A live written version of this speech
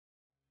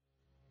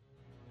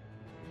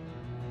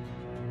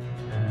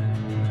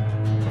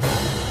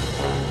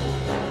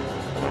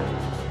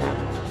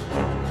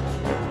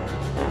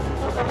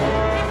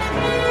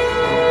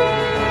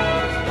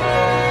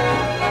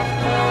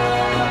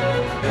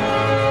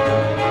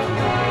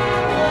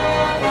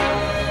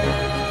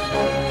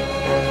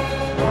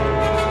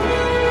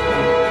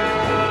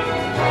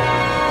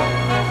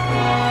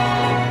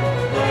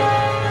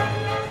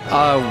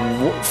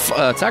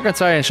Attack on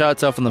Titan shot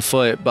itself in the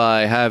foot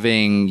by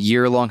having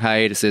year-long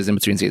hiatuses in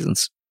between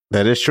seasons.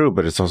 That is true,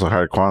 but it's also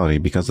hard quality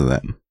because of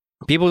that.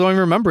 People don't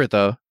even remember it,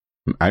 though.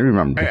 I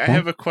remember. I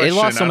have a question. It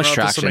lost so much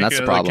traction. That's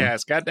the problem.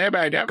 God damn it,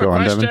 I have Go a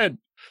on, question.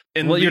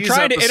 Well, you're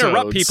trying to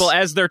interrupt people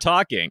as they're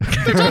talking.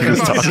 They're talking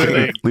about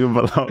something. Leave him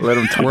alone. Let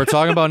him talk. We're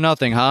talking about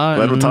nothing, huh?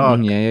 Let him talk.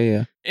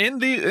 Yeah.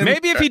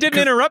 Maybe if you didn't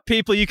interrupt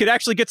people, you could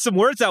actually get some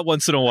words out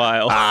once in a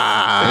while.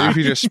 Maybe if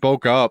you just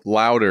spoke up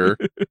louder.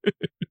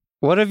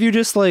 What if you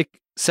just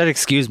said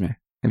excuse me?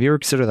 Have you ever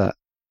considered that?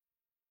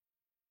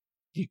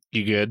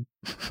 You good?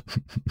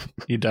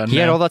 You done? He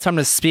had all that time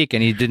to speak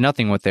and he did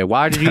nothing with it.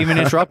 Why did you even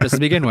interrupt us to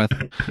begin with?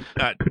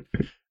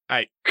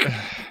 I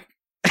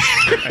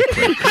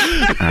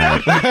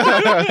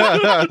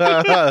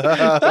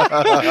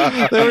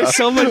There was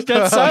so much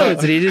dead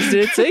silence and he just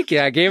didn't take it.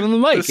 I gave him the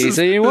mic. He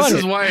said he wanted. This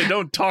is why I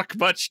don't talk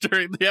much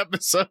during the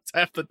episodes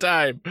half the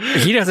time.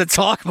 He doesn't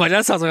talk much.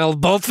 That sounds like a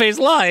bold-faced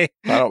lie.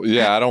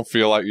 I don't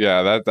feel like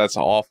that's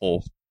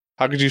awful.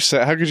 How could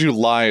you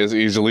lie as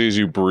easily as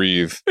you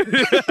breathe?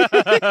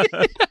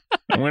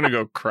 I'm gonna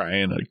go cry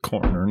in a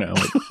corner now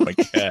with my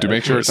cat. Do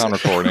make sure it's on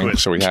recording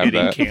so we have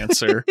that.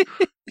 Cancer.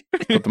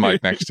 Put the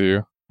mic next to you.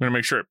 I'm gonna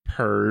make sure it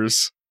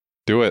purrs.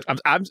 Do it.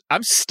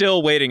 I'm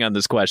still waiting on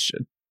this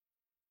question.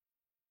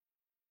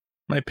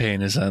 My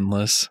pain is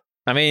endless.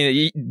 I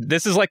mean,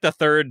 this is like the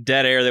third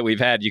dead air that we've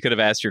had. You could have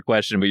asked your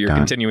question, but you're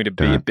continuing to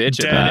be a bitch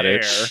dead about air.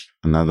 it.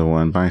 Another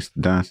one bites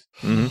the dust.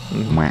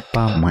 Mwah,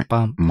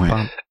 mwah,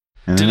 mwah.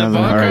 And Did another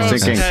one.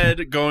 Ivanka's Alright,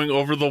 head going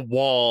over the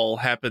wall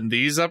happen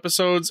these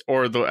episodes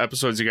or the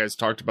episodes you guys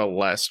talked about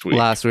last week?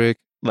 Last week.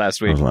 Last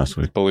That week. was last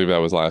week. I believe that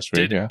was last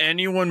week. Did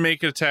anyone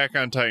make an Attack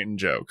on Titan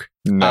joke?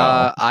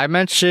 No. I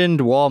mentioned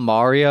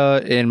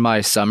Walmaria in my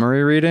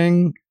summary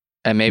reading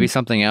and maybe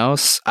something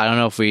else. I don't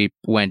know if we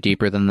went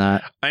deeper than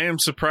that. I am We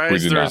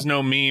surprised did there's not.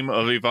 no meme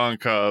of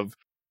Ivankov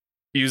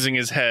using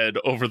his head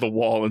over the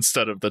wall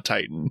instead of the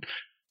Titan.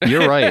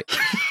 You're right.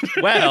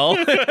 Well,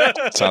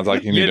 Sounds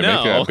like you need to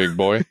make that, big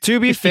boy. To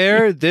be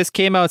fair, this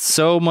came out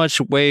so much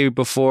way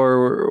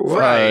before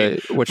Right.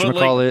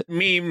 whatchamacallit.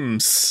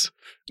 Memes.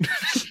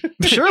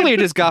 Surely it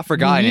just got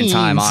forgotten in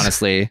time,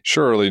 honestly.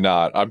 Surely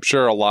not. I'm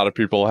sure a lot of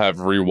people have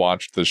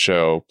rewatched the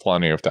show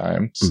plenty of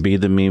times. Be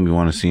the meme you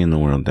want to see in the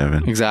world,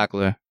 Devin.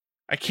 Exactly.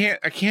 I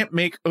can't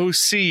make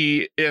OC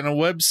in a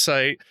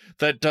website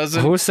that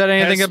doesn't. Who said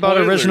anything has about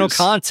original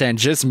spoilers. content?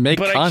 Just make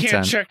But I content.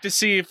 can't check to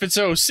see if it's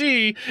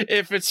OC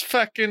if it's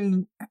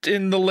fucking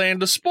in the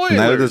land of spoilers.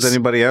 Neither does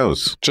anybody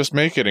else. Just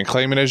make it and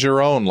claim it as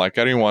your own, like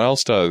anyone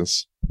else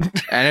does.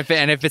 And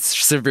if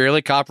it's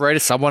severely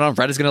copyrighted, someone on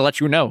Reddit is going to let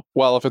you know.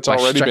 Well, if it's By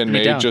already striking been it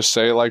made, down. just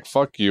say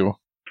fuck you.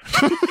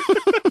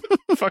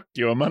 Fuck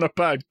you! I'm on a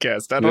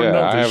podcast. I don't Yeah,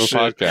 know I this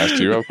have a shit. podcast.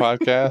 Do you have a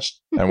podcast?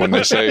 And when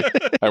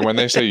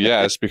they say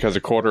yes, because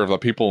a quarter of the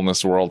people in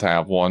this world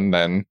have one,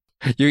 then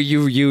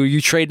You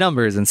trade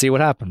numbers and see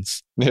what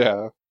happens. yeah.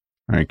 All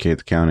right,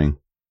 Kate's counting.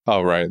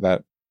 Oh, right.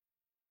 That.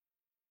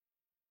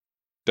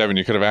 Devin,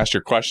 you could have asked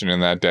your question in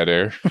that dead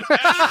air.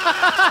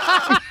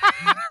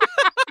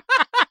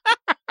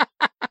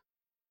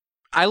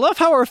 I love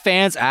how our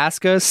fans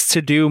ask us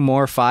to do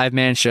more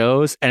 5-man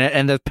shows,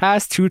 and the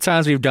past 2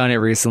 times we've done it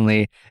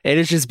recently, it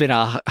has just been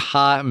a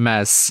hot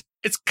mess.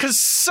 It's because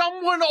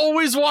someone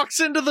always walks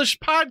into the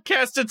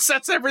podcast and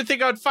sets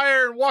everything on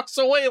fire and walks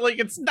away like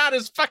it's not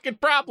his fucking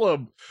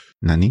problem.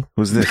 Nani?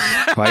 Who's this?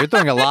 Wow, you're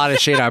throwing a lot of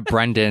shade at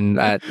Brendan.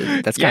 That's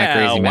kind of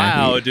crazy, man.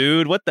 Wow,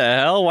 dude. What the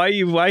hell? Why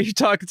are you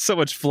talking so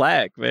much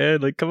flack,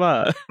 man? Like, come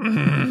on.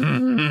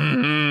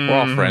 We're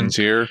all friends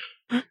here,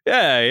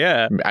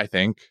 Yeah. I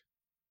think.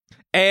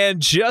 And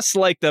just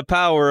like the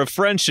power of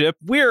friendship,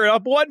 we're a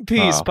One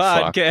Piece Oh,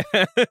 fuck.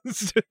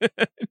 podcast.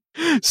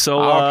 So,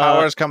 Our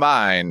powers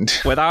combined.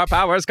 with our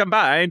powers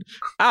combined,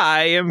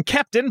 I am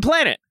Captain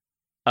Planet.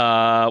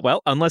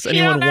 Well, unless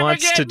anyone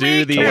wants to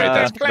do the. Oh,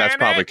 wait, that's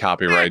probably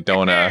copyright.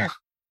 Don't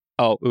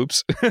Oh,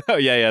 oops. Oh,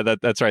 yeah.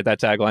 That's right. That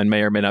tagline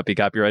may or may not be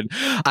copyrighted.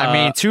 I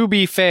mean, to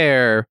be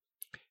fair,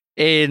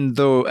 in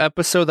the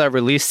episode that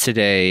released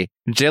today,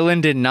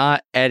 Dylan did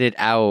not edit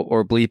out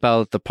or bleep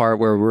out the part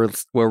where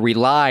we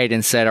lied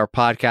and said our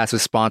podcast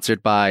was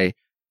sponsored by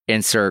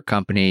insert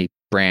company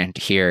brand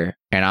here,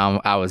 and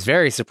I was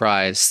very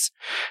surprised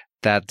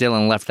that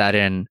Dylan left that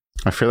in.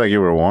 I feel like you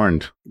were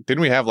warned.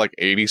 Didn't we have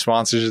 80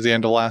 sponsors at the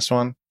end of last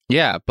one?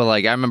 Yeah, but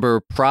I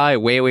remember probably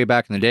way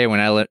back in the day when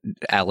when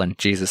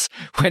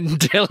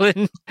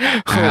Dylan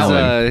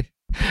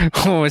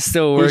was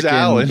still working. Who's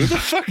Alan? Who the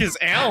fuck is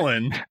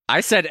Alan? I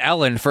said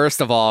Ellen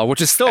first of all,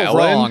 which is still Ellen?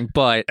 wrong,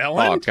 but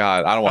Ellen? Oh,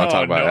 God. I don't want to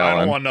talk about no, I Ellen.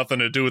 don't want nothing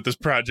to do with this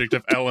project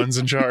if Ellen's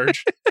in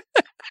charge.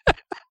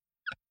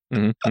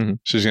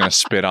 She's going to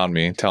spit on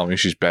me, tell me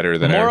she's better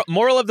than her.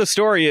 Moral of the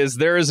story is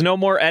there is no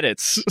more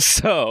edits.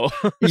 So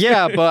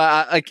yeah,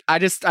 but I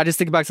just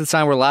think back to the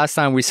time where last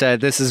time we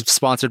said this is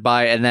sponsored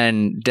by, and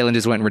then Dylan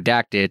just went and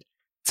redacted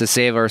to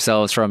save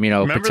ourselves from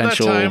Remember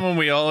potential. that time when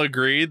we all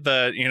agreed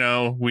that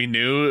we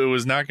knew it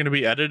was not going to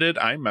be edited?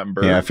 I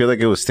remember. Yeah, I feel like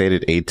it was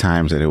stated 8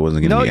 times that it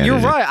wasn't going to No, be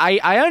edited. you're right.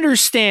 I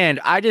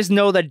understand. I just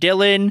know that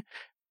Dylan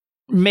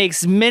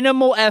makes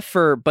minimal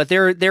effort, but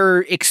there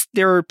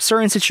are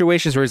certain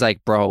situations where he's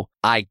like, bro,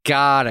 I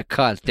gotta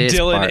cut this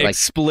Dylan part.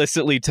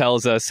 explicitly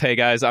tells us, hey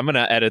guys, I'm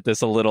gonna edit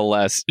this a little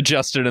less.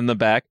 Justin in the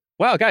back,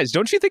 wow, guys,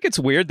 don't you think it's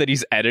weird that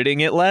he's editing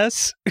it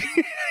less?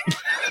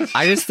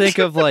 I just think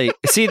of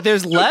see,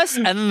 there's less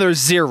and then there's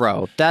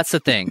zero. That's the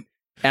thing.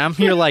 And I'm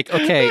here like,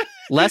 okay,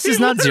 less is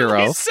not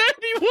zero. He said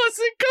he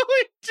wasn't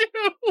going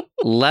to.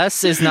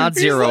 Less is not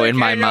zero in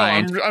my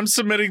mind. I'm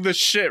submitting this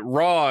shit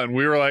raw, and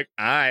we were like,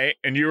 "Aight,"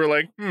 and you were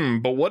like,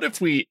 but what if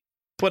we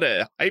put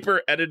a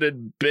hyper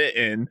edited bit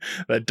in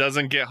that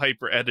doesn't get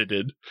hyper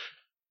edited?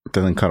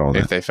 Doesn't cut all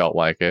that. If they felt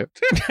like it.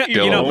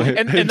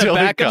 In the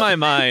back of my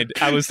mind,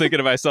 I was thinking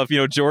to myself,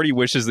 Jordy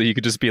wishes that he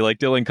could just be like,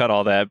 Dylan, cut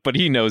all that, but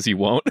he knows he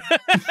won't.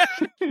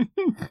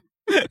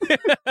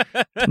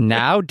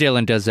 Now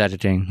Dylan does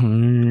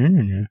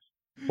editing.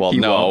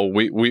 Well,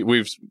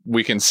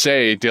 we can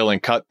say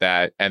Dylan cut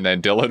that, and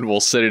then Dylan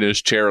will sit in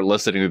his chair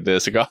listening to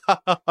this and go,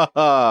 ha, ha, ha,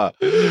 ha.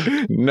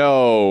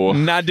 No,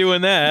 not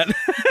doing that.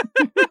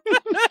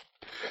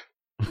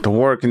 The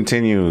war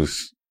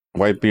continues.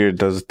 Whitebeard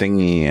does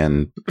thingy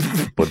and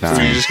put down.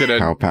 So you're just gonna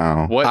pow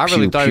pow. What? I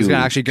really thought he was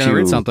actually going to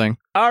read something.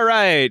 All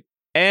right.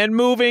 And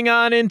moving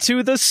on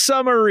into the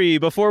summary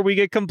before we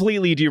get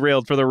completely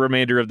derailed for the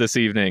remainder of this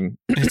evening.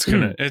 It's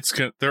gonna.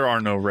 There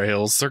are no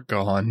rails. They're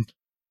gone.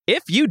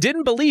 If you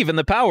didn't believe in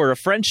the power of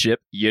friendship,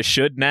 you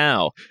should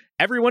now.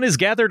 Everyone is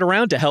gathered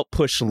around to help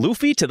push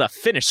Luffy to the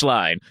finish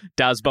line.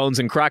 Dazbones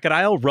and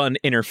Crocodile run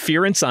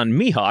interference on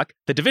Mihawk.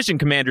 The division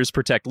commanders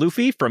protect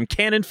Luffy from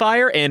cannon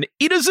fire, and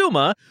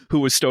Itazuma, who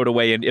was stowed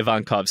away in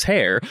Ivankov's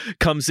hair,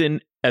 comes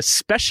in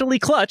especially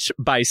clutch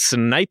by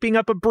sniping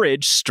up a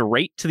bridge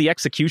straight to the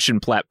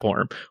execution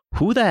platform.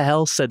 Who the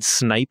hell said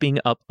sniping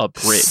up a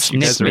bridge?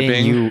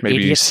 Snipping, you maybe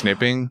idiot.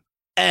 Snipping?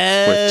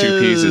 With 2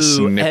 P's is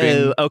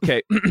snipping?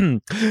 Okay.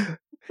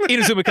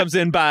 Inazuma comes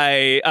in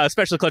by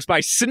special clutch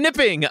by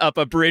snipping up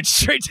a bridge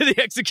straight to the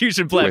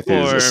execution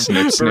platform. With his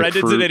snip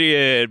Brendan's fruit. an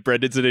idiot.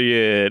 Brendan's an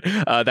idiot.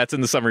 That's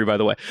in the summary, by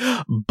the way.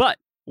 But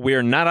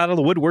we're not out of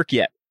the woodwork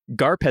yet.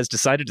 Garp has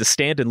decided to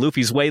stand in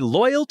Luffy's way,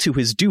 loyal to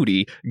his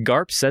duty.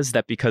 Garp says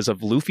that because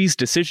of Luffy's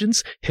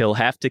decisions, he'll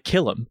have to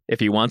kill him if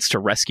he wants to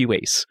rescue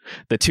Ace.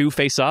 The two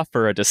face off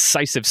for a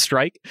decisive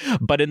strike,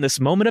 but in this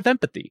moment of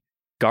empathy,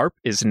 Garp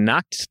is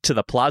knocked to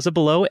the plaza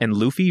below and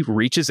Luffy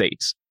reaches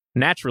Ace.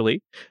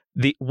 Naturally,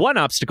 the one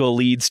obstacle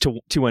leads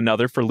to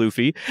another for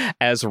Luffy,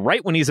 as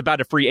right when he's about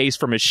to free Ace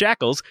from his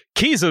shackles,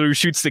 Kizaru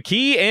shoots the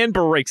key and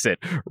breaks it.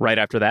 Right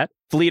after that,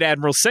 Fleet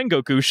Admiral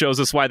Sengoku shows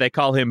us why they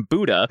call him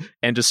Buddha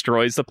and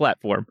destroys the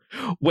platform.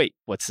 Wait,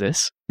 what's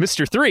this?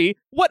 Mr. 3?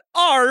 What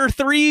are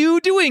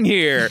 3U doing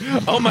here?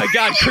 Oh my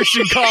god,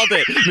 Christian called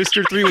it!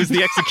 Mr. 3 was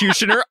the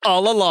executioner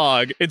all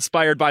along.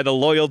 Inspired by the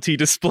loyalty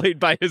displayed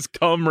by his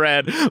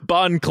comrade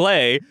Bon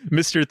Clay,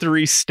 Mr.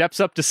 3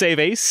 steps up to save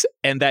Ace,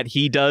 and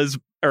he does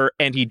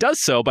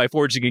so by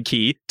forging a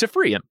key to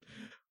free him.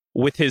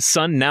 With his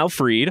son now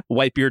freed,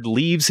 Whitebeard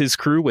leaves his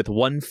crew with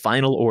one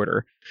final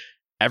order.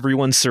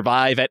 Everyone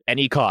survive at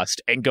any cost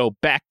and go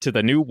back to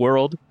the new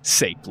world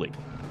safely.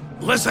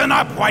 Listen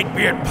up,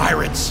 Whitebeard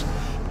pirates,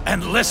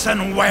 and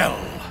listen well.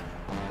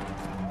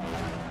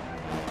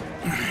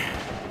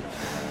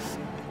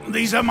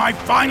 These are my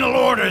final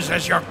orders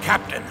as your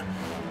captain,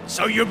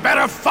 so you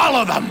better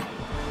follow them.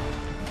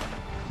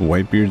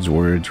 Whitebeard's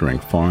words rang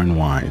far and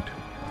wide.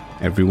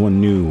 Everyone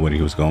knew what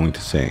he was going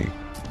to say,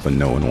 but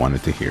no one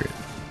wanted to hear it.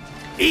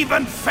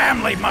 Even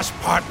family must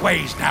part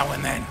ways now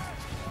and then.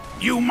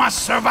 You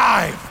must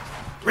survive.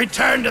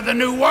 Return to the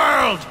new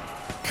world.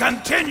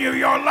 Continue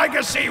your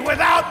legacy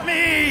without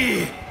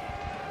me.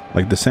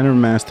 Like the center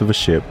mast of a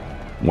ship,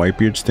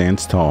 Whitebeard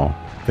stands tall,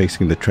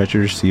 facing the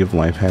treacherous sea of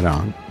life head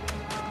on,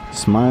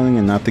 smiling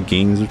at not the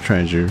gains of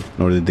treasure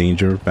nor the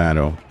danger of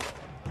battle,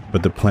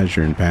 but the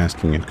pleasure in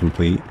basking in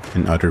complete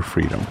and utter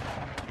freedom.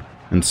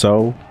 And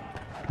so,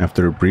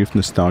 after a brief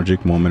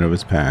nostalgic moment of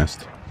his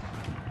past,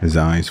 his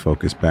eyes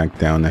focus back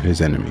down at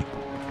his enemy.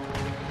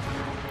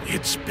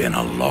 It's been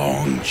a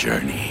long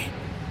journey,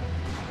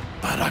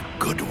 but a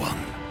good one.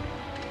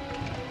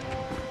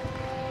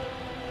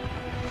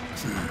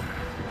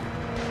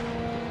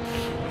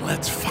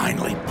 Let's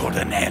finally put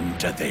an end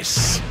to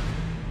this.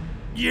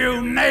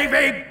 You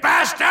Navy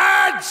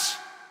bastards!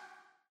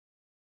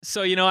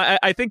 So,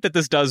 I think that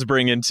this does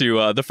bring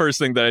into the first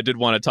thing that I did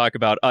want to talk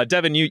about.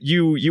 Devin,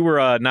 you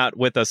were not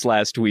with us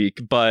last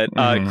week, but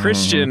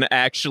Christian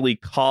actually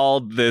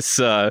called this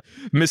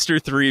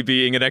Mr. 3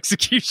 being an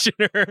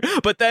executioner,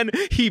 but then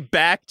he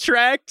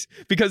backtracked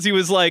because he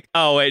was like,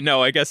 oh, wait,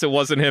 no, I guess it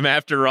wasn't him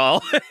after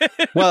all.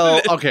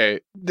 Well, okay.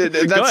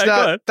 That's Go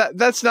ahead.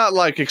 That's not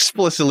like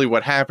explicitly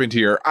what happened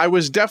here. I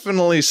was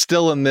definitely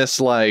still in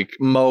this like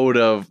mode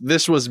of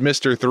this was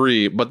Mr.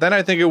 3, but then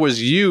I think it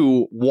was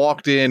you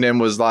walked in and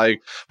was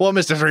like, well,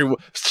 Mr. 3,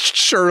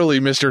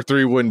 surely Mr.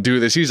 3 wouldn't do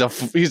this. He's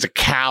a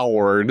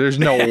coward. There's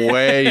no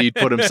way he'd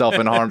put himself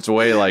in harm's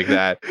way like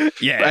that.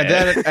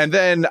 Yeah. And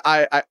then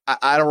I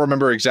don't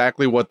remember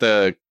exactly what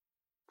the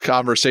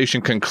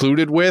conversation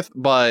concluded with,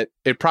 but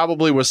it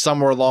probably was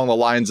somewhere along the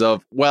lines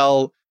of,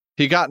 well,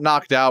 he got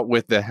knocked out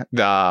with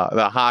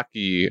the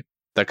hockey,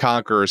 the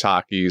Conqueror's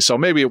hockey. So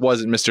maybe it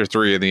wasn't Mr.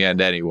 3 in the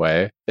end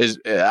anyway.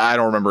 I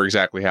don't remember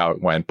exactly how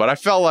it went, but I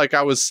felt like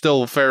I was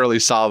still fairly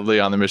solidly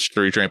on the Mr.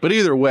 3 train. But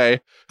either way,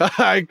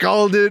 I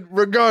called it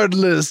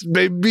regardless,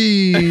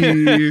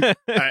 baby.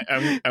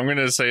 I'm going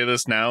to say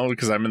this now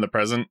because I'm in the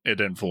present. It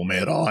didn't fool me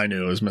at all. I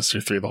knew it was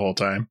Mr. 3 the whole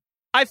time.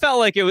 I felt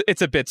like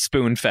it's a bit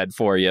spoon-fed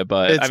for you,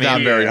 but It's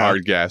not a very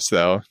hard guess,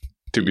 though.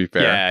 To be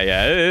fair,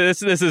 yeah.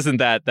 This isn't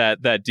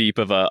that deep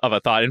of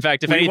a thought. In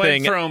fact, if we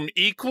anything, went from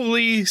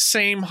equally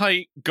same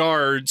height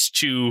guards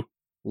to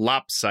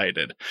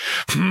lopsided.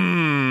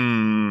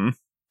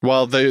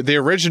 Well, the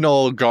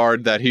original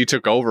guard that he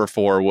took over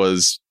for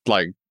was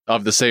like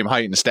of the same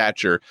height and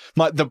stature.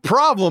 But the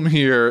problem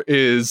here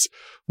is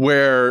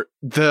where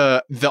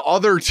the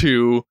other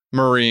two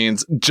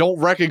Marines don't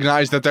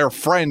recognize that their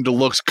friend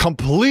looks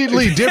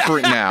completely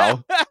different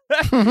now.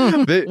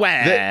 They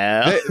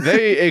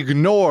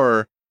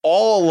ignore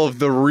all of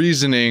the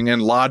reasoning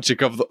and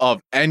logic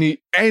of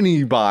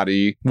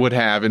anybody would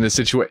have in this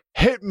situation.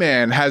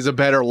 Hitman has a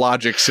better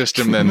logic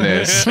system than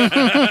this.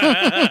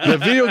 The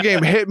video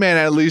game Hitman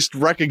at least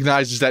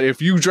recognizes that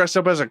if you dress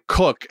up as a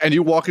cook and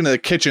you walk into the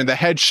kitchen, the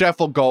head chef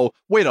will go,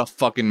 "Wait a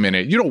fucking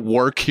minute, you don't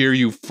work here,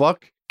 you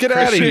fuck. Get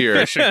out of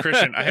here."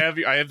 Christian, I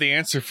have the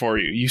answer for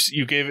you.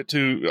 You gave it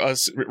to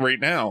us right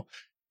now.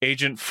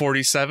 Agent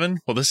 47.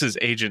 Well, this is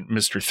Agent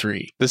Mr.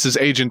 3. This is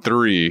Agent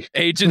 3.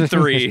 Agent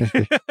 3.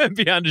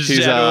 Beyond a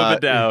shadow of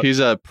a doubt. He's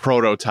a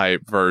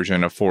prototype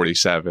version of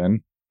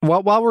 47.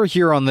 While we're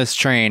here on this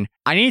train,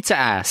 I need to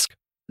ask.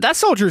 That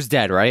soldier's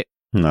dead, right?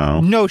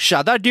 No. No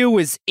shot. That dude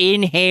was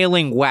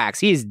inhaling wax.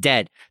 He is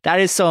dead. That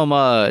is some,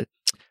 God,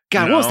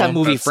 what was that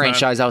movie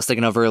franchise I was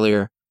thinking of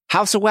earlier?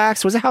 House of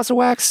Wax? Was it House of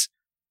Wax?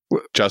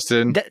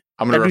 Justin,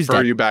 I'm going to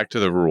refer you back to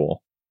the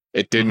rule.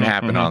 It didn't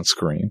happen on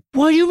screen.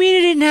 What do you mean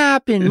it didn't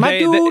happen?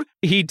 Dude.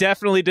 He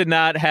definitely did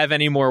not have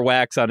any more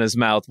wax on his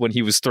mouth when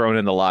he was thrown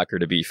in the locker,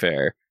 to be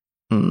fair.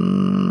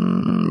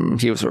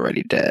 He was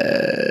already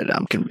dead.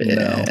 I'm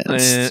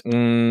convinced.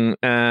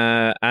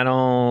 I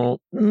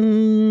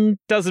don't...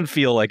 doesn't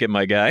feel like it,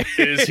 my guy.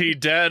 Is he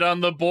dead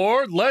on the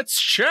board?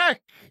 Let's check.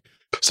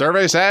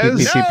 Survey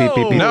says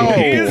no,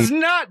 he is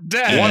not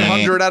dead.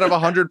 100 out of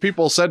 100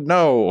 people said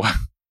no.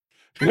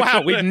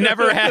 Wow, we've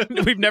never had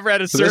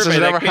a survey. This has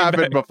never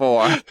happened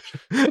before.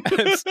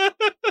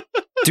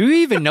 Do you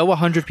even know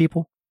 100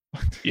 people?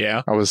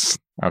 Yeah, I was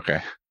okay.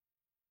 I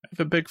have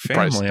a big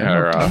family.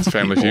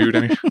 Family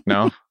Feud?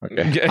 No,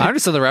 okay. I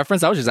understood the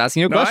reference. I was just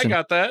asking you a question. I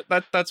got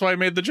that. That's why I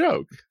made the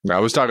joke. I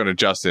was talking to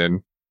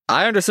Justin.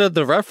 I understood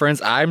the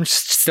reference. I'm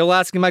still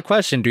asking my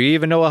question. Do you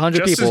even know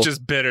 100 people? Justin's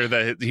just bitter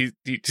that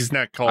he's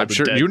not called. I'm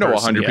sure you know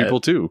 100 people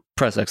too.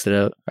 Press X it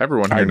out.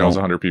 Everyone here knows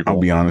 100 people. I'll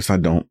be honest, I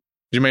don't.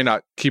 You may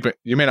not keep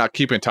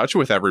in touch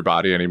with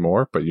everybody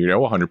anymore, but you know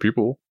 100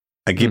 people.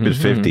 I keep it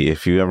 50.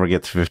 If you ever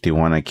get to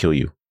 51, I kill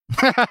you.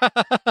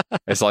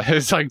 It's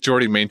like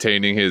Jordy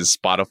maintaining his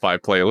Spotify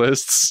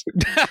playlists.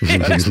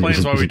 That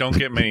explains why we don't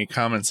get many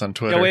comments on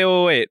Twitter.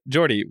 No, wait,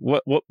 Jordy,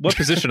 what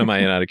position am I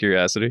in? Out of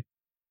curiosity.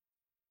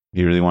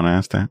 You really want to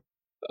ask that?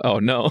 Oh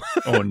no!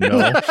 Oh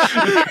no!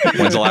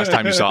 When's the last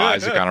time you saw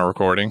Isaac on a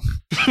recording?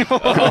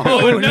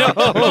 Oh no!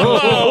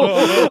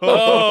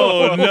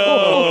 Oh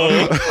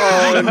no!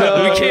 Oh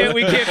no!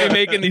 We can't be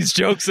making these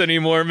jokes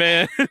anymore,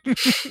 man.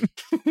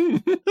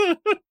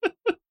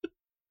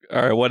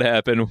 All right, what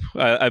happened?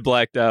 I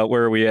blacked out.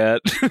 Where are we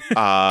at?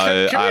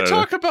 Can we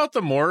talk about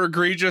the more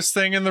egregious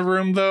thing in the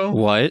room, though?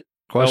 What?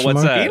 What's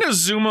that?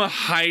 Inazuma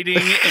hiding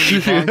in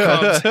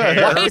Ivankov's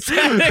hair. Why is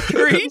that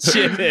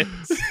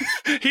egregious?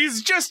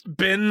 He's just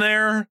been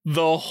there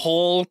the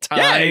whole time.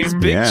 Yeah, he's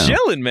big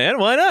chilling, man.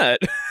 Why not?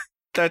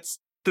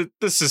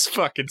 This is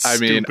fucking I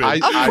stupid.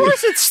 mean, of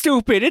course it's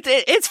stupid.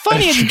 It's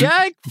funny. It's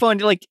gag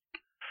funny. Like,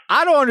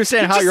 I don't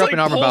understand how you're up in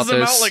armor about this. Pulls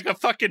him out like a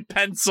fucking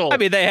pencil. I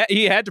mean,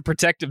 he had to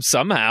protect him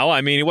somehow. I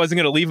mean, he wasn't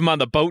going to leave him on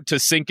the boat to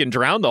sink and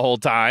drown the whole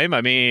time.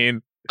 I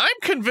mean... I'm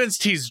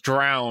convinced he's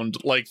drowned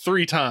like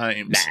 3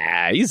 times.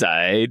 Nah, he's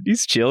alright.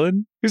 He's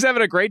chilling. He's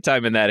having a great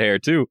time in that hair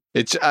too.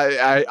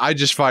 I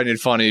just find it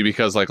funny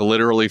because like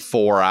literally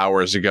 4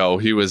 hours ago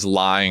he was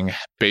lying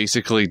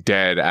basically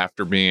dead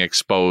after being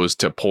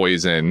exposed to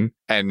poison,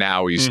 and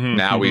now he's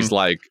he's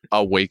like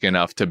awake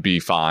enough to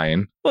be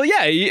fine. Well,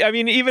 yeah. I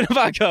mean, even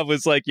Ivankov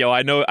was like, "Yo,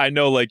 I know,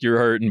 like you're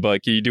hurting,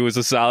 but can you do us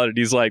a solid?" And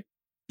he's like,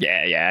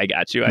 Yeah, I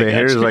got you. The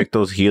hair is like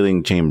those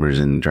healing chambers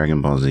in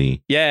Dragon Ball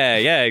Z.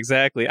 Yeah,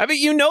 exactly. I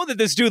mean, you know that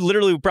this dude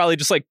literally probably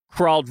just like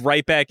crawled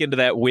right back into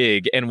that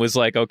wig and was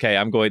like, "Okay,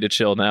 I'm going to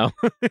chill now."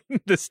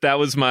 That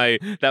was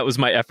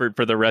my effort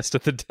for the rest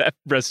of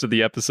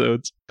the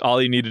episodes. All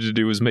he needed to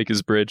do was make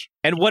his bridge,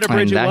 and what a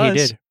bridge it was!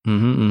 He did.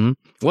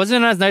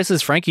 Wasn't as nice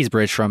as Frankie's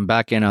bridge from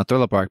back in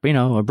Thriller Bark, but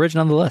a bridge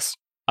nonetheless.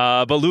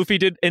 But Luffy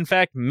did, in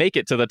fact, make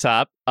it to the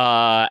top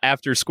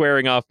after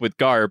squaring off with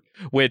Garp,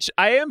 which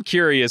I am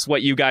curious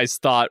what you guys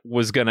thought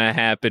was going to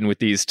happen with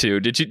these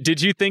two.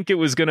 Did you think it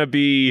was going to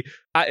be...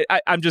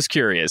 I'm just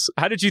curious.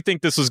 How did you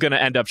think this was going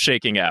to end up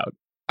shaking out?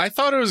 I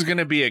thought it was going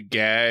to be a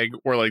gag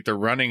where like they're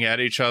running at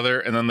each other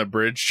and then the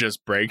bridge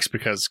just breaks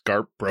because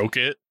Garp broke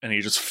it and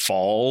he just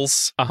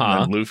falls and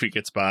then Luffy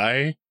gets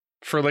by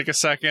for like a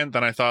second.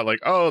 Then I thought like,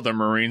 oh, the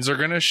Marines are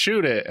going to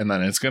shoot it and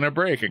then it's going to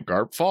break and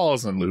Garp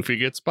falls and Luffy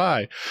gets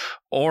by.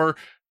 Or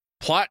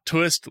plot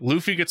twist,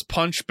 Luffy gets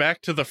punched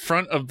back to the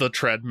front of the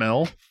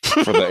treadmill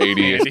for the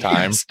 80th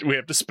time. We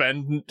have to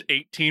spend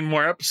 18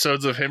 more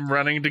episodes of him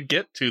running to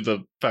get to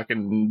the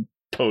fucking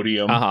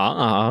podium.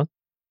 I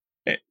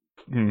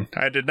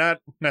did not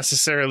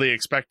necessarily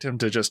expect him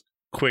to just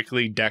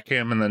quickly deck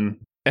him and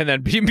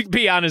then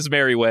be on his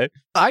merry way.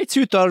 I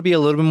too thought it'd be a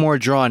little bit more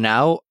drawn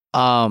out.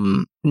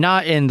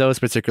 Not in those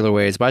particular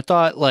ways, but I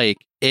thought like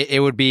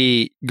it would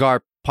be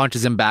Garp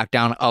punches him back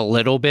down a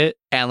little bit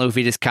and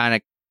Luffy just kind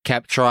of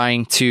kept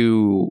trying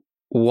to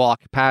walk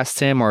past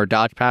him or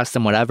dodge past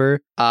him, whatever.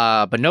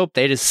 But nope,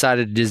 they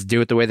decided to just do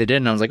it the way they did,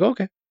 and I was like,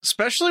 okay.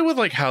 Especially with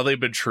like how they've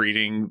been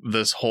treating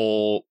this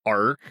whole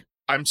arc,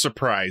 I'm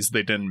surprised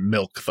they didn't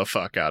milk the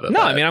fuck out of that.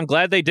 No, I mean, I'm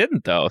glad they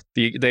didn't, though.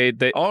 They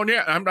Oh,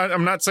 yeah,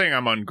 I'm not saying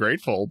I'm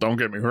ungrateful. Don't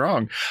get me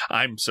wrong.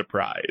 I'm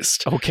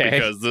surprised. Okay.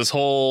 Because this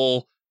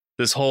whole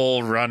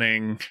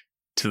running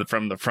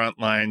from the front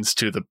lines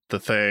to the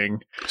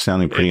thing.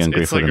 Sounding pretty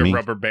ungrateful it's like to me. a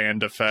rubber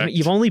band effect.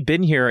 You've only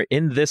been here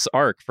in this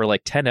arc for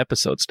like 10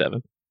 episodes,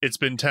 Devin. It's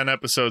been 10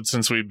 episodes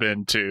since we've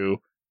been to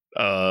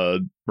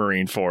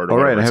Marine Ford. All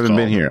right, I haven't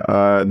been here.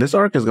 This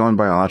arc is going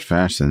by a lot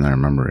faster than I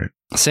remember it.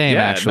 Same,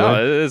 actually.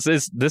 No,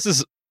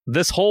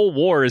 this whole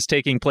war is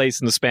taking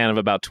place in the span of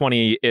about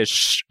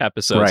 20-ish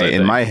episodes. Right,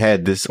 in my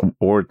head, this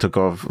war took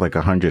off like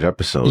 100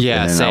 episodes.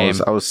 Yeah, and then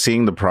same. I was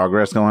seeing the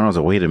progress going on. I was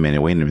like, wait a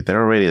minute.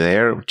 They're already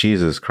there?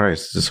 Jesus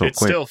Christ, this is so it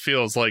quick. Still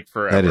feels like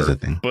forever. That is a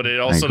thing. But it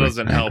also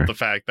doesn't help the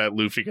fact that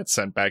Luffy gets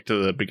sent back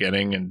to the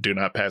beginning and do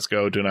not pass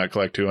go, do not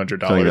collect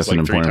 $200 I feel like that's like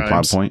an 3 important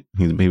times. plot point.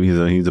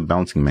 He's a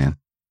bouncing man.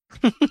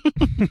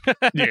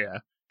 Yeah.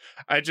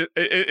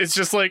 It's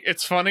just like,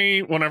 it's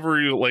funny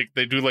whenever you like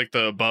they do like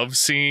the above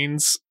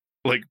scenes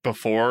like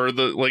before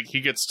the like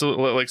he gets to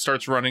like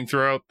starts running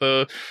throughout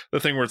the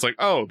thing where it's like,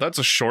 oh, that's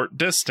a short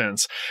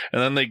distance,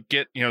 and then they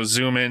get, you know,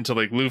 zoom into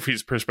like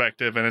Luffy's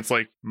perspective and it's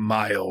like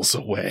miles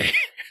away.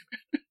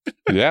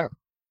 Yeah.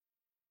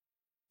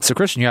 So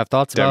Christian, you have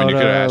thoughts Devin, about you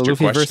could have asked your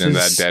Luffy question in that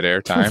versus dead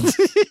air time.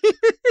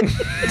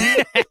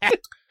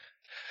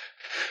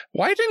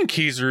 Why didn't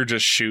Kizaru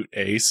just shoot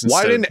Ace? Why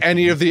instead didn't of-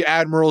 any of the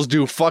admirals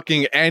do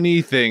fucking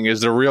anything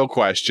is the real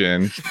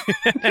question.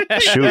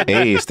 Shoot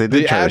Ace. They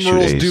did The try to shoot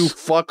admirals Ace. do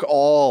fuck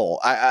all.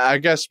 I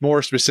guess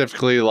more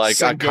specifically like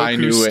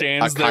Sengoku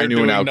stands there Akainu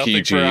doing and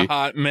nothing for a Aokiji.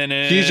 hot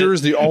minute.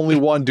 Kizaru's the only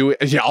one doing.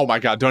 Yeah. Oh my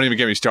god! Don't even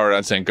get me started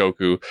on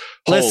Sengoku.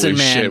 Listen, Holy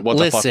man. shit! What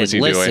the fuck was he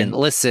doing?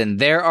 Listen.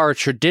 There are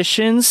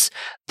traditions.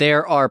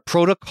 There are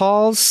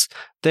protocols.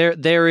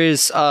 There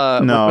is.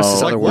 No, what's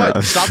this like other what?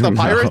 word? Stop the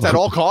pirates at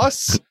all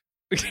costs.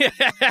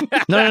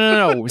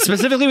 No.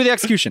 Specifically with the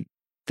execution.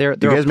 There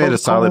You are guys made a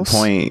solid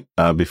protocols.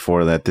 point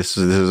before that. This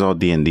is all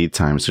D&D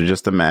time. So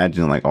just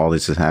imagine like all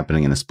this is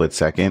happening in a split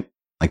second.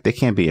 Like they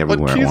can't be But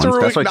everywhere at once.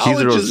 Kizaru That's why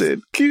acknowledges Kizaru's. it.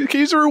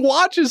 Kizaru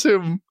watches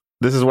him.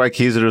 This is why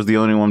Kizaru's the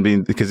only one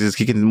being because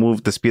he can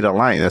move the speed of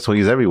light. That's why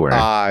he's everywhere.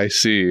 I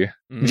see.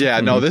 Mhm.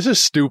 Yeah. No, this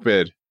is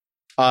stupid.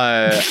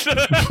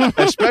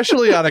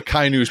 Especially on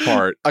Akainu's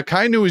part.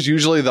 Akainu is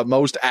usually the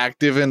most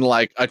active in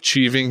like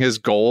achieving his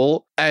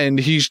goal, and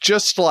he's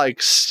just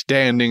like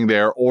standing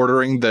there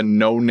ordering the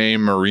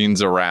no-name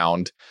Marines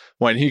around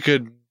when he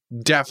could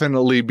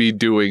definitely be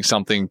doing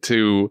something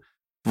to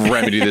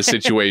remedy the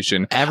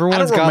situation. Everyone's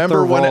I don't got their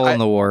remember when role in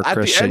the war, At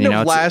Christian. the end You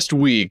know, of last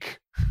week,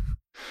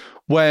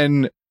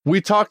 when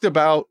we talked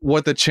about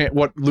what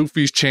what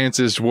Luffy's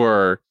chances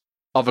were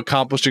of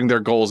accomplishing their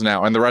goals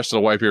now and the rest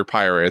of the Whitebeard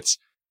pirates,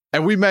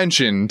 and we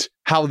mentioned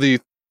how the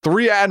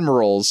 3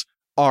 admirals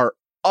are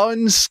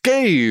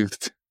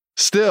unscathed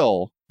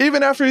still,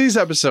 even after these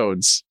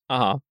episodes.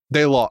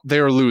 They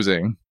are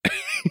losing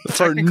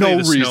for Technically, no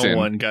the Snow reason.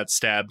 one got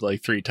stabbed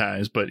like 3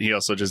 times, but he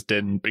also just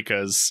didn't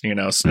because, you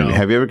know, Snow.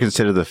 Have you ever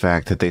considered the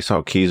fact that they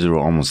saw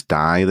Kizaru almost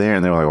die there,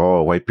 and they were like,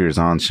 "Oh, Whitebeard's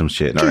on some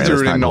shit." All right, Kizaru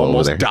let's not didn't go over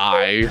almost there.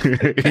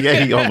 die. Yeah,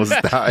 he almost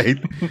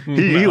died.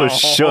 He was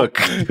shook.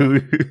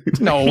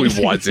 No,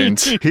 he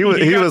wasn't. He was.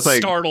 He got was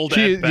like, startled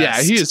He, at best.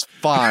 yeah, he is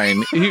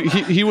fine.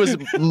 He was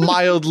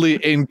mildly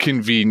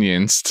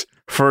inconvenienced.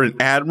 for an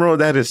admiral,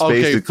 that is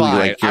Okay, basically fine.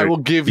 like I will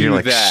give you're you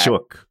like that.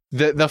 shook.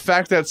 The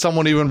fact that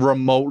someone even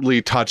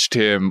remotely touched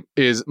him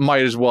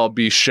might as well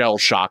be shell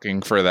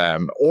shocking for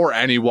them or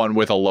anyone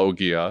with a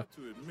Logia.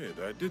 To admit,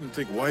 I didn't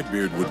think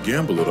Whitebeard would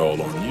gamble it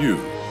all on you.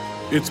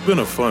 It's been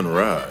a fun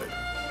ride.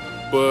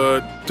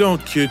 But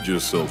don't kid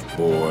yourself,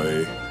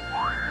 boy.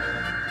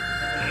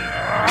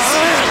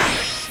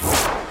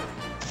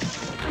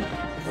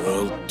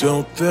 Well,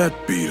 don't that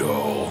beat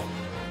all?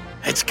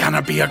 It's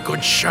gonna be a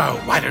good show.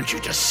 Why don't you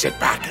just sit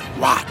back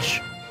and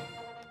watch?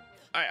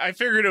 I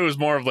figured it was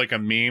more of like a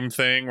meme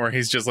thing where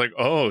he's just like,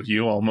 "Oh,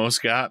 you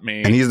almost got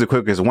me." And he's the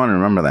quickest one.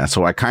 Remember that.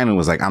 So I kind of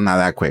was like, I'm not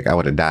that quick. I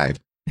would have died.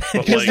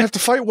 But, He doesn't have to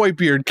fight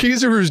Whitebeard.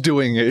 Kizaru's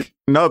doing it.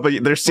 No,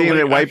 but they're saying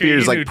that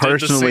Whitebeard's like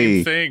personally.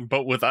 Did the same thing,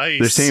 but with ice.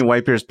 They're saying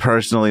Whitebeard's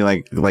personally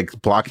like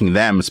blocking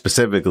them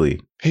specifically.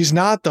 He's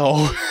not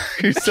though.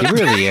 He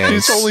really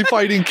is. He's only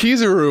fighting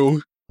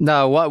Kizaru.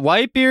 No, what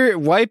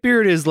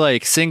Whitebeard is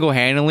like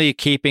single-handedly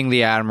keeping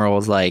the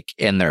admirals like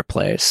in their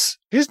place.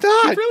 He's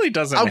not. He really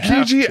doesn't have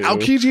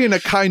Aokiji to. and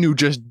Akainu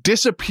just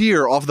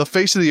disappear off the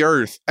face of the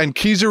earth, and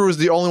Kizaru is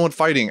the only one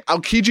fighting.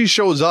 Aokiji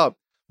shows up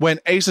when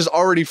Ace is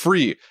already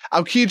free.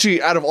 Aokiji,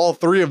 out of all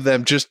three of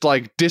them, just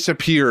like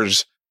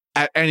disappears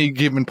at any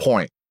given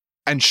point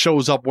and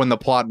shows up when the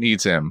plot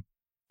needs him.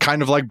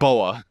 Kind of like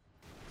Boa.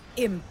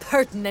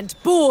 Impertinent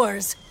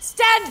boors!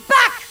 Stand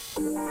back!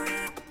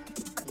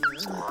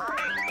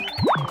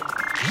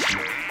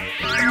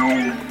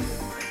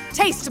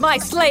 Taste my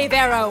slave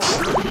arrow!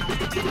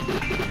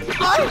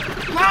 I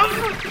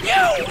love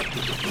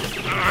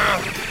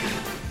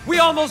you! We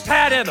almost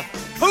had him!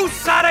 Whose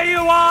side are you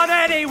on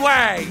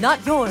anyway?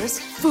 Not yours,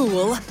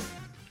 fool.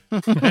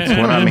 So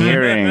what I'm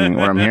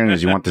hearing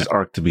is you want this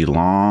arc to be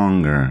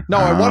longer. No,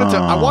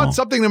 I want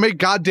something to make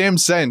goddamn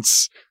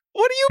sense.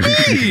 What do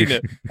you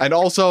mean? And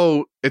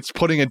also, it's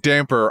putting a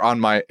damper on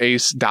my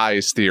Ace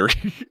dies theory.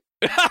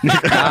 There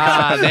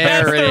That's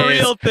it the is.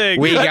 real thing.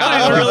 We That's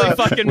got what him. he's really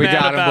fucking We mad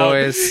got him, about.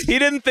 boys. He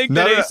didn't think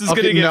that Ace was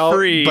going to get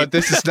free. But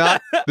this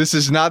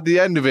is not the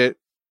end of it.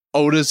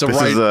 Oda's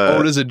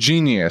a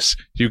genius.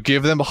 You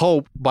give them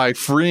hope by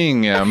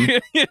freeing him,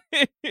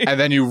 and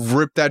then you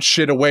rip that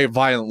shit away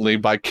violently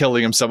by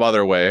killing him some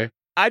other way.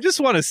 I just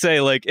want to say,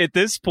 like, at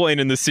this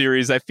point in the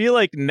series, I feel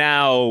like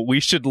now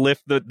we should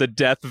lift the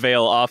death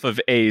veil off of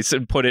Ace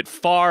and put it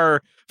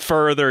far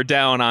further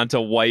down onto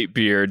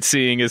Whitebeard,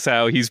 seeing as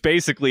how he's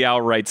basically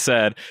outright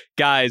said,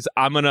 guys,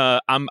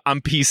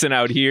 I'm peacing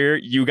out here.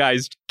 You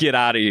guys get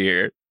out of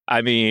here.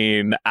 I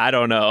mean, I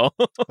don't know.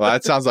 Well,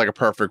 that sounds like a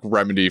perfect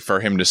remedy for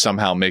him to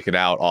somehow make it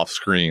out off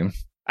screen.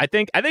 I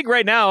think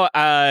right now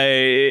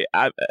I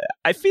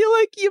feel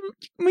like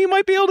we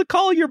might be able to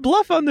call your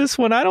bluff on this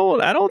one. I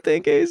don't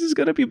think Ace is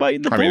going to be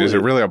biting the bullet. I mean, is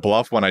it really a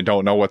bluff when I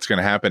don't know what's going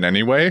to happen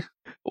anyway?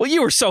 Well,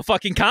 you were so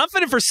fucking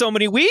confident for so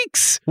many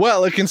weeks.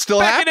 Well, it can still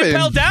Back happen. in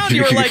Impel Down,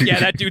 you were like, yeah,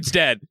 that dude's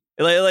dead.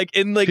 Like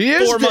in like he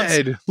 4 is months.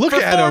 dead. Look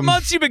for at 4 him.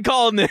 months you've been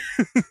calling this.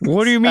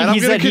 What do you mean? And He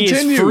said he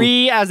is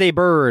free as a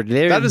bird.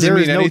 That doesn't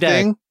mean no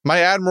anything. death. My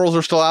admirals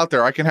are still out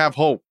there. I can have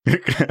hope.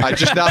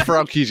 Just not for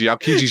Aokiji.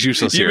 Aokiji's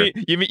useless You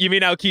here.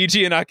 mean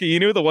Aokiji and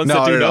Akainu, the ones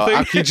that do No. nothing?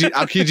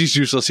 Aokiji's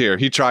useless here.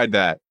 He tried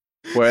that.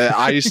 Where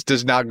ice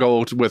does not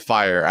go with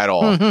fire at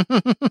all.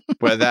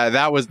 But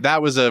that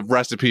was a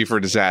recipe for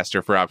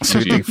disaster for Aokiji. So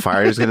you think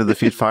fire is going to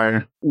defeat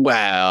fire?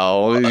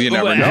 Well, you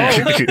never know.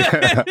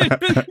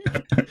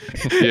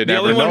 The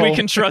only one we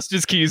can trust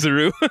is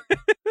Kizaru.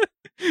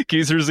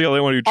 Kizaru's the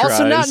only one who tries.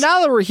 Also,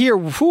 now that we're here,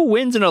 who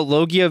wins in a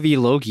Logia v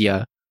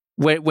Logia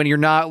when you're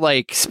not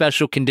like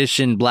special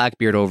condition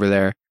Blackbeard over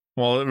there?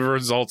 Well, it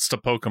results to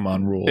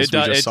Pokemon rules.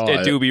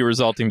 It do be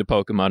resulting to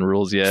Pokemon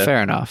rules, yeah.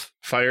 Fair enough.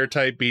 Fire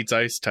type beats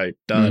ice type.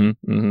 Done.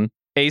 Mm-hmm.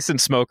 Ace and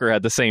Smoker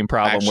had the same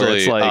problem where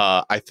it's like...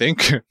 I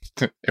think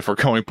if we're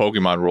going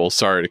Pokemon rules,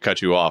 sorry to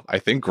cut you off, I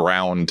think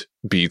ground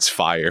beats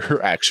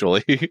fire,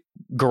 actually.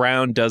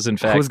 Ground does, in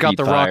fact, Who's got beat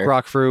the fire.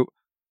 rock fruit?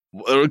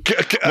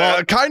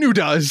 Kainu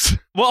does.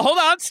 Well, hold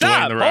on,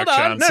 stop. Dwayne The Rock Hold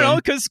on. Johnson. No,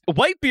 because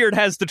Whitebeard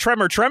has the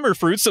Tremor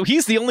fruit, so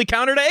he's the only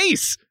counter to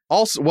Ace.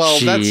 Also, well,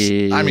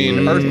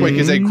 Earthquake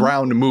is a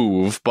ground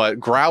move, but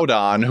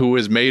Groudon, who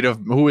is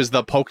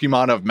the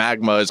Pokemon of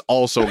magma, is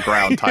also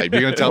ground type.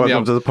 You're gonna tell me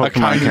Welcome to the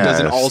Pokemon Akainu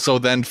doesn't cast. also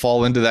then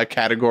fall into that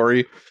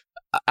category?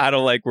 I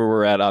don't like where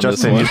we're at on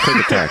Justin, this use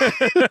one. quick attack.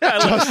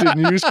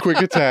 Justin used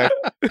quick attack.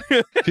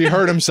 He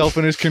hurt himself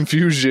in his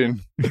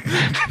confusion.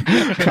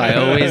 I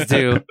always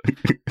do.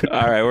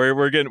 All right,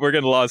 we're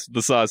getting lost in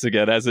the sauce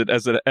again as it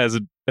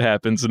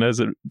happens and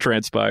as it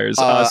transpires.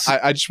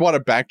 I just want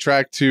to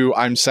backtrack to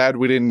I'm sad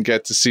we didn't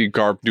get to see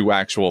Garp do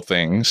actual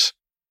things.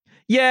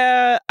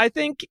 Yeah, I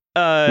think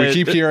we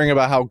keep hearing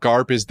about how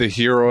Garp is the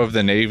hero of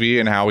the Navy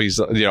and how he's,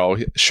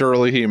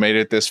 surely he made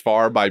it this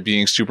far by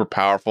being super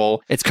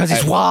powerful. It's because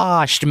he's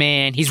washed,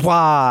 man. He's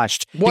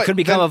washed. He couldn't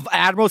become an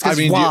admiral because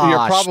he's washed.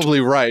 You're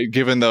probably right,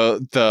 given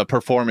the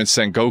performance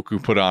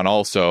Sengoku put on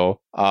also.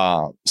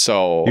 You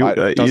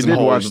did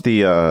watch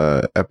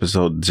the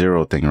episode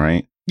 0 thing,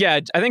 right?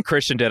 Yeah, I think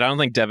Christian did. I don't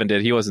think Devin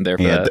did. He wasn't there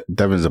for that.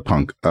 Devin's a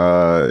punk.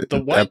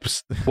 The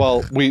what?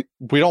 Well, we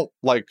don't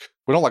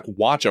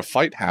watch a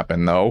fight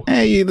happen though.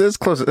 Hey, that's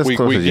close. That's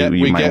close as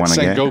you might want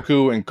to get.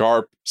 Sengoku and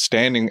Garp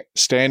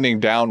standing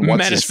down.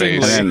 What's his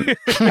face? Menacingly.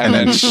 And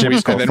then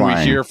ships go we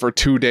flying. hear for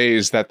 2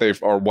 days that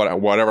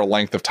whatever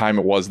length of time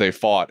it was they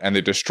fought, and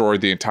they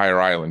destroyed the entire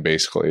island.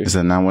 Basically, Is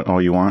that not what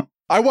all you want?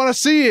 I want to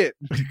see it.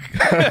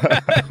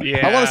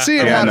 Yeah, I want to see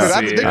it. Yeah, I know.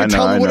 They can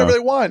tell me whatever they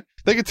want.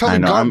 They can tell me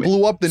Garp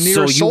blew up the nearest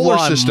so you solar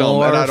want system,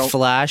 more and I don't.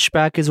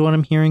 flashback is what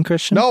I'm hearing,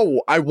 Christian.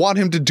 No, I want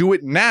him to do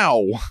it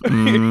now.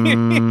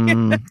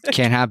 Can't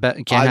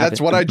happen. Can't happen.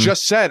 That's what I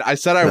just said. I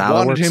said I That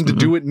wanted works. him to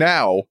do it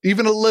now,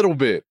 even a little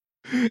bit.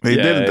 He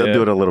did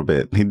do it a little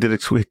bit. He did a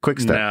quick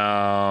step.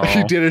 No.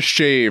 He did a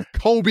shave.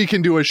 Kobe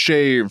can do a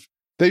shave.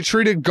 They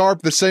treated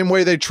Garp the same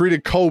way they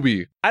treated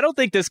Kobe. I don't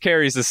think this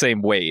carries the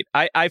same weight.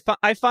 I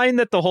find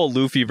that the whole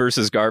Luffy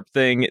versus Garp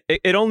thing,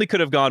 it only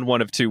could have gone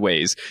one of two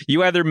ways.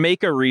 You either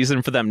make a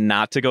reason for them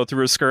not to go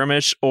through a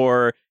skirmish,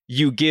 or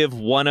you give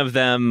one of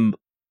them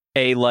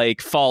a like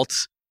fault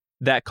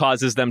that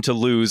causes them to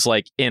lose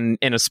like in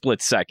a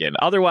split second.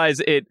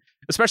 Otherwise,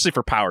 especially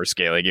for power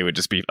scaling, it would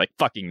just be like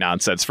fucking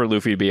nonsense for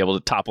Luffy to be able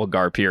to topple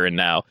Garp here and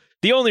now.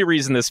 The only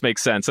reason this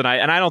makes sense, and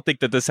I don't think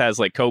that this has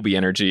like Kobe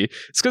energy,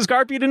 it's because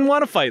Garp didn't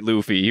want to fight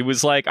Luffy. He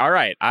was like, all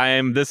right,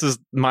 this is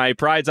my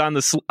pride's on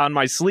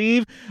my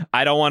sleeve.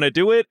 I don't want to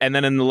do it. And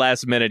then in the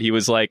last minute, he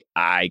was like,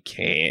 I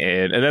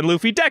can't. And then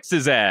Luffy decks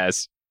his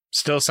ass.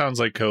 Still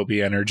sounds like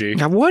Kobe energy.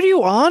 Now, what are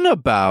you on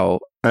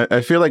about? I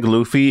feel like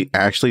Luffy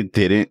actually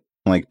didn't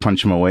like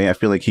punch him away. I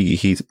feel like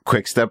he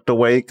quick stepped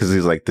away because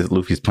he's like, this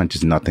Luffy's punch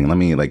is nothing. Let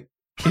me like.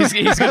 He's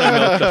gonna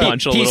milk the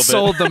punch a little bit. He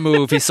sold the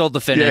move. He sold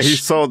the finish. Yeah, he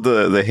sold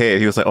the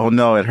hit. He was like, "Oh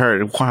no, it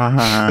hurt."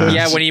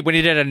 Yeah, when he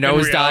did a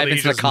nosedive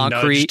into the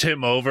concrete, nudged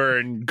him over,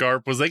 and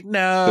Garp was like,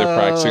 "No." They're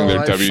practicing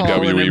their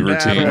WWE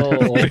routine.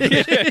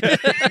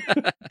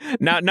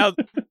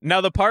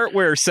 Now the part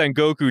where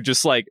Sengoku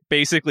just like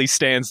basically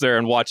stands there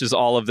and watches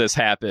all of this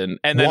happen,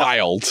 and then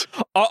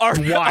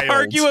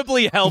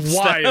arguably helps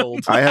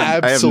them. I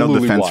have no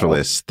defense for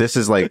this. This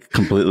is like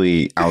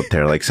completely out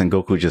there. Like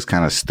Sengoku just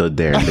kind of stood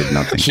there and did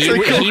nothing.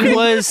 He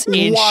was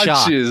in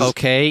shock.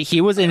 Okay,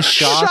 he was in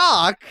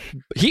shock.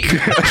 He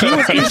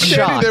was in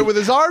shock there with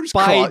his arms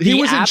by crossed. He the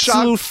was in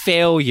absolute shock.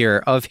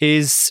 failure of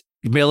his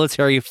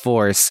military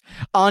force,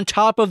 on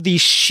top of the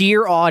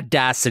sheer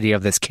audacity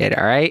of this kid.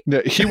 All right,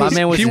 he was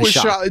in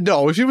shock.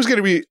 No, if he was going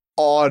to be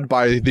awed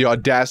by the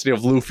audacity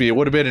of Luffy, it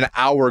would have been an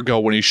hour ago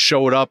when he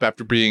showed up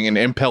after being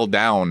impelled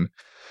down.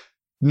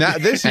 Now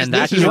this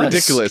is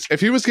ridiculous. If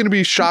he was going to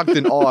be shocked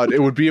and awed,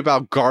 it would be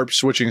about Garp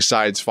switching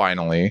sides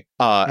finally,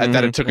 and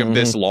that it took him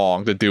this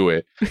long to do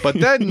it. But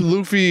then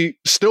Luffy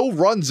still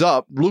runs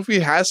up. Luffy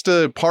has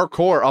to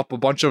parkour up a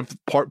bunch of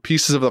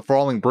pieces of the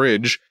falling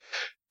bridge,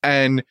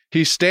 and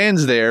he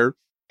stands there.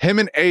 Him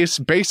and Ace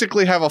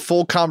basically have a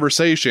full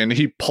conversation.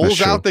 He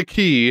pulls out the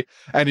key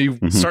and he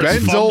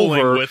bends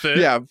over. With it.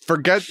 Yeah,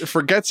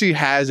 forgets he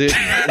has it.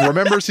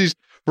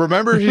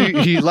 Remember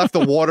he left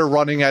the water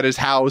running at his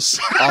house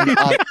on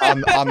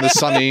the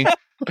sunny.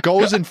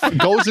 Goes and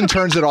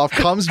turns it off.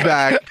 Comes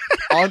back,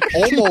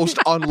 almost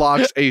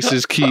unlocks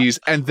Ace's keys,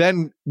 and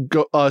then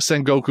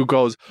Sengoku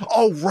goes,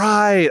 "Oh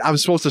right, I'm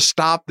supposed to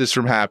stop this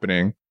from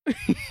happening."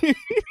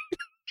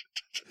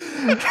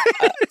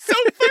 It's so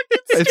fucking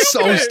stupid. It's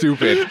so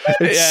stupid.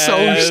 It's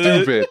so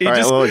stupid. All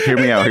right, look, hear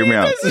me out. What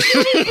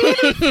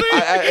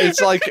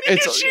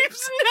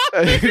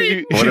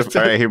if?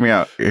 All right, hear me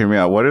out.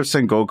 What if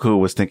Sengoku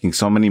was thinking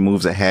so many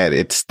moves ahead,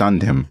 it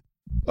stunned him?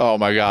 Oh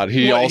my god,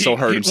 he also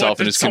hurt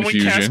himself in his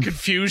confusion. Cast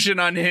confusion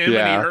on him,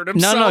 and he hurt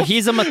himself. No,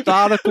 he's a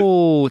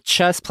methodical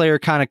chess player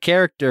kind of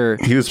character.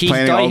 He was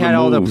planning all the moves. He had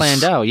all that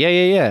planned out.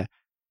 Yeah.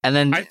 And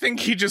then I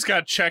think he just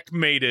got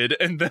checkmated,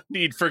 and then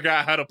he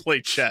forgot how to play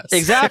chess.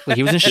 Exactly,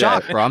 he was in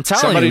shock, bro. I'm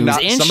telling you, he was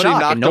in shock. Somebody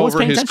knocked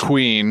over his attention.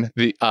 queen,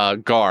 the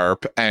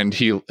Garp, and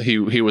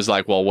he was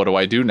like, "Well, what do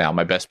I do now?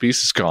 My best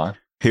piece is gone."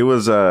 He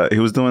was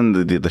doing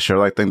the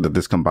Sherlock thing, the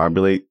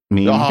discombobulate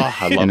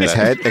meme in his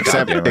head,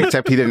 except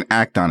he didn't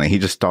act on it. He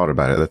just thought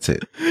about it. That's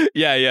it.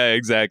 Yeah,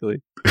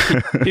 exactly.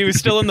 He was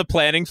still in the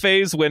planning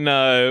phase when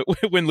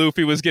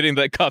Luffy was getting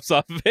the cuffs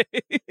off of it.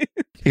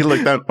 He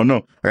looked down. Oh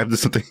no, I have to do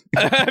something.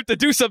 I have to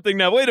do something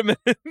now. Wait a minute.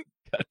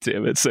 God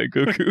damn it,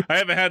 Sengoku. I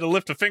haven't had to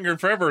lift a finger in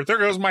forever. There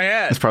goes my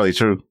hat. That's probably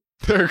true.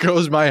 There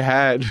goes my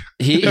hat.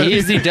 He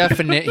is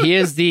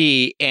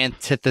the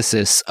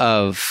antithesis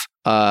of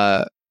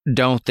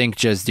don't think,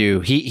 just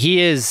do.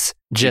 He is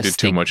just did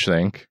too much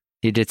think.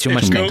 He did too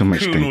much. If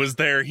Goku was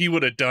there, he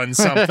would have done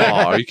something. Oh,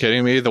 are you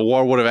kidding me? The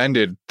war would have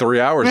ended 3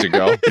 hours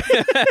ago.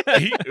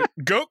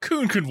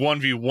 Goku could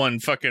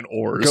 1v1 fucking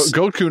oars.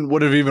 Goku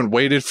would have even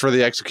waited for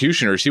the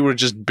executioners. He would have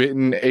just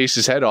bitten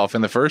Ace's head off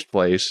in the first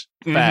place.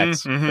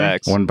 Facts.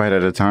 One bite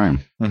at a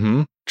time.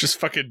 Just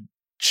fucking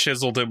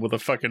chiseled him with a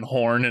fucking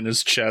horn in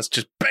his chest.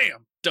 Just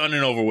bam, done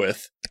and over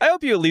with. I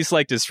hope you at least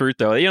liked his fruit,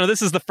 though. You know,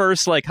 this is the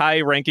first like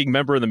high-ranking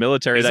member in the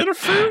military. Is it a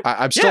fruit?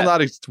 I'm still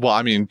not. Well,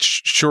 I mean,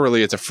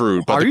 surely it's a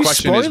fruit. But Are the you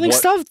question spoiling is,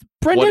 stuff,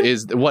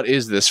 Brendan? what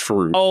is this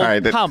fruit? Oh,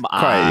 right, come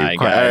quiet, on,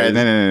 quiet.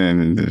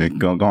 guys.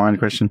 No. Go on,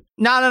 Christian.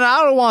 No,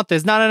 I don't want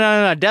this.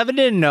 No. Devin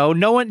didn't know.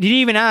 No one. He didn't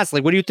even ask.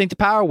 Like, what do you think the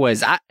power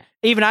was? I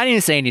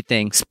didn't say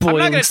anything. Spoiling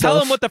I'm not going to stuff.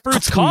 tell him what the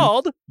fruit's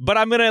called, but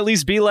I'm going to at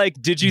least be like,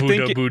 did you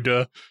think...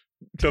 Buddha.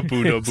 The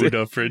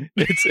Buddha fruit.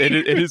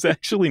 It is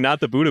actually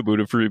not the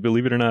Buddha fruit,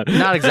 believe it or not.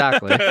 Not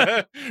exactly.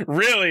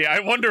 Really? I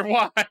wonder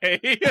why.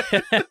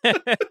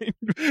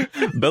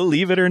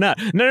 Believe it or not.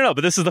 No.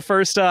 But this is the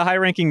first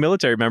high-ranking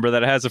military member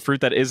that has a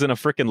fruit that isn't a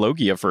frickin'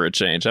 Logia for a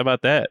change. How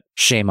about that?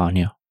 Shame on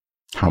you.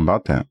 How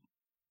about that?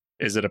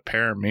 Is it a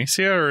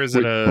paramecia or is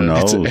it a? Who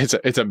knows?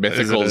 It's a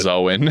mythical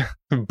Zoan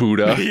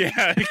Buddha.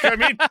 Yeah, I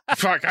mean,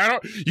 fuck,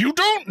 you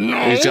don't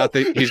know. He's got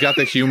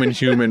the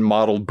human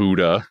model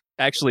Buddha.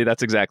 Actually,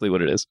 that's exactly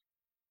what it is.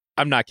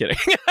 I'm not kidding.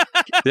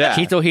 Yeah.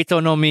 Hito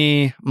no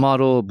Mi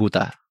model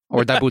Buddha.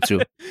 Or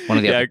Daibutsu. One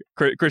of the other.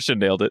 Christian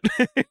nailed it.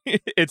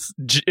 It's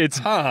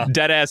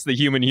dead ass the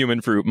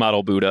human fruit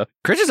model Buddha.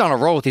 Christian's on a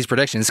roll with these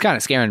predictions. It's kind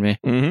of scaring me.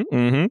 Mm-hmm,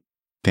 mm-hmm.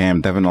 Damn,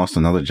 Devin lost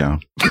another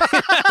job.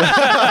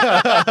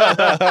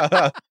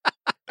 I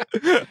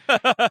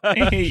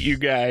hate you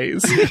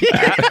guys.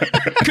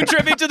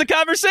 Contribute to the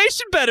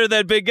conversation better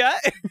then, big guy.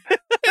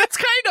 It's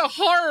kind of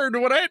hard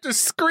when I have to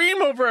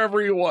scream over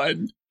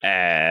everyone.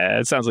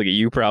 It sounds like a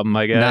you problem,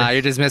 my guy. Nah,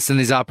 you're just missing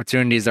these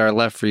opportunities that are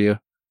left for you.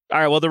 All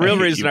right, well, the real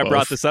reason I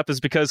brought both. this up is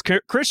because,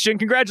 Christian,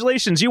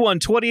 congratulations. You won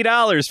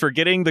 $20 for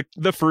getting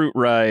the fruit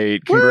right.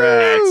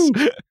 Congrats.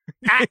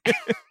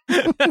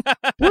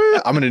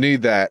 I'm going to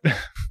need that.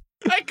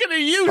 I could have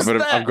used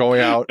that. I'm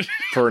going out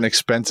for an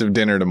expensive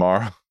dinner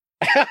tomorrow.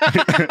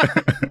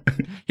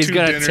 He's Two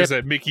gonna dinners tip.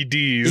 at Mickey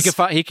D's.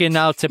 He can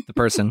now tip the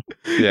person.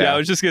 Yeah, I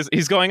was just because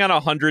he's going on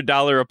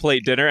 $100 a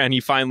plate dinner, and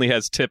he finally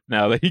has tip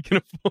now that he can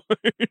afford.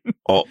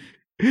 Oh.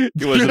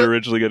 He wasn't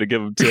originally going to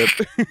give him tip.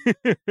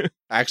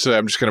 Actually,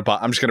 I'm just gonna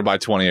buy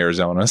 20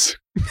 Arizonas.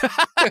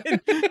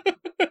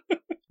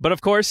 But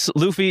of course,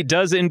 Luffy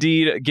does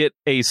indeed get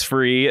Ace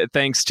free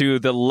thanks to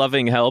the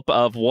loving help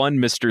of one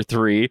Mr.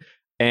 3.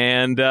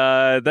 And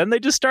then they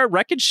just start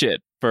wrecking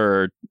shit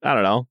for, I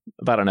don't know,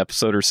 about an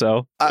episode or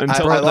so. I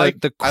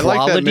like that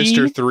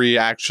Mr. 3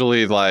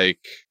 actually, like,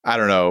 I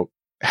don't know,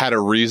 had a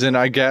reason,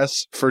 I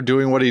guess, for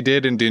doing what he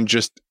did and didn't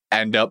just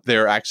end up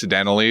there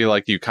accidentally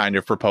like you kind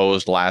of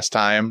proposed last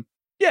time.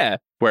 Yeah.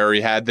 Where he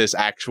had this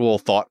actual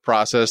thought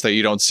process that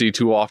you don't see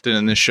too often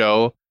in the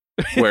show,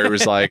 where it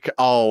was like,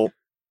 oh,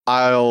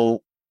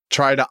 I'll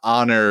try to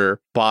honor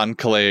Bon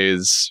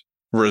Clay's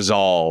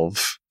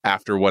resolve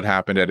after what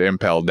happened at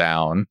Impel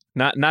Down.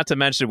 Not to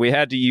mention, we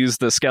had to use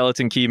the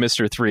skeleton key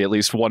Mr. 3 at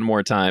least one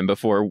more time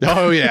before.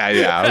 Oh,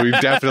 yeah. We've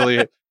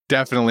definitely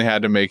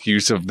had to make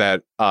use of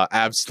that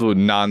absolute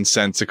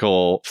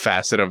nonsensical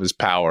facet of his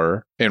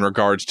power in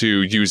regards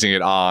to using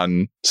it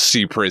on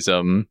Sea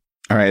Prism.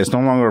 All right, it's no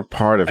longer a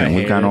part of him.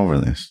 We've gone over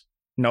this.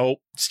 Nope,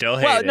 still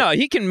hate Well, it. no,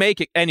 he can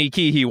make any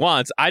key he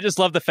wants. I just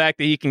love the fact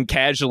that he can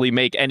casually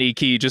make any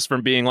key just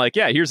from being like,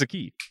 yeah, here's a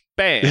key.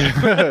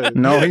 Bam.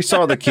 No, he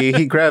saw the key.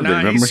 He grabbed it. He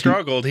Remember?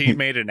 struggled. He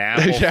made an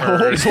apple Yeah,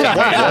 first. what was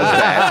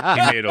that?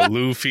 He made a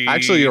Luffy.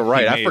 Actually, you're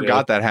right. He I made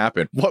forgot that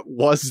happened. What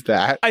was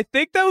that? I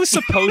think that was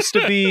supposed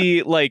to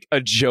be like a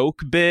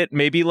joke bit.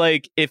 Maybe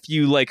like if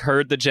you like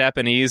heard the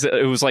Japanese,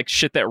 it was like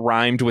shit that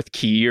rhymed with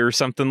key or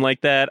something like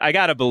that. I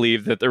gotta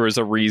believe that there was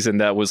a reason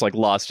that was like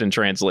lost in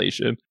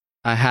translation.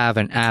 I have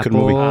an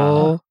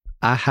apple.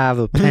 I have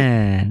a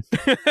pen.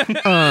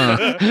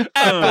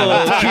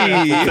 Apple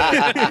key.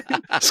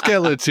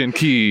 Skeleton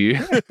key.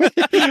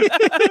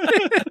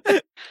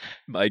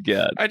 My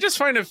God. I just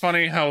find it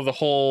funny how the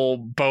whole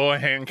Boa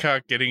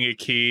Hancock getting a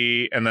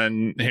key and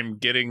then him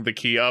getting the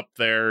key up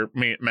there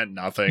meant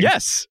nothing.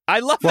 Yes, I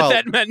love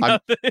that meant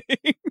nothing.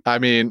 I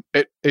mean,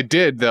 it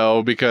did,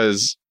 though,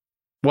 because...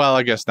 Well,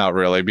 I guess not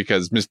really,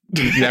 because...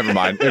 Never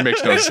mind. It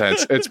makes no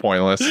sense. It's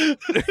pointless. I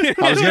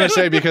was going to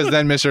say, because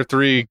then Mr.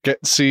 3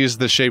 sees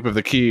the shape of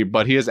the key,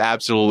 but he has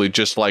absolutely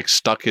just, like,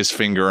 stuck his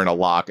finger in a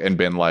lock and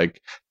been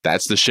like,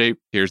 that's the shape.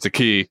 Here's the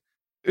key.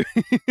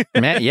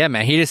 Man,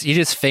 he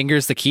just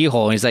fingers the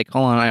keyhole and he's like,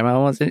 hold on, I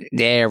almost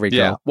there we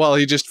go. Well,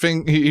 he just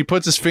he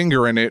puts his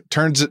finger in it,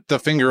 turns the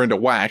finger into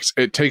wax,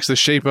 it takes the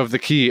shape of the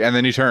key, and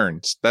then he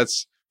turns.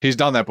 He's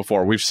done that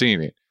before. We've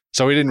seen it.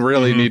 So he didn't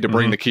really need to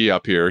bring the key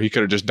up here. He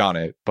could have just done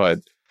it, but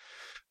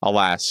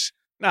alas,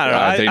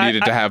 they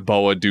needed to have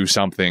Boa do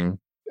something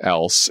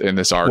else in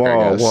this arc.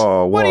 I guess.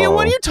 Whoa. What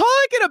are you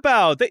talking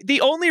about?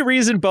 The only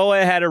reason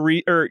Boa had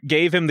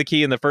gave him the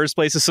key in the first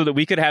place is so that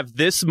we could have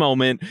this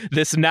moment,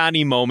 this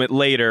Nani moment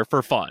later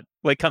for fun.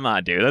 Like, come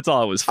on, dude. That's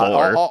all it was for.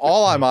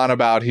 All I'm on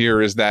about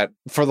here is that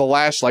for the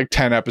last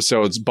 10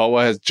 episodes,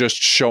 Boa has just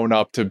shown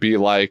up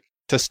to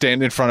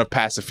stand in front of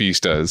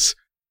pacifistas.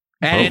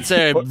 And it's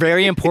a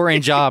very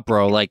important job,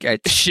 bro. Like,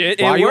 shit,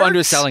 why are you works.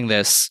 underselling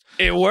this?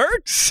 It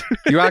works.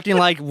 You're acting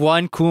like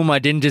one Kuma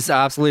didn't just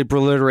absolutely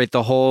obliterate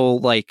the whole,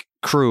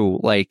 crew.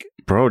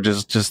 Bro,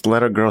 just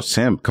let a girl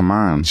simp. Come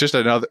on. It's just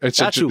another...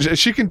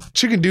 she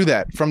can do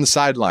that from the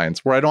sidelines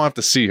where I don't have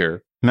to see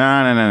her.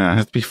 No. It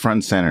has to be front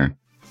and center.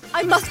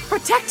 I must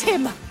protect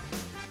him!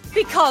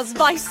 Because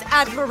Vice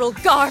Admiral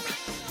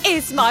Garp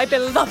is my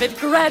beloved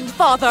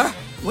grandfather!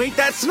 Wait,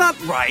 that's not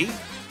right.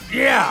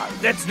 Yeah,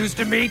 that's news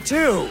to me,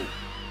 too.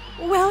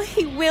 Well,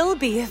 he will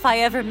be if I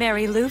ever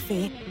marry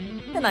Luffy.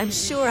 And I'm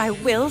sure I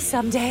will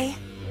someday.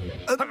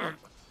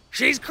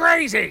 She's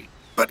crazy,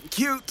 but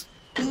cute.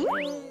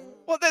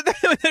 Well,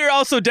 Well, they're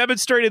also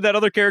demonstrating that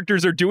other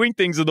characters are doing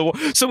things in the world.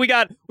 So we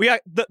got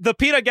the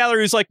peanut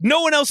gallery who's like,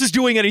 no one else is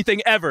doing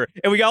anything ever.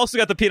 And we also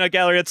got the peanut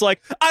gallery that's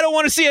like, I don't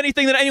want to see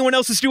anything that anyone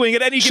else is doing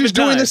at any given time. She's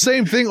doing the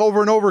same thing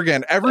over and over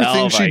again.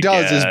 Everything she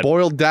does is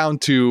boiled down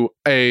to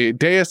a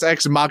Deus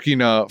Ex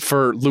Machina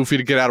for Luffy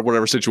to get out of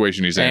whatever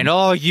situation he's in. And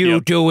all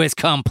you do is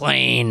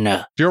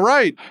complain. You're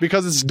right,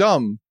 because it's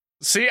dumb.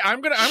 See, I'm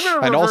gonna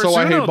reverse and also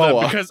I hate Uno,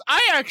 Boa because I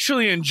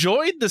actually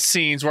enjoyed the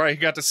scenes where I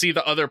got to see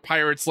the other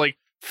pirates like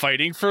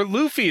fighting for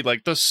Luffy,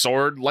 like the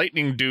sword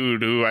lightning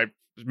dude who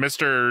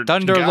Mr.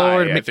 Thunderlord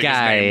Guy, I think his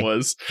name McGuy.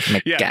 was.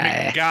 McGuy.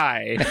 Yeah,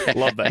 McGuy.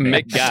 Love that name.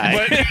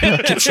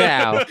 McGuy.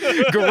 Ciao.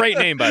 Great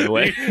name, by the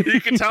way.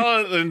 You can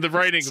tell in the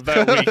writing of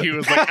that week, he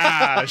was like,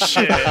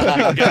 shit,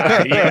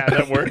 McGuy. Yeah,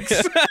 that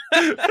works.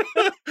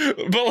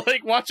 But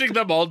like watching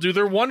them all do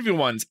their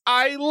 1v1s,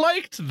 I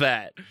liked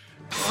that.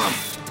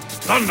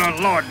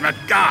 Thunderlord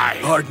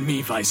McGuy! Pardon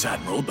me, Vice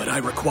Admiral, but I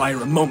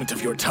require a moment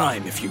of your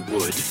time, if you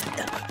would.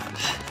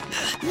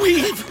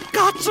 We've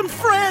got some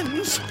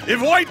friends! If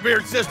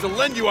Whitebeard says to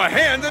lend you a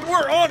hand, then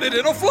we're on it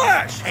in a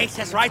flash! Ace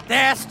is right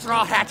there,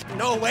 Straw Hat.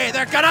 No way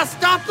they're gonna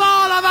stop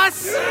all of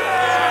us!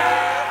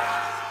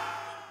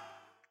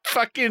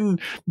 Fucking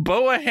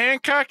Boa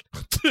Hancock.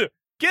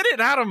 Get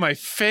it out of my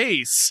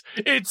face.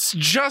 It's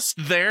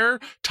just there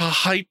to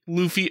hype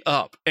Luffy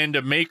up and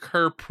to make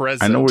her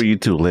present. I know where you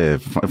two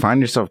live. Find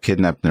yourself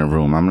kidnapped in a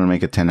room. I'm going to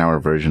make a 10-hour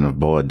version of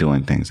Boa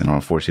doing things, and I'll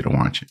force you to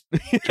watch it.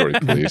 Jordy,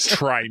 please.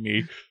 Try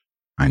me.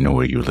 I know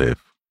where you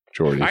live.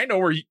 Jordy. I know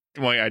where you...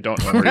 Well, I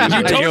don't know where you live.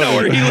 You don't know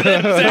where he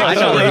lives. I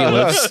know where he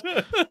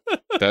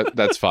lives.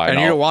 That's fine. And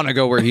you don't want to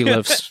go where he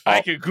lives. I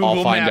could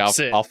Google Maps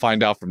it. I'll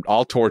find out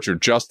I'll torture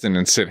Justin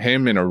and sit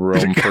him in a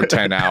room for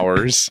 10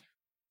 hours.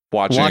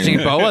 Watching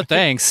Boa,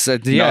 thanks. No,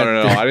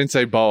 I didn't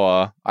say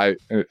Boa. I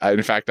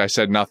in fact, I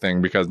said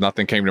nothing because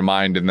nothing came to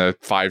mind in the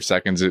 5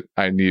 seconds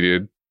I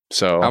needed.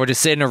 So I would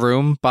just sit in a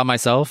room by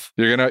myself.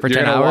 You're gonna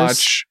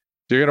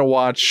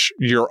watch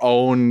your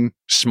own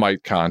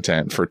Smite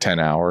content for 10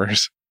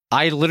 hours.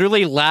 I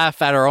literally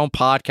laugh at our own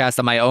podcast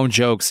and my own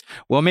jokes.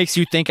 What makes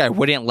you think I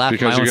wouldn't laugh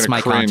at my own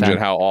Smite cringe content? At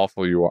how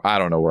awful you are. I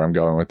don't know where I'm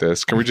going with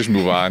this. Can we just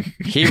move on?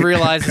 He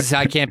realizes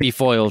I can't be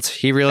foiled.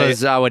 He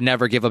realizes I would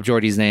never give up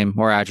Jordy's name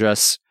or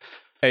address.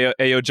 Hey,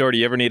 yo, Jordy,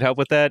 you ever need help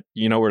with that?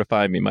 You know where to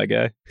find me, my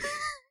guy.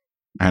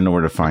 I know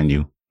where to find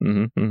you.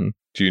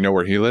 Do you know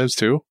where he lives,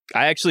 too?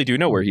 I actually do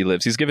know where he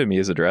lives. He's given me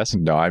his address.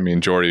 No, I mean,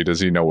 Jordy,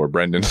 does he know where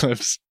Brendan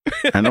lives?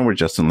 I know where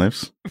Justin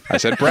lives. I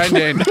said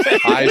Brendan.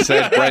 I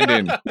said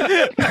Brendan.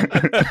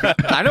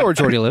 I know where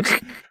Jordy lives.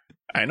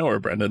 I know where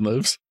Brendan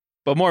lives.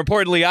 But more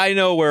importantly, I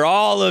know where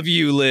all of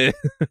you live.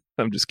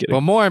 I'm just kidding.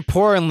 But more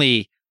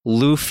importantly,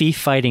 Luffy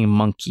fighting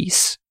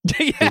monkeys.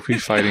 Luffy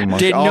fighting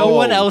monkeys. Did no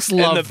one else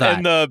love that?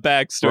 In the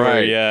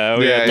backstory,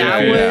 right.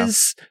 That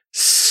was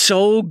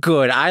so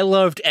good. I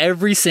loved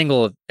every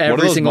single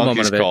moment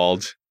of it.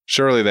 Called?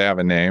 Surely they have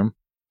a name.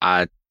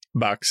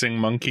 Boxing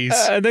monkeys.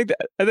 I think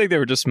they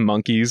were just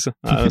monkeys.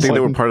 You think they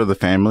were part of the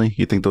family?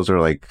 You think those are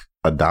like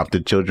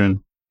adopted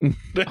children?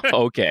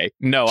 Okay,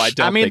 no, I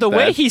don't. I mean, think the that.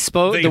 way he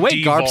spoke, the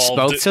way Garp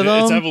spoke to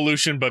them, it's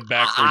evolution, but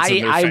backwards.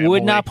 in their I would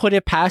family. not put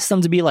it past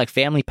them to be like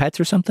family pets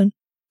or something.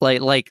 Like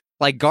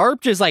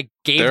Garp just like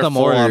gave them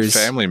orders.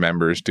 They're family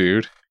members,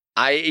 dude.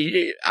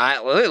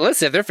 I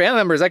listen. If they're family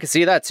members, I could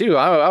see that too.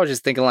 I was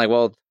just thinking like,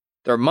 well,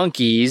 they're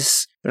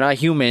monkeys. They're not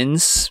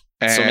humans.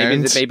 So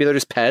maybe they're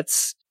just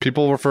pets.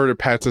 People refer to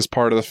pets as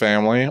part of the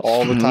family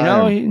all the time.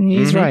 No,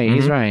 he's right.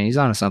 He's right. He's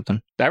onto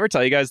something. Did I ever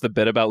tell you guys the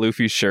bit about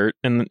Luffy's shirt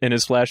in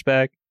his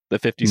flashback? The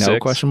 56? No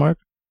question mark?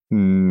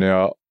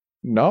 No.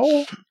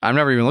 I've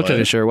never even looked at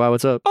his shirt. Wow,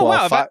 what's up? Oh,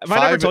 wow. Have I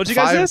never told you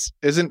guys this?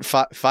 Isn't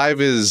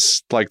 5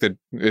 is like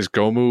is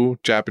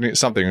Gomu Japanese?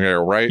 Something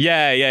there, right?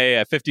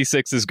 Yeah.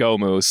 56 is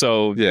Gomu.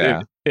 So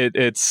yeah.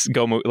 It's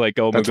Gomu, like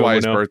Gomu. That's why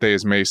his birthday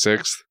is May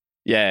 6th.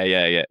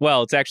 Yeah.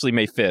 Well, it's actually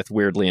May 5th,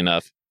 weirdly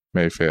enough.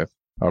 May 5th.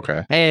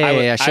 Okay.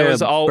 Hey, I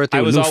was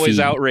always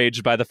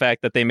outraged by the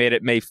fact that they made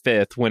it May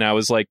 5th when I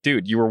was like,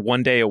 dude, you were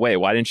 1 day away.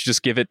 Why didn't you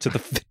just give it to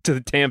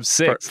the damn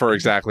 6th? For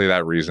exactly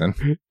that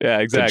reason. Yeah,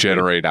 exactly. To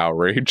generate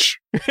outrage.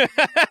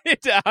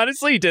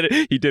 Honestly,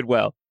 he did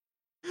well.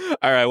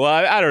 All right, well,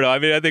 I don't know. I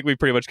mean, I think we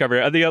pretty much covered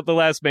it. I think the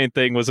last main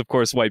thing was, of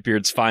course,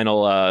 Whitebeard's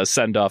final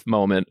send-off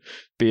moment,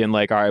 being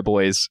like, all right,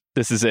 boys,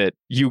 this is it.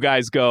 You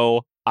guys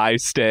go. I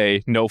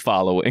stay, no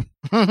following.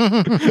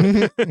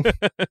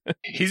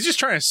 He's just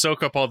trying to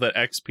soak up all that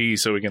XP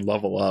so he can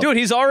level up. Dude,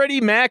 he's already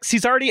max.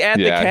 He's already at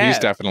the cap. Yeah,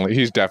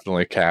 he's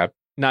definitely cap.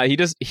 No, he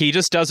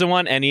just doesn't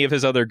want any of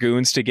his other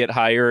goons to get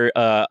higher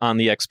on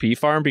the XP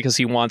farm because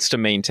he wants to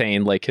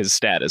maintain like his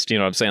status. Do you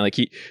know what I'm saying? Like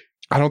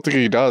I don't think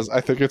he does. I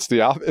think it's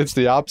the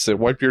opposite.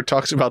 Whitebeard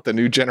talks about the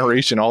new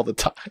generation all the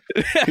time.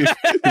 He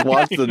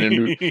wants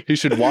he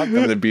should want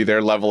them to be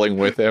there leveling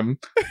with him.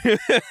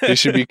 He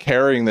should be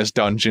carrying this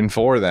dungeon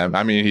for them.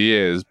 I mean, he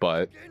is,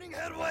 but Gaining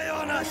headway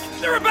on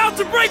us. They're about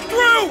to break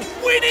through.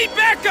 We need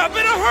backup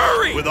in a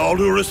hurry. With all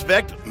due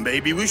respect,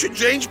 maybe we should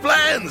change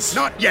plans.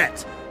 Not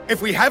yet.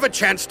 If we have a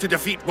chance to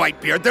defeat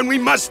Whitebeard, then we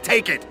must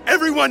take it.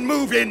 Everyone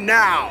move in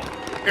now.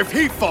 If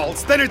he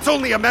falls, then it's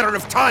only a matter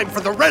of time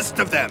for the rest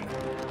of them.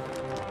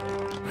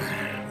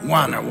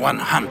 1 or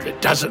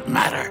 100 doesn't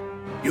matter.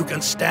 You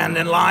can stand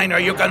in line or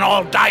you can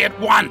all die at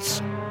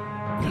once.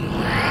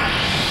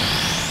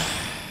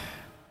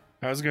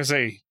 I was gonna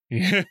say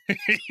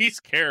he's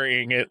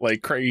carrying it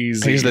like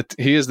crazy.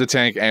 He is the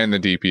tank and the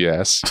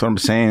DPS. That's what I'm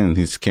saying.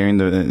 He's carrying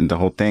the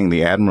whole thing.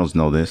 The admirals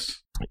know this.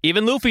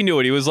 Even Luffy knew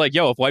it. He was like,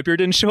 yo, if Whitebeard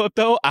didn't show up,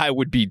 though, I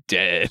would be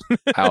dead.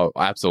 Oh,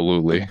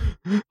 absolutely.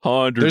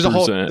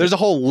 100%. There's a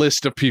whole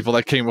list of people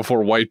that came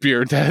before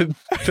Whitebeard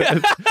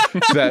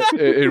that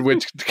in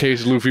which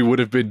case Luffy would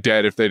have been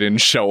dead if they didn't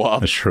show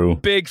up. That's true.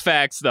 Big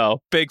facts,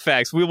 though. Big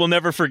facts. We will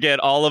never forget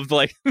all of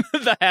like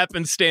the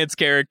happenstance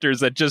characters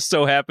that just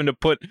so happen to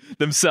put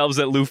themselves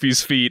at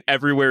Luffy's feet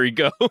everywhere he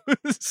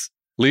goes.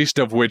 Least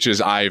of which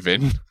is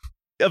Ivan.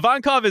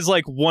 Ivankov is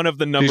like one of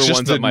the number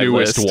ones on my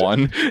list. He's the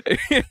newest one.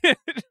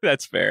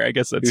 That's fair. I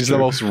guess that's He's true. the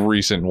most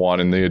recent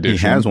one in the edition.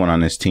 He has one on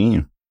his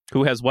team.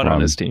 Who has what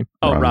on his team?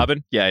 Oh,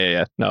 Robin?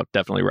 Yeah. No,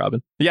 definitely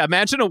Robin. Yeah,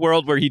 imagine a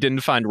world where he didn't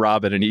find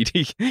Robin and he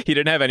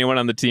didn't have anyone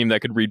on the team that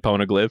could read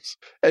poneglyphs.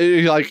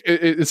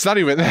 It's not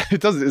even that.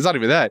 It's not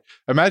even that.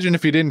 Imagine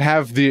if he didn't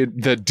have the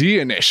D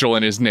initial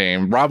in his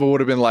name. Robin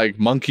would have been like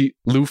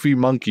Luffy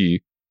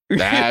Monkey.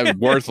 Nah,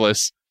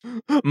 worthless.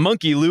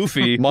 Monkey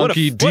Luffy.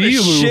 Monkey what D.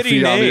 a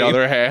Luffy, name. on the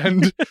other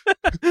hand.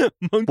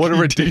 What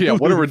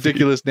a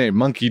ridiculous name.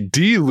 Monkey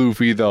D.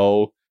 Luffy,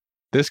 though.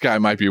 This guy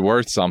might be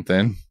worth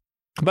something.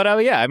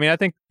 But yeah, I mean, I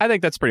think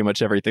that's pretty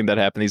much everything that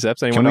happened in these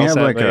episodes. Can we have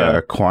like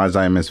a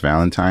quasi Miss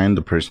Valentine,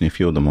 the person you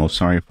feel the most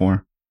sorry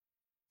for?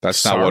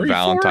 That's not what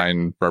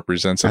Valentine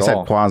represents at all. I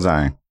said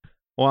quasi.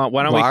 Well,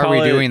 why are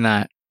we doing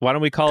that? Why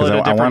don't we call it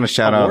a different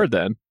award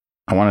then?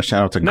 I want to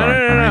shout out to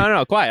Garp.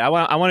 No, quiet. I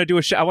want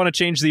to I want to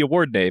change the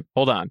award name.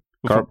 Hold on.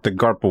 The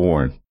Garp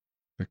Award.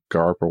 The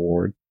Garp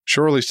Award.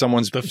 Surely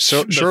someone's been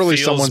sadder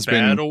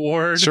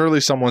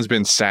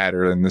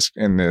in this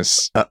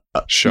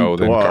show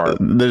than Garp.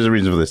 There's a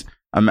reason for this.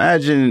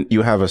 Imagine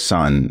you have a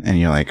son and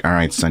you're like, all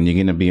right, son, you're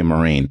going to be a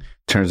Marine.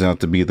 Turns out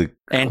to be the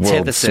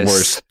antithesis. World's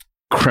worst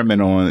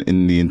criminal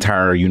in the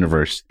entire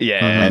universe.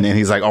 Yeah. And then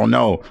he's like, oh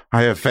no,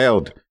 I have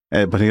failed.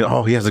 But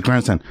he has a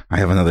grandson. I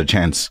have another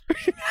chance.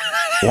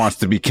 Wants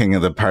to be king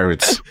of the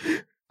pirates.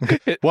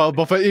 Well,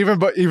 but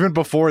even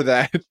before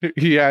that,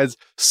 he has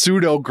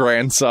pseudo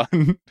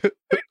grandson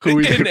who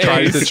he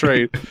tries to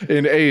train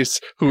in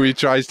Ace, who he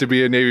tries to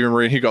be a Navy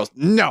Marine. He goes,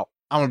 no,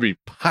 I'm gonna be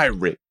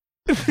pirate.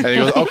 And he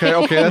goes, okay,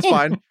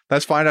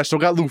 that's fine. I still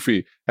got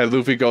Luffy. And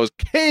Luffy goes,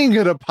 king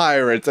of the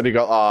pirates. And he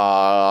goes,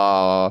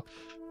 ah.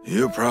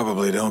 You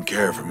probably don't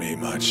care for me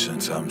much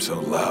since I'm so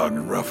loud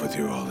and rough with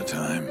you all the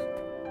time.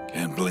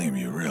 Can't blame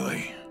you,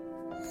 really.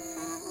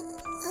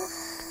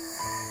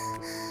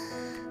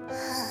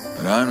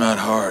 But I'm not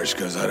harsh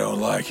because I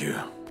don't like you.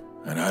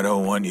 And I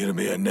don't want you to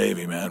be a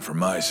Navy man for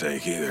my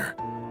sake either.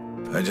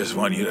 I just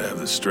want you to have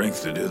the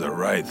strength to do the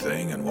right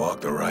thing and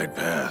walk the right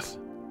path.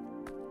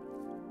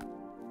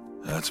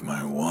 That's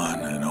my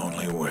one and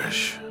only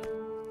wish.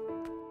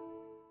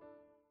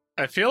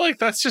 I feel like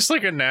that's just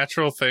like a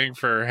natural thing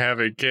for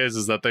having kids,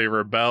 is that they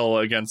rebel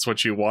against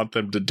what you want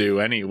them to do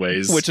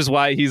anyways. Which is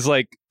why he's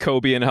like,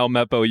 Kobe and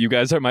Helmeppo, you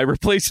guys are my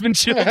replacement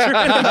children.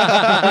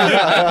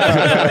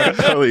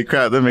 Holy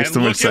crap, that makes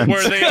so much sense.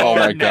 Where they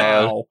are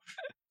now.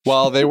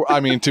 Well,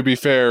 to be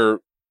fair,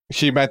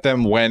 he met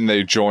them when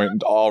they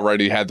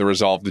already had the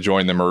resolve to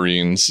join the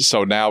Marines.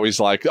 So now he's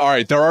like, all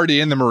right, they're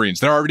already in the Marines.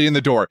 They're already in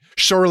the door.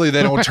 Surely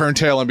they don't turn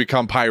tail and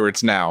become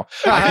pirates now.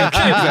 I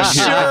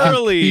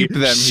can keep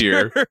them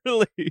here.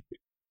 Surely.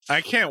 I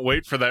can't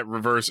wait for that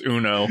reverse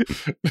Uno.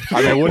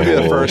 It wouldn't be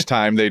the first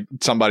time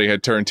somebody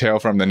had turned tail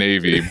from the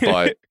Navy,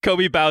 but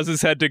Kobe bows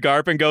his head to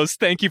Garp and goes,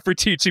 "Thank you for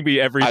teaching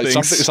me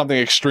everything." Something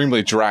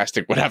extremely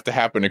drastic would have to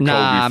happen to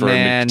Kobe for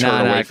him to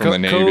turn away from the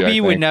Navy. Kobe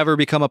would never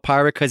become a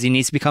pirate because he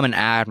needs to become an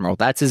admiral.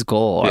 That's his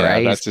goal,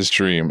 right? That's his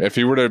dream. If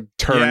he were to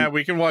turn... Yeah,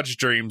 we can watch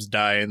dreams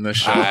die in this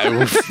show.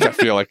 I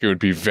feel like it would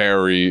be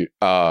very...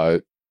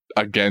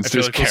 against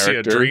his character. We'll see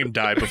a dream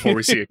die before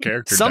we see a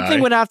character Something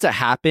die. would have to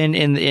happen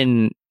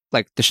in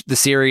like the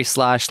series /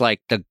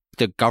 like the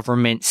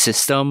government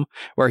system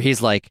where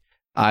he's like,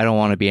 I don't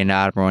want to be an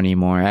admiral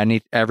anymore.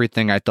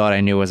 Everything I thought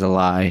I knew was a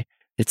lie.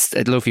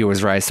 Luffy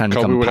was right. It's time to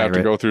become a pirate. Kobe would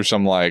have to go through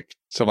some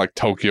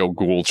Tokyo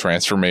Ghoul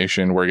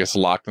transformation where he gets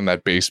locked in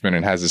that basement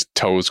and has his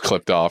toes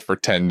clipped off for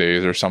 10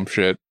 days or some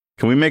shit.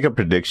 Can we make a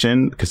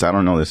prediction? Because I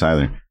don't know this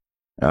either.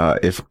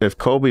 If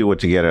Kobe were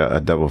to get a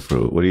devil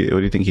fruit, what do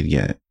you think he'd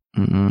get?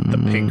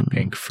 The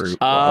pink fruit.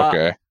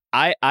 Okay.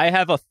 I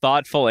have a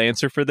thoughtful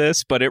answer for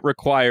this, but it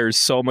requires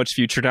so much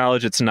future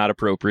knowledge, it's not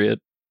appropriate.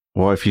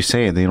 Well, if you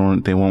say it, they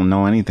won't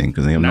know anything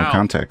because they have no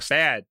context.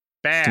 Bad.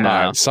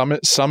 Sum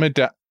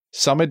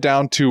it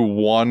down to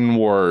one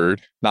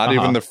word. Not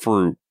even the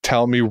fruit.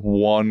 Tell me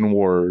one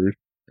word.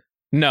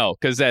 No,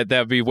 because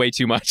that'd be way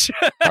too much.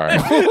 All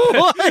right.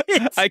 What?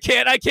 I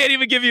can't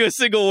even give you a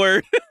single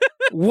word.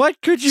 What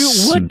could you?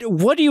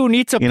 What do you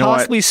need to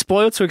possibly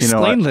spoil to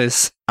explain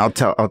this? I'll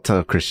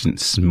tell Christian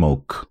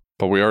smoke.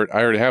 But I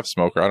already have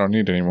smoker. I don't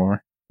need any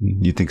more.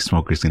 You think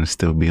Smoker's gonna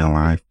still be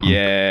alive?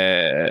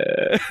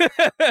 Yeah.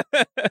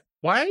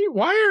 Why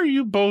are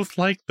you both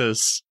like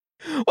this?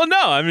 Well, no,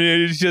 I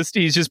mean, he's just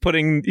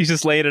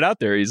laying it out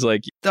there. He's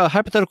like, The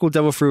hypothetical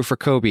devil fruit for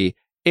Kobe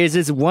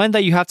is one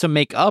that you have to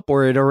make up,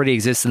 or it already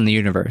exists in the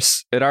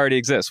universe? it already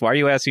exists. Why are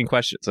you asking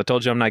questions? I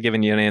told you I'm not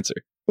giving you an answer.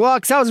 Well,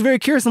 because I was very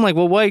curious. I'm like,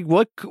 well,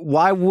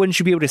 why wouldn't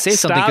you be able to say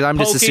something? Because I'm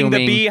just poking assuming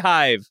the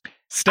beehive.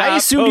 Stop I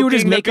assumed you would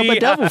just poking make the up a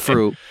devil beehive.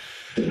 fruit.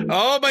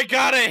 Oh my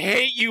god, I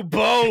hate you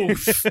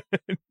both.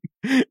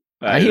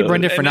 I hate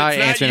Brendan for And not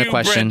it's answering you, the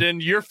question.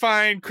 Brendan, you're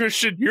fine,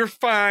 Christian. You're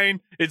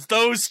fine. It's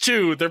those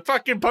two. They're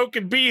fucking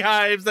poking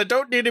beehives that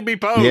don't need to be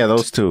poked. Yeah,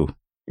 those two.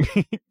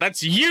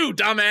 That's you,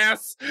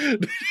 dumbass.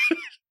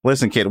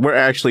 Listen, kid, we're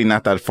actually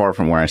not that far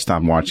from where I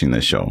stopped watching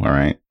this show. All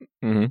right.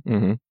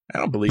 I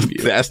don't believe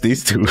you. That's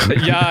these two.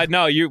 Yeah,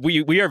 no,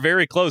 we are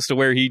very close to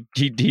where he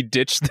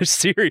ditched the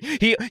series.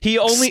 He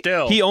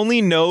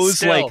only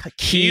knows like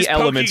key he's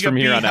elements poking from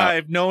a here on out.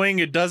 beehive knowing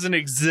it doesn't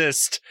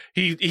exist.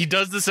 He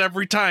does this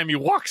every time. He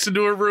walks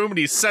into a room and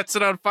he sets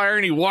it on fire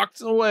and he walks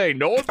away.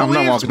 No one I'm not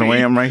believes walking me.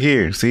 away. I'm right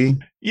here. See?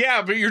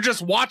 Yeah, but you're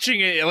just watching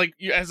it like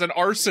as an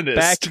arsonist.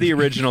 Back to the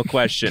original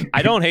question.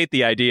 I don't hate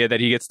the idea that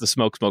he gets the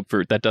smoke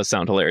fruit. That does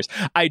sound hilarious.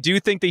 I do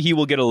think that he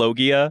will get a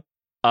Logia.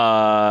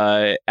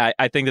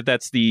 I think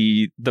that's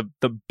the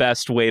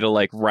best way to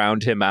like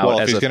round him out. Well,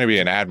 if he's going to be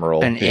an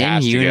admiral, An he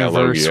has to get a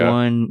in-universe Logia.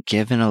 one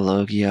given a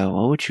Logia,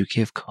 what would you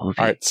give Kobe?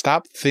 All right,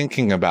 stop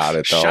thinking about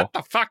it though, Shut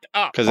the fuck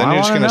up. because then you're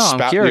just going to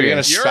spout. You're going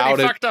to You spout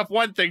already it. fucked up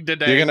one thing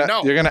today. You're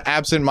gonna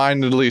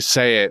absentmindedly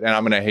say it, and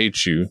I'm gonna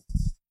hate you.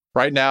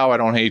 Right now, I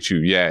don't hate you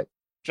yet.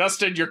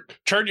 Justin,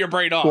 turn your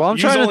brain off. Well, I'm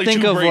Use trying to only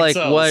think 2 of brain like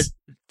cells. what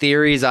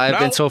theories I've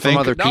been told from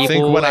other people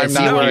think when I'm and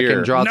see not where I here.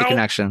 can draw the No.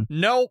 connection.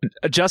 No.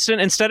 Justin,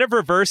 instead of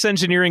reverse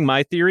engineering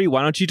my theory,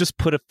 why don't you just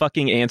put a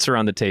fucking answer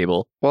on the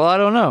table? Well, I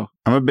don't know.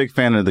 I'm a big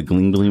fan of the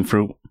Gleam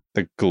fruit.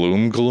 The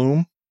gloom.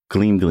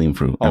 Gleam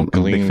fruit. Oh, I'm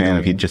a big fan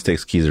if he Gleam. just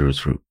takes Kizaru's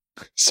fruit.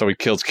 So he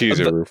kills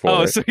Kizaru for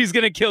Oh, it. so he's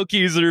gonna kill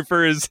Kizaru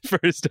for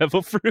his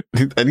devil fruit.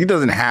 And he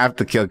doesn't have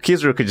to kill.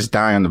 Kizaru could just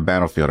die on the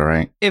battlefield, all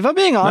right? If I'm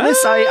being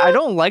honest, I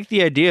don't like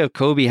the idea of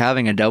Kobe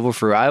having a devil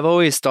fruit. I've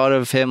always thought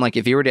of him like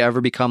if he were to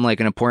ever become like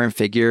an important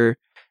figure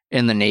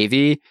in the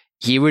Navy,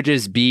 he would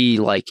just be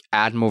like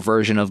Admiral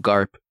version of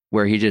Garp,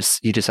 where he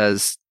just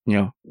has, you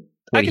know,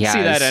 what I can he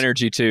see that has.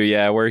 energy too.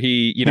 Yeah, where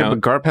he, you Yeah, know,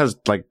 but Garp has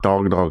like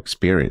dog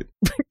spirit.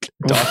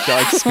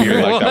 Dog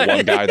spirit, like that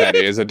one guy that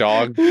is a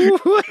dog.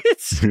 What?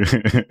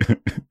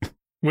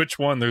 Which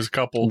one? There's a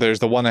couple. There's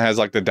the one that has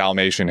like the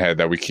Dalmatian head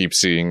that we keep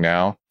seeing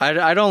now.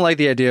 I don't like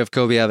the idea of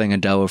Kobe having a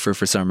devil fruit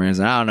for some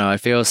reason. I don't know. I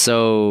feel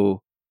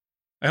so.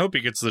 I hope he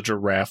gets the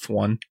giraffe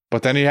one.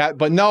 But then he has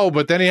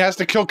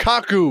to kill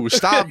Kaku.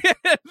 Stop.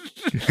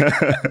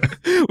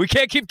 we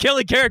can't keep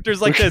killing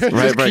characters like this. Just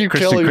Right. keep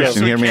Christian, killing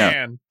Christian, him. hear me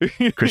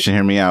out. Christian,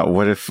 hear me out.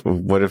 What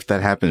if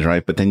that happens,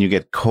 right? But then you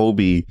get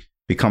Kobe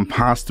become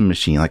pasta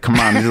machine. Like, come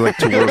on, these are like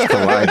two worlds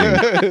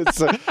colliding.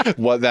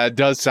 What that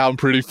does sound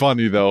pretty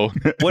funny though.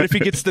 What if he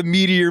gets the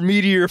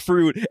meteor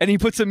fruit and he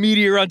puts a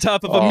meteor on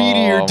top of a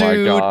meteor,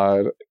 dude? Oh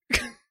my god.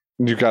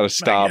 You gotta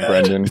stop,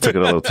 Brendan. You took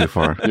it a little too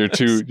far. You're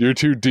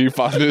too deep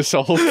on this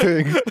whole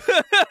thing.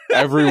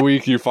 Every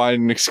week you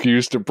find an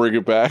excuse to bring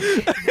it back.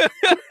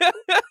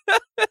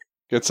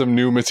 Get some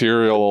new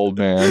material, old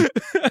man.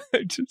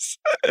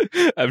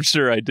 I'm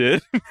sure I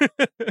did.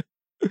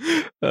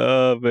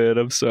 Oh man,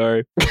 I'm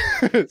sorry.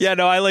 Yeah,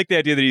 no, I like the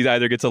idea that he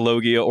either gets a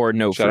Logia or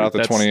no Shout fruit. out the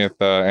 20th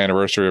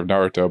anniversary of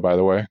Naruto, by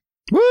the way.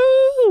 Woo!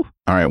 All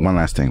right, one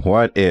last thing.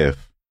 What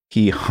if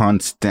he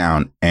hunts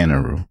down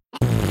Enaru?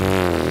 He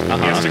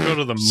has to go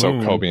to the moon.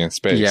 So Kobe in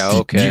space. Yeah,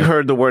 okay. You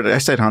heard the word. I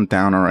said hunt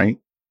down, all right?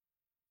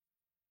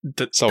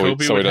 So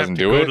Kobe he would doesn't have to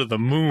do go it? to the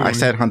moon. I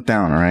said hunt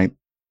down, all right?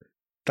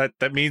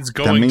 That means That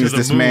going to means the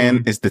this moon.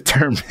 man is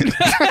determined.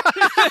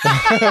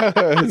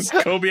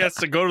 Kobe has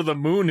to go to the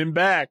moon and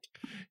back.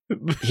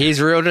 He's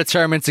real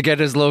determined to get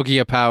his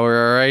Logia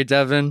power, all right,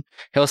 Devin?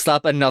 He'll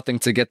stop at nothing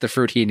to get the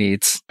fruit he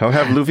needs. He'll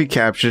have Luffy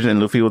captured, and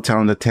Luffy will tell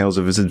him the tales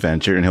of his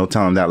adventure, and he'll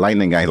tell him that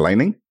lightning guy,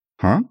 lightning?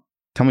 Huh?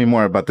 Tell me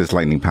more about this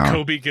lightning power.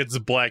 Kobe gets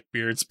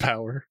Blackbeard's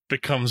power,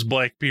 becomes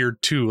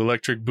Blackbeard 2,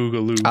 Electric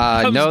Boogaloo.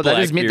 No,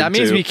 that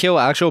means too. we kill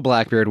actual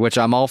Blackbeard, which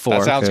I'm all for.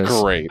 That sounds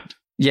 'cause- great.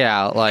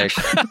 Yeah, like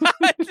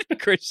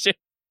Christian.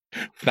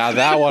 Now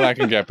that one I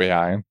can get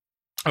behind.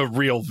 A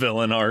real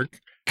villain arc.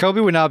 Kobe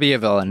would not be a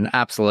villain.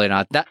 Absolutely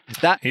not. That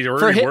He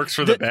already works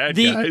for the bad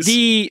guys.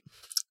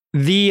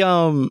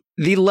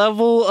 The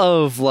level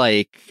of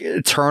like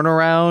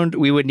turnaround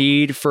we would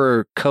need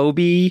for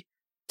Kobe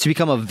to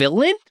become a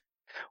villain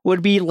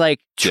would be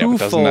like Yeah, but doesn't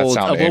that twofold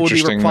sound of what would be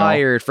interesting,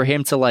 required for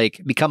him to like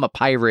become a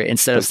pirate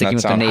instead of Doesn't sticking that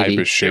with the sound Navy. hype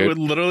as It shit? would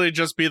literally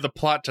just be the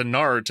plot to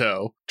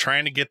Naruto,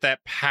 trying to get that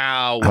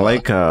power. I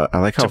like how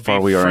to far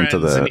be we are into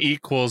friends the and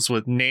equals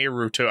with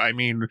Naruto. I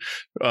mean,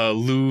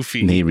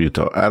 Luffy.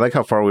 Naruto. I like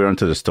how far we are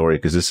into the story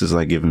because this is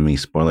like giving me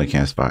spoiler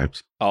cast vibes.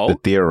 The Oh,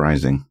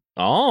 theorizing.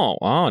 now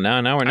we're I'm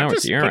we're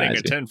just putting a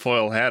theorizing.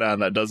 tinfoil hat on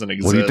that doesn't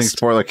exist. What do you think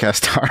spoiler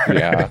cast are?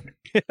 Yeah.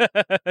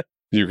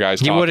 You guys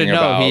He talking wouldn't know.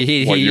 about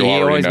He what you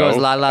already always know? goes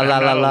la la la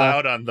I'm la not la.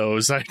 allowed on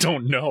those. I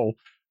don't know.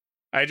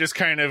 I just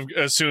kind of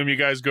assume you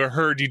guys go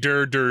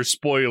herdy-dur-dur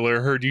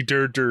spoiler,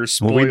 herdy-dur-dur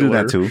spoiler. Well, we do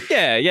that too.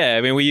 Yeah.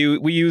 I mean, we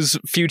use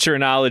future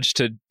knowledge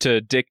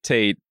to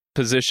dictate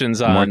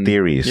positions on More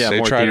theories. Yeah, They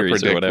more try to theories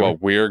or predict whatever.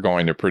 what we're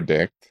going to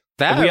predict.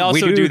 That we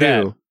also do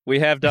that. We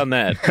have done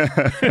that.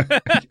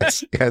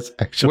 yes,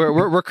 actually.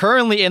 We're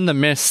currently in the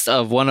midst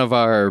of one of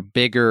our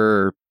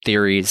bigger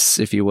theories,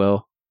 if you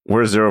will.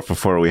 We're 0 for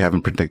 4. We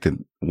haven't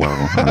predicted well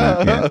on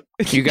that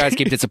yet. You guys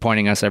keep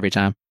disappointing us every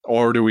time.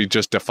 Or do we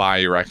just defy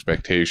your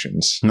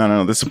expectations?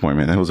 No,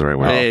 disappointment. That was the right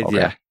word. okay.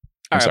 Yeah.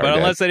 All right, sorry, but Dad.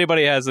 unless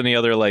anybody has any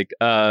other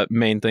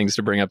main things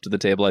to bring up to the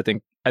table, I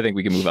think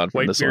we can move on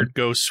from this one. Whitebeard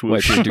go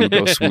swoosh. Whitebeard do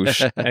go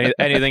swoosh.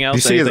 Anything Do else?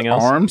 you see his Anything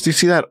else? arms? Do you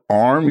see that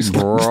arm? He's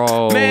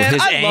Bro, Man,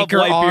 his I love anchor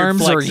Whitebeard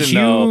arms are flexing,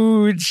 though.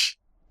 huge.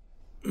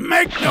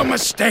 Make no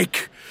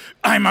mistake,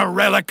 I'm a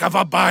relic of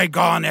a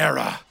bygone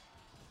era.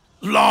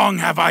 Long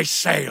have I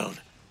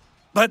sailed,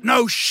 but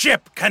no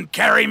ship can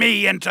carry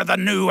me into the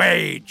new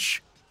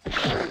age.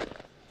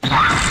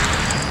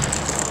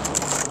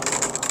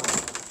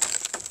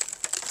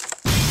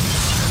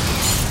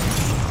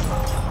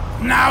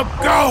 Now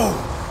go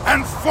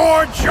and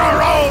forge your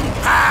own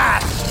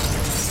path!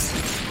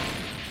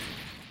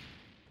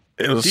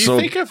 It was Do you so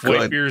think if good.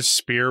 Whitebeard's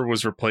spear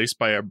was replaced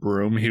by a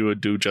broom, he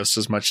would do just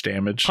as much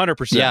damage?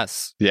 100%.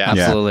 Yes. Yeah.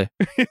 Absolutely.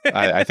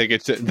 I think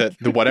it's that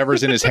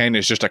whatever's in his hand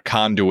is just a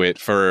conduit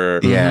for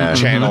Yeah.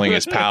 channeling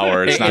his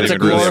power. It's not It's a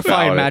even really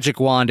glorified about magic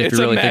wand if It's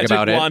you really a think magic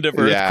about it. wand of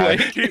Yeah.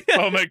 earthquake.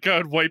 Oh my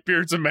god,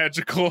 Whitebeard's a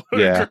magical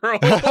Yeah. girl.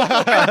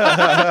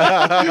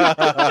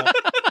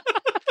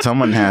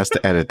 Someone has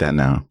to edit that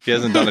now. He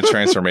hasn't done a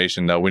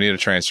transformation though. We need a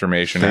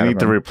transformation. They out need of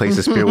to him. replace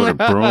the spear with a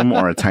broom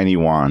or a tiny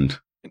wand.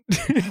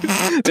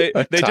 they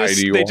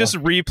tiny just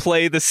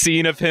replay the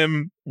scene of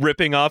him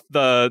ripping off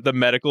the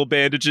medical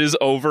bandages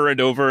over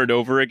and over and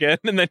over again,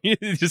 and then he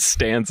just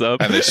stands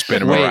up and they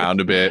spin him Wait.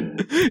 around a bit.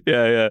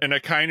 yeah. And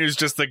Akainu's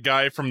just the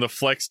guy from the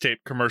Flex Tape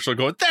commercial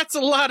going, "That's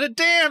a lot of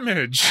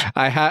damage."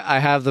 I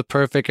have the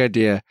perfect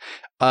idea.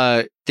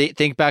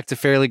 Think back to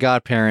Fairly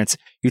Godparents.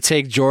 You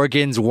take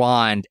Jorgen's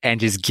wand and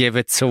just give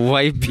it to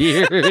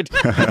Whitebeard.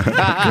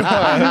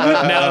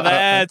 Now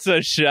that's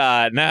a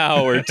shot.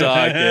 Now we're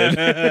talking.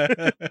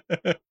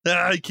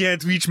 I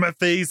can't reach my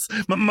face.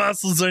 My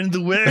muscles are in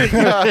the way.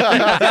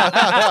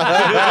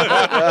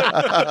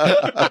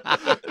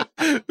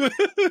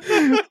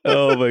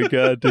 Oh my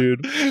god,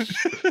 dude!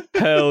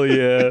 Hell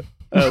yeah!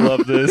 I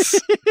love this.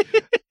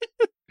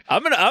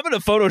 I'm gonna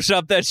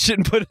Photoshop that shit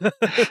and put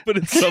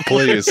it somewhere.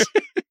 Please.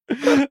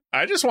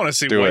 I just want to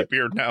see Do it.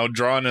 Whitebeard now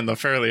drawn in the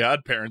Fairly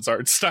Odd Parents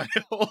art style.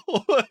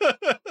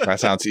 That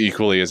sounds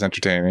equally as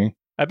entertaining.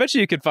 I bet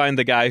you could find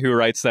the guy who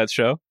writes that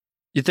show.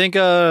 You think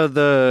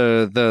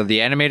the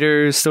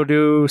animators still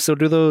do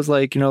those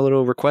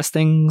little request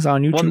things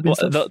on YouTube and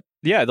stuff?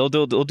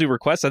 They'll do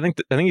requests. I think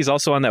he's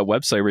also on that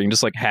website where you can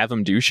just have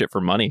him do shit for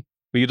money.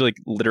 We could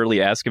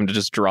literally ask him to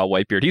just draw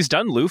Whitebeard. He's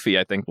done Luffy,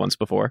 I think, once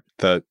before.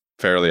 The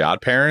Fairly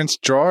Odd Parents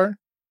drawer?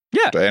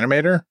 Yeah. The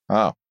animator?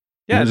 Oh.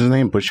 Yeah. What's his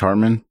name? Butch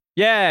Hartman?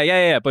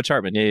 Yeah. Butch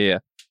Hartman. Yeah.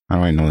 How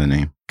do I know the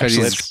name? Because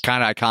Actually, he's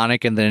kind of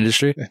iconic in the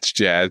industry. It's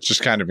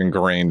just kind of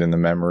ingrained in the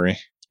memory.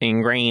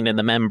 Ingrained in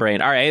the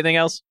membrane. All right. Anything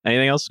else?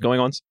 Going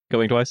once?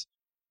 Going twice?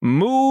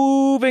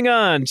 Moving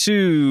on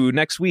to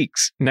next week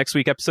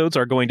episodes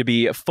are going to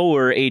be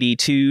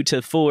 482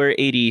 to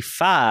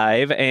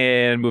 485.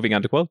 And moving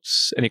on to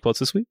quotes. Any quotes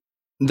this week?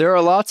 There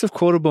are lots of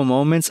quotable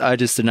moments. I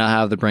just did not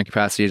have the brain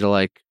capacity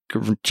to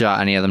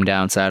jot any of them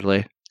down,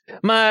 sadly.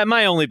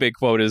 My only big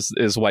quote is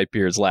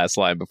Whitebeard's last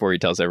line before he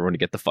tells everyone to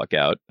get the fuck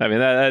out. I mean,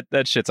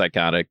 that shit's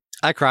iconic.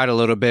 I cried a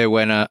little bit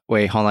when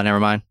wait, hold on, never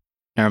mind.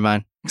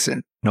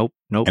 Nope.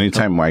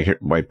 Anytime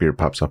Whitebeard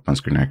pops up on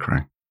screen, I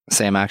cry.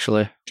 Same,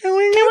 actually. Can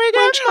we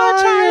get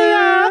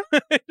higher?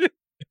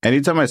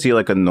 Anytime I see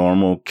a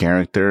normal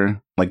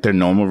character, their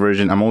normal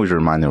version, I'm always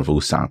reminded of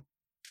Usopp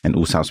and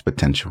Usopp's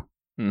potential.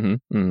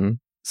 Mm-hmm.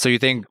 So you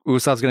think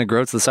Usopp's going to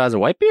grow to the size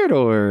of Whitebeard,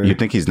 or You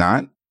think he's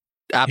not?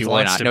 He absolutely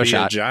wants not? to No be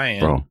shot, a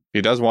giant. Bro.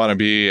 He does want to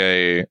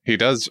be he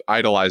does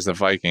idolize the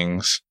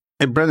Vikings.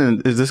 Hey,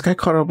 Brendan, is this guy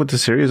caught up with the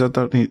series? I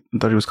thought he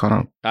was caught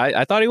up.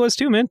 I thought he was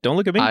too, man. Don't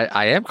look at me.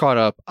 I am caught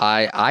up.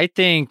 I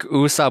think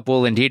Usopp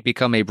will indeed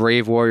become a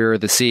brave warrior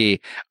of the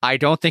sea. I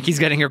don't think he's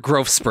getting a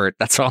growth spurt.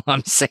 That's all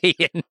I'm saying.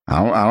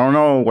 I don't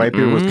know.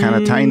 Whitebeard was kind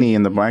of tiny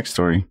in the Black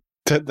story.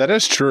 That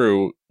is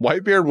true.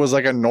 Whitebeard was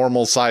like a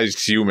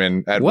normal-sized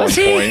human at Was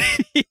one he? point.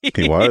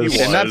 He was.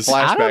 In that was.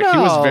 I don't flashback, he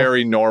was know.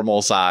 very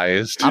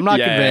normal-sized. I'm not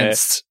Yeah.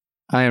 convinced.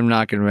 I am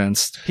not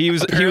convinced. He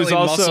was Apparently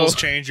also muscles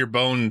change your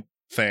bone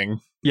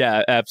thing.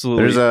 yeah,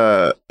 absolutely.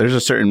 There's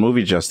a certain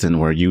movie, Justin,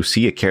 where you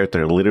see a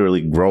character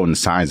literally grow in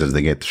size as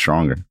they get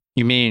stronger.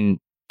 You mean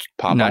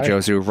Popeye? not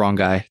Josu? Wrong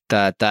guy.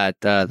 That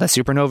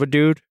supernova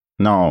dude.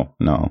 No.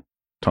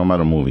 Talking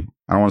about a movie.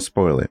 I don't want to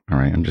spoil it. All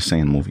right, I'm just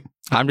saying movie.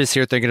 I'm just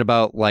here thinking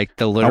about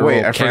the literal. Oh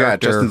wait, I forgot.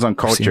 character. Justin's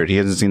uncultured. He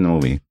hasn't seen the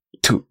movie.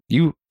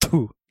 You.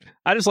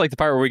 I just like the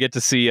part where we get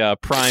to see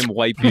Prime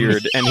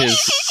Whitebeard and his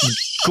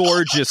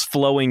gorgeous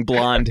flowing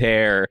blonde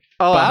hair.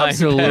 Oh, behind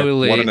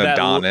absolutely. What an That-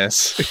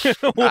 Adonis.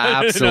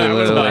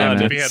 Absolutely. If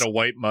man. he had a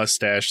white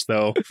mustache,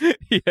 though.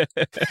 Yeah.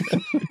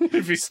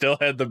 If he still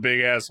had the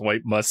big ass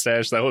white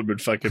mustache, that would have been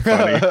fucking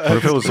funny. What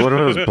if it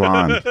was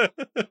blonde?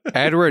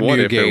 Edward What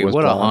if it Newgate, was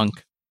what a blonde?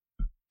 hunk.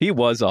 He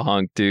was a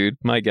hunk, dude.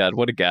 My God,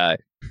 what a guy.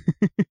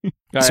 All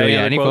right, So, yeah,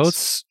 other any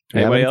quotes? You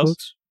have Anybody any else?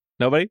 quotes?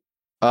 Nobody?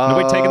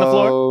 Nobody taking the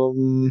floor?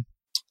 I'm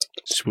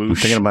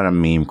Swoosh. thinking about a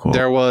meme quote.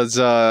 There was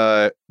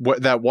that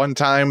one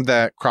time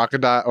that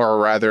Crocodile, or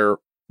rather,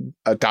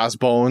 Das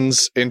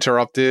Bones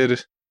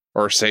interrupted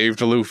or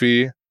saved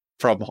Luffy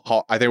from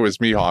I think it was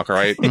Mihawk,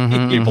 right?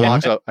 Mhm, he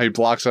mhm.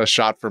 blocks a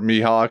shot from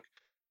Mihawk,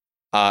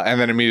 and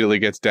then immediately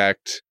gets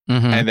decked,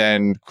 Mhm. and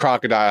then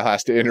Crocodile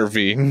has to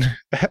intervene,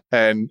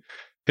 and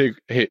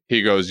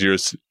he goes,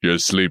 "You're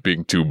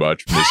sleeping too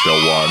much, Mr.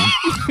 One."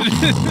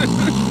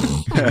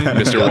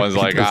 Mr. One's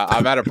like,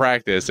 I'm out of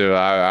practice.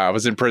 I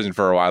was in prison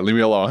for a while. Leave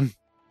me alone.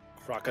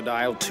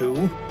 Crocodile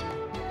 2?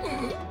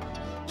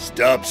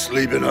 Stop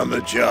sleeping on the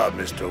job,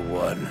 Mr.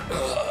 One.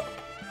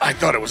 I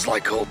thought it was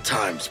like old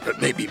times,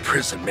 but maybe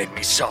prison made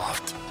me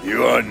soft.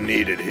 You aren't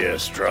needed here,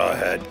 Straw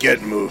Hat.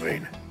 Get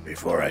moving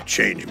before I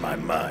change my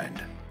mind.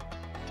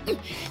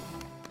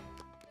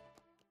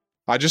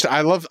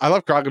 I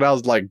love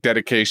Crocodile's like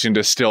dedication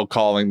to still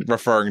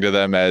referring to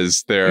them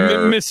as their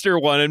Mr.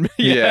 One. And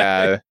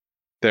yeah,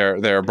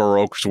 their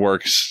Baroque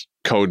works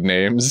code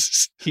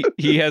names.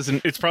 He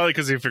hasn't. It's probably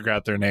because he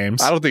forgot their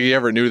names. I don't think he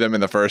ever knew them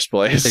in the first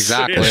place.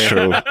 Exactly.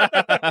 True.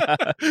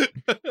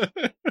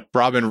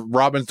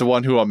 Robin's the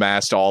one who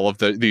amassed all of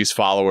these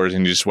followers,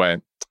 and he just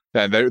went,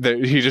 and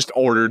he just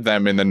ordered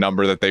them in the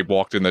number that they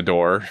walked in the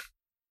door.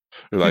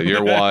 They're like,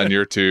 you're 1,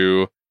 you're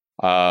 2.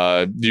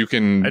 You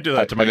can. I do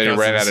that to my and then he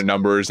ran cousins. out of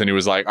numbers, and he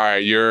was like, all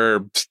right,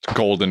 you're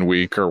Golden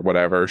Week or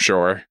whatever.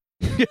 Sure.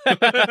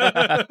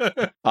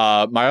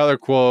 My other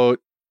quote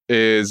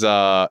is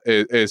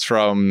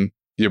from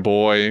your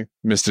boy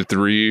Mr.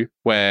 3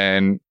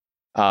 when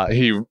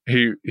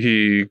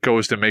he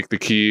goes to make the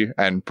key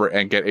and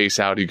get Ace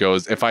out. He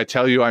goes, "If I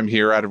tell you I'm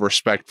here out of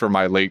respect for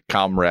my late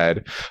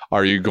comrade,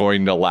 are you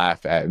going to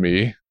laugh at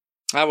me?"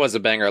 That was a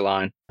banger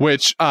line.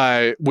 Which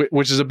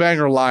is a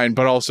banger line,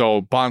 but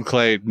also Bon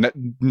Clay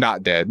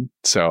not dead,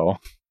 so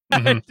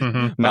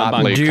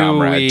not late Do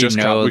comrade. we Just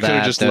know we could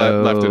have that, just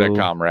left it at though?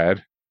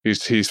 comrade.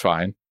 He's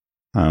fine.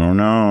 I don't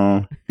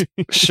know.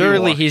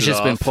 Surely walked he's it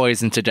just been off.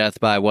 poisoned to death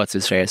by what's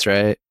his face,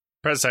 right?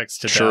 Press X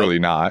to Surely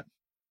doubt. not.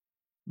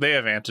 They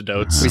have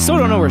antidotes. We still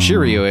don't know where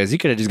Shiryu is. You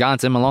could have just gone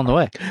to him along the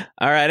way.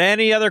 All right.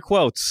 Any other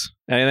quotes?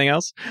 Anything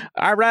else?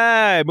 All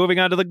right. Moving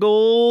on to the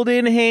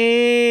Golden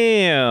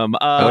Ham. Wait,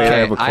 I Okay,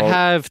 have a I quote.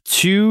 have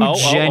two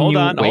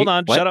genuine. Hold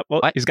on. Wait, Shut up.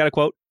 what? He's got a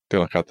quote.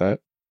 Dylan, cut that.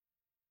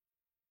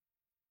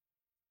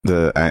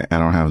 I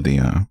don't have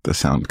the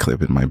sound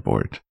clip in my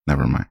board.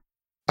 Never mind.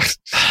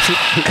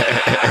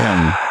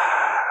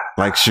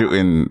 Like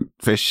shooting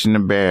fish in a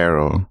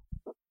barrel.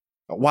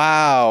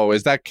 Wow,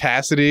 is that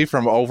Cassidy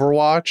from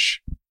Overwatch?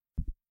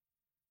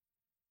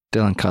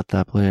 Dylan, cut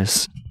that,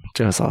 please.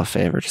 Do us all a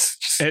favor.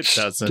 It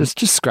doesn't.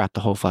 Just scrap the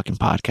whole fucking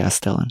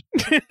podcast, Dylan.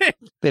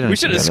 They don't We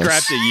should have need to hear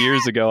scrapped this. it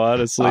years ago,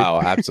 honestly.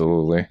 Wow,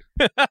 absolutely.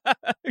 I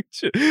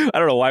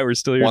don't know why we're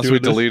still here. Once doing we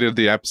this. deleted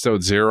the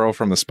episode 0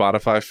 from the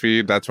Spotify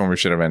feed, that's when we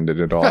should have ended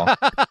it all.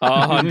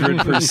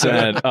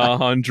 100%.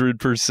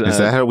 100%. Is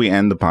that how we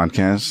end the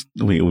podcast?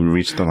 We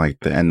reach the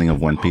ending of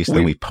One Piece,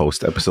 then we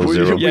post episode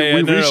 0. Yeah,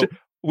 we no. reached-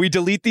 We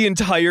delete the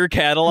entire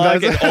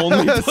catalog and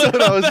only That's put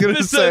what I was gonna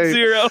episode say.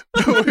 0.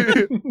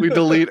 we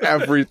delete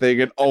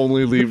everything and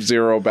only leave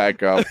 0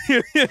 back up.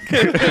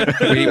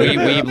 we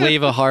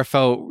leave a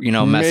heartfelt,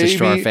 message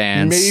to our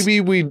fans.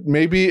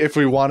 Maybe if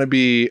we want to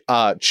be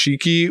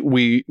cheeky,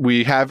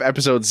 we have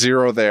episode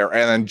 0 there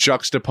and then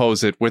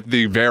juxtapose it with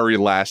the very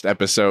last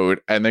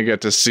episode, and they get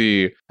to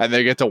see and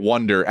they get to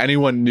wonder.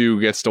 Anyone new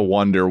gets to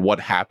wonder what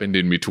happened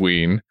in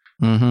between.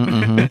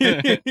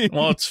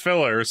 Well, it's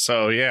filler,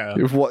 so yeah.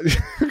 Because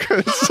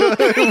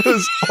it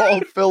was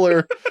all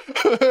filler.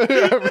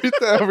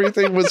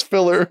 Everything was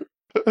filler.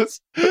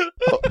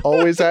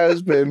 Always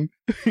has been.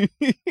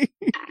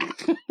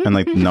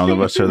 And none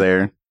of us are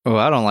there. Oh,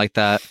 I don't like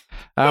that.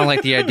 I don't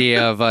like the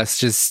idea of us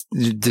just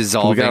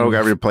dissolving. We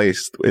got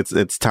replaced.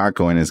 It's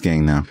Taco and his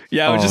gang now.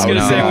 Yeah, I was just Oh, going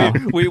to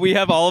no. say, we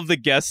have all of the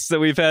guests that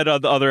we've had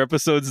on the other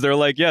episodes. They're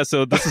like, yeah,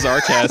 so this is our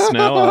cast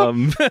now. Oh,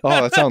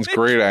 that sounds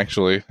great,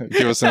 actually.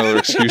 Give us another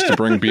excuse to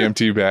bring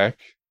BMT back.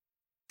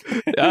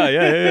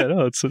 Yeah.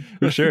 No, it's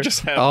for sure.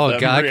 Just have Oh them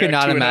god, I could react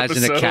not to an imagine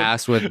a episode.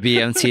 cast with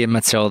BMT and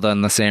Matilda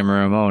in the same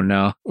room. Oh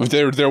no.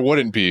 There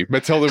wouldn't be.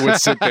 Matilda would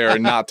sit there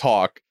and not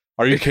talk.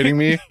 Are you kidding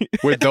me?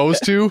 With those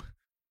two?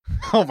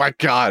 Oh my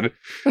god.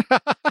 All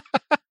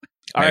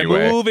right,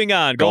 Anyway, moving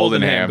on.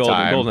 Golden Ham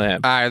time. Golden Ham.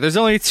 All right, there's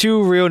only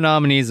 2 real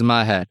nominees in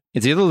my head.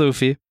 It's either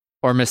Luffy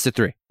or Mr.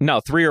 3. No,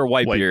 3 or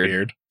Whitebeard.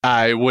 Whitebeard.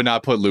 I would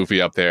not put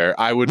Luffy up there.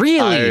 I would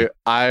Really?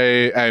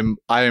 I am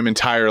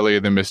entirely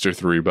the Mr.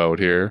 3 boat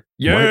here.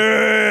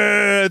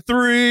 Yeah,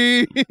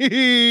 3.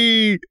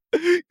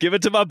 Give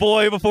it to my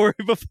boy before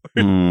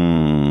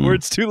Hmm.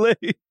 it's too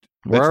late.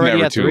 We're It's already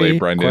never at too 3? late,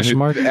 Brendan. Question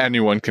mark?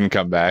 Anyone can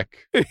come back.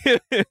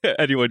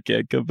 Anyone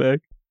can come back.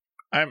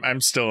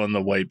 I'm still in the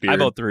Whitebeard. I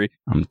vote 3.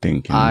 I'm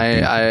thinking.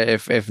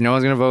 If no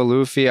one's gonna vote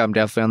Luffy, I'm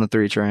definitely on the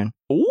 3 train.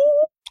 Ooh.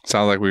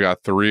 Sounds like we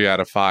got 3 out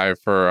of 5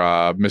 for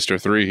Mr.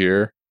 3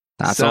 here.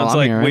 That's all Sounds I'm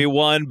like hearing. we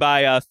won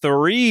by a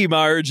 3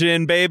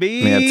 margin, baby.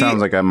 Yeah, it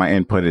sounds like my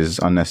input is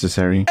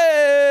unnecessary.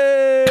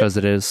 Hey! Because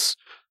it is.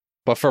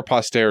 But for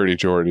posterity,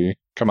 Jordy,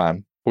 come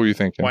on. What are you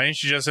thinking? Why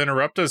didn't you just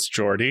interrupt us,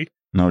 Jordy?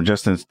 No,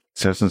 Justin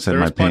said There's my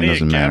opinion plenty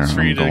doesn't of matter. gaps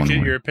for you I'm to going get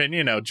with your it.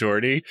 opinion out,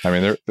 Jordy. I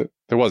mean,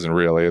 there wasn't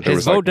really. There His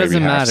was vote like maybe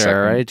doesn't half matter, second.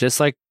 right? Just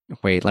like,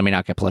 wait, let me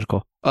not get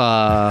political.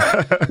 All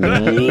right,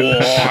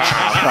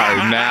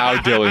 now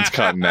Dylan's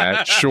cutting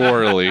that.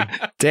 Surely.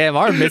 Damn,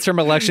 our midterm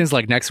elections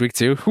like next week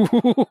too.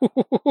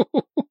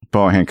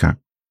 Paul Hancock.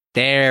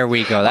 There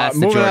we go. That's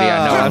the moving Jordy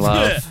I know and on.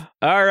 love.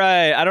 All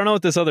right. I don't know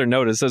what this other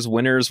note is. It says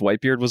winners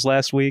Whitebeard was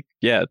last week.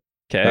 Yeah.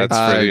 Okay.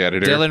 That's for the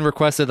editor. Dylan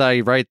requested that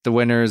I write the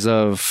winners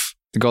of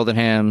the Golden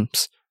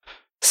Hams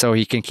so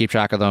he can keep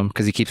track of them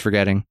because he keeps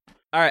forgetting.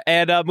 All right.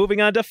 And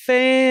moving on to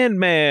fan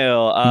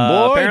mail.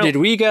 Boy, did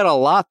we get a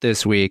lot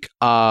this week.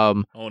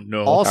 Oh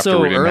no! Also,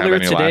 After we didn't have earlier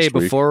any today, last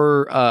week.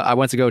 before I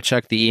went to go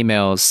check the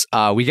emails,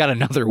 we got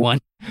another one.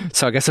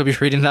 So I guess I'll be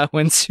reading that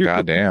one too.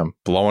 Goddamn,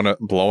 blowing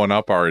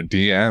up our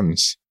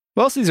DMs.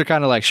 Most of these are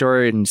kind of like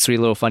short and sweet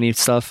little funny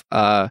stuff.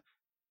 So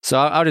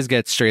I'll just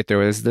get straight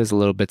through it. There's a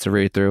little bit to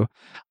read through.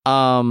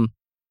 I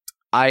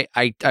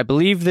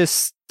believe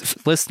this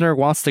listener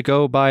wants to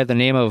go by the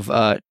name of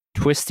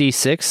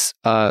Twisty6.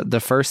 The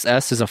first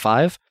S is a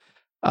 5.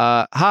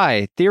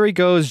 Hi, theory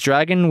goes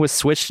Dragon was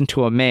switched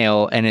into a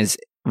male and is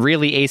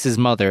really Ace's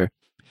mother.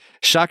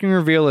 Shocking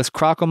reveal is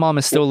Crocomom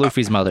is still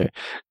Luffy's mother.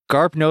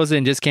 Garp knows it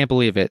and just can't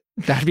believe it.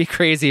 That'd be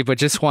crazy, but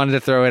just wanted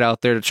to throw it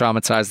out there to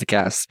traumatize the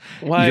cast.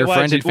 Your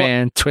friend and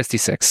fan,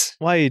 Twisty6.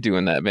 Why are you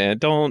doing that, man?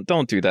 Don't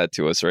do that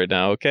to us right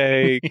now,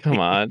 okay? Come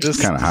on.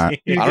 Just Kind of hot. I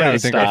don't even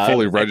think I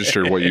fully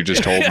registered what you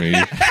just told me.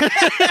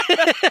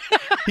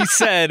 He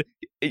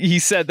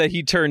said that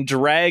he turned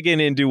Dragon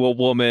into a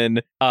woman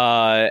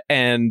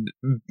and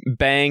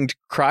banged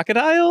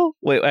Crocodile?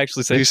 Wait,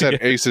 actually say He said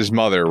Ace's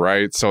mother,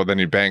 right? So then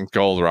he banged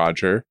Gold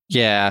Roger.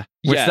 Yeah,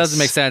 which Yes. doesn't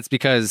make sense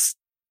because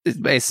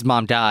Ace's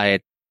mom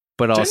died,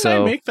 but Didn't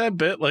also I make that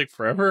bit like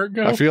forever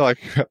ago? I feel like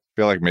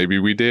maybe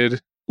we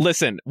did.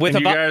 Listen, with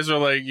and you about guys are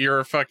like, you're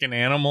a fucking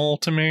animal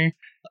to me.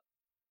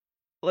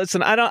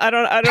 Listen, I don't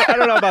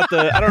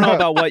know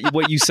about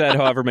what you said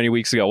however many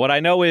weeks ago. What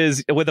I know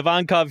is with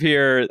Ivankov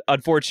here,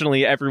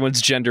 unfortunately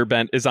everyone's gender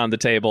bent is on the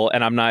table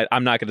and I'm not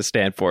going to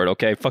stand for it,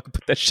 okay? Fucking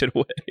put that shit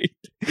away.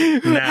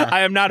 I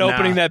am not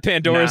opening that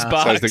Pandora's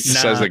box.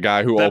 Says the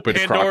guy who opened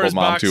Pandora's Crocomom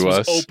box to was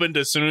us. opened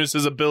as soon as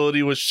his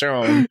ability was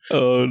shown.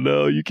 Oh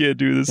no, you can't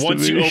do this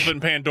Once to me. you open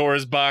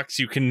Pandora's box,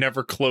 you can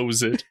never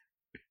close it.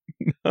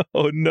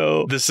 Oh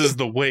no. This is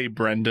the way,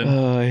 Brendan.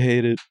 Oh, I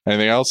hate it.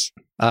 Anything else?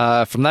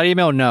 from that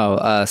email,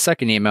 no.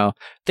 Second email,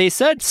 they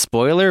said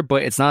spoiler,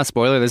 but it's not a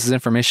spoiler. This is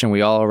information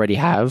we all already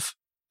have.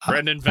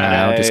 Brendan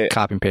I'll Venom. just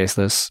copy and paste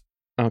this.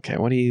 Okay,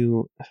 what do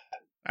you...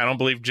 I don't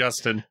believe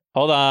Justin.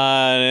 Hold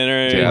on.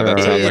 Yeah, that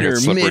sounds like a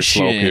slippery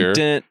slope here.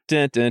 That's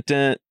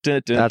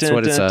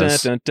what it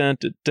says.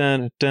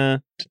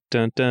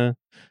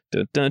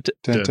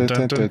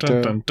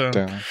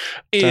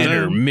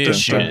 Intermission. We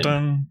should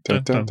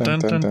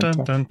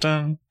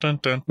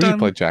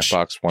play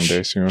Jackbox one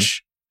day soon.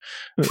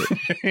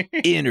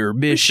 Intermission.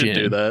 We should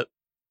do that.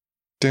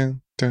 No,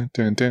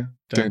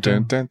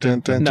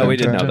 we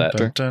didn't know that.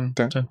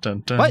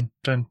 What?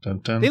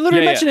 They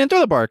literally mentioned it in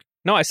Thriller Bark.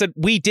 No, I said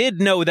we did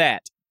know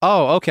that.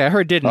 Oh, okay. I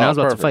heard didn't. I was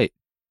about to fight.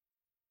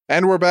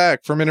 And we're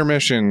back from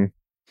intermission.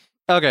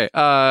 Okay.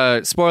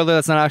 Spoiler.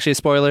 That's not actually a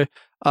spoiler.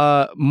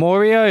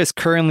 Moria is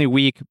currently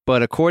weak,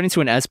 but according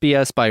to an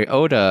SBS by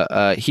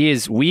Oda, he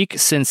is weak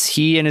since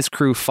he and his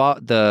crew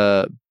fought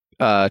the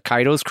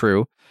Kaido's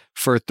crew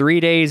for 3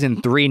 days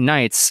and 3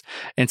 nights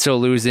until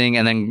losing,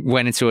 and then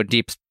went into a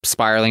deep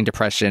spiraling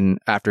depression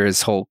after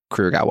his whole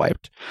crew got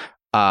wiped.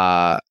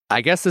 I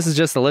guess this is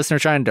just the listener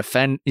trying to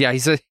defend. Yeah, he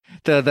said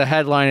the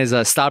headline is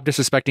 "Stop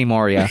disrespecting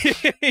Moria,"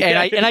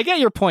 and I get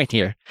your point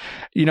here.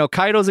 You know,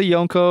 Kaido's a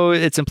Yonko.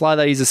 It's implied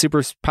that he's a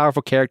super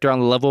powerful character on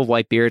the level of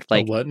Whitebeard.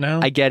 Like, what now?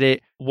 I get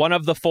it. One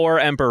of the 4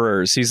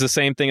 emperors. He's the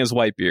same thing as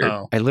Whitebeard.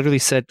 Oh. I literally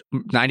said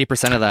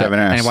 90% of that. Devin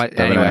asked.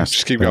 Anyway,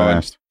 just keep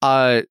going.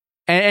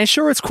 And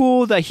sure, it's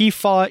cool that he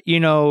fought, you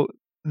know,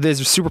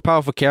 this super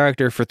powerful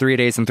character for 3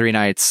 days and 3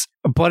 nights,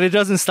 but it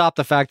doesn't stop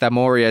the fact that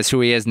Moria is who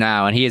he is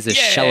now, and he is a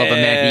shell of a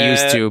man he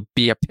used to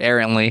be,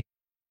 apparently.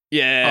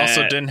 Yeah.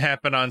 Also didn't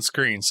happen on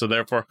screen, so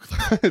therefore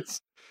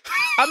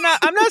I'm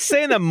not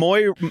saying that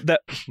Moira.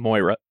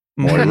 Moira.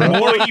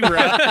 Fucking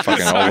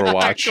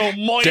Overwatch.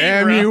 Moira.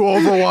 Damn you,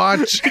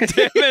 Overwatch.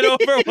 Damn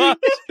it,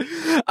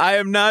 Overwatch. I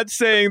am not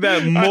saying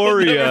that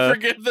Moria. I'll never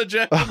forgive the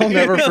Japanese. I'll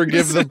never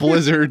forgive the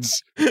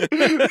Blizzards.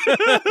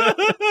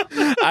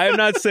 I am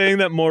not saying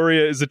that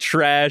Moria is a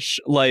trash,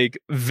 like,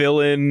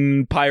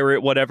 villain,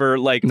 pirate, whatever.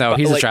 Like, No,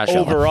 he's a trash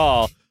villain.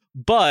 overall.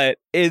 but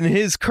in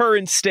his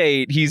current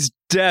state, he's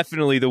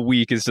definitely the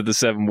weakest of the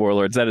 7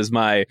 warlords. That is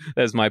my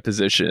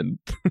position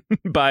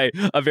by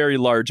a very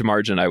large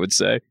margin, I would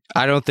say.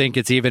 I don't think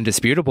it's even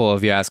disputable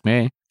if you ask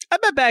me. I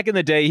bet back in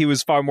the day he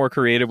was far more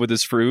creative with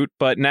his fruit,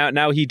 but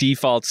now he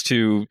defaults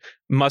to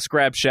must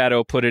grab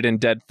shadow, put it in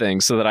dead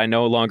things so that I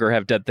no longer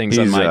have dead things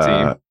on my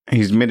team.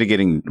 He's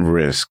mitigating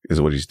risk is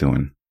what he's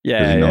doing.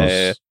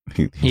 Yeah.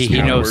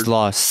 He knows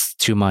loss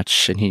too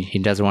much and he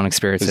doesn't want to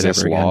experience it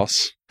ever again.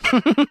 Loss?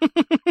 I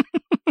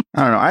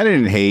don't know. I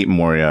didn't hate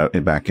Moria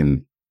back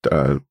in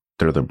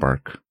Thriller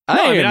Bark.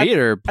 I didn't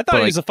either. I thought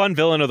he was a fun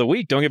villain of the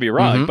week, don't get me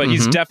wrong, but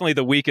he's definitely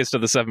the weakest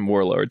of the 7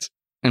 warlords.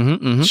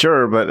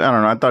 Sure, but I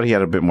don't know. I thought he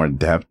had a bit more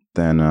depth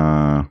than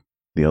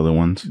the other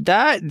ones.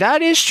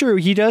 That is true.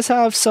 He does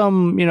have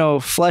some,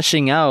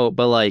 fleshing out,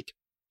 but like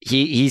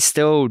he's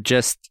still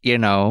just,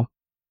 the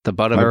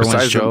butt of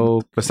everyone's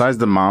joke. Besides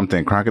the mom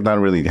thing, Crocodile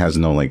really has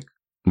no like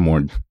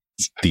more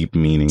deep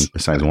meaning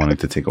besides wanting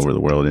to take over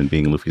the world and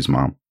being Luffy's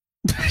mom.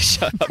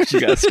 Shut up, you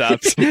gotta stop.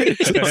 He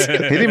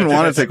didn't even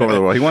want to take over the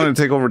world. He wanted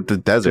to take over the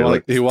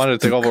desert. He wanted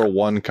to take over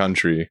one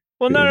country.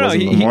 Well, no.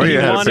 He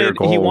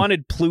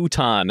wanted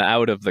Pluton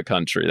out of the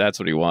country. That's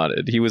what he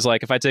wanted. He was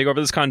like, if I take over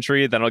this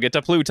country, then I'll get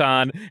to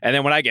Pluton. And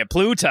then when I get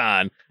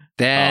Pluton,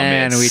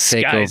 then we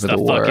take over the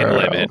world. Fucking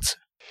limit.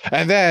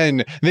 And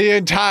then the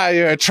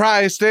entire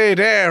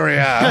tri-state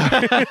area.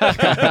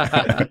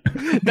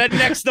 That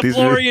next the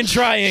Florian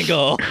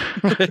Triangle.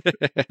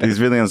 These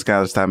villains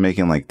gotta stop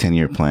making like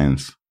 10-year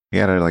plans. You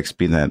gotta like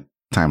speed that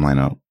timeline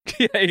up.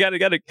 Yeah, you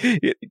gotta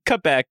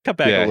cut back a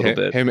little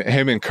bit.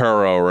 Him and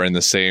Kuro are in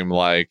the same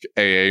like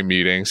AA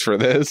meetings for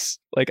this.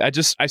 Like I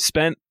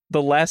spent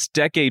the last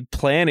decade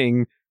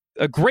planning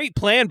a great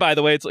plan, by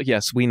the way. It's like,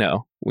 yes, we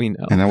know.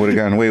 And I would have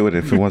gotten away with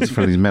it if it wasn't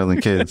for these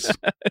meddling kids.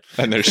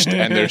 and they're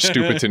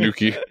stupid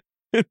Tanuki.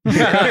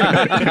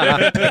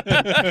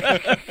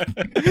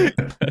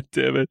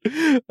 Damn it.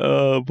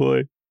 Oh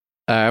boy.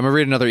 I'm gonna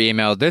read another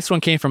email. This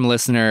one came from a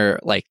listener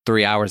like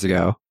 3 hours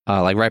ago.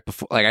 Like right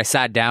before, like I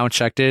sat down,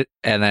 checked it,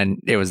 and then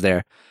it was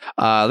there.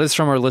 This is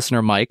from our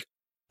listener Mike.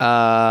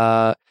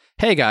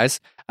 Hey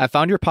guys, I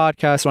found your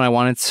podcast when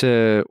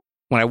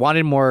I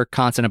wanted more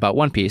content about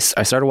One Piece.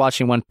 I started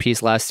watching One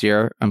Piece last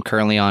year. I'm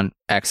currently on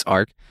X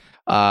arc.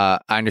 I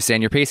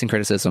understand your pacing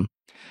criticism.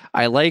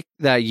 I like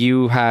that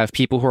you have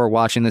people who are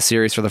watching the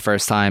series for the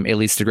first time. It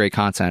leads to great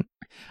content.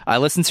 I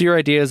listened to your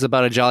ideas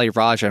about a Jolly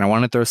Roger, and I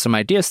want to throw some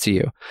ideas to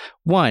you.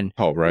 One,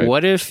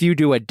 what if you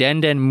do a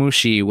Den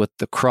Mushi with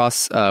the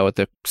with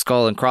the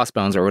skull and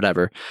crossbones or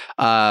whatever?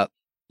 Y'all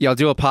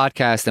do a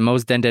podcast, and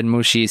most Den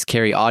Mushis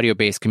carry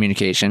audio-based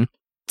communication.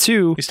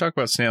 Two, he's talking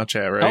about snail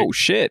chat, right? Oh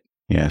shit!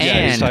 Yeah,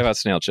 he's talking about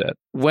snail chat.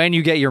 When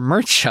you get your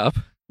merch up,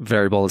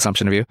 very bold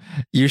assumption of you,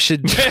 you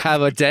should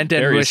have a Den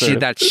Mushi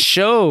that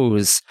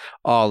shows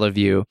all of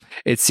you.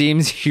 It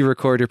seems you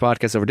record your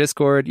podcast over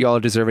Discord. You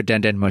all deserve a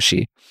Den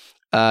Mushi.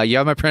 You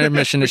have my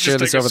permission to share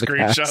this over the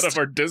cast. Screenshot of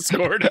our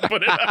Discord and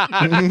put it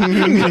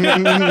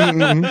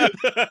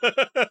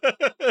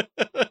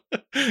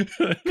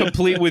on.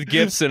 Complete with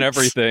gifts and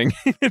everything.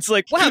 It's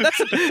like, wow,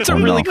 that's a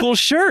really cool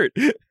shirt.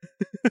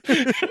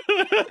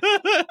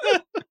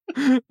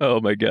 Oh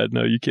my god,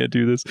 no, you can't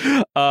do this.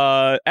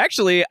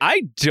 Actually,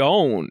 I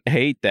don't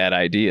hate that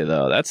idea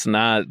though. That's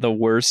not the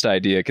worst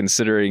idea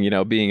considering,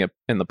 being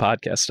in the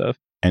podcast stuff.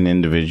 An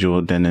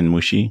individual Den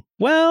Mushi?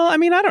 Well, I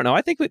mean, I don't know.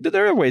 I think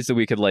there are ways that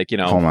we could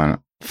Hold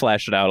on.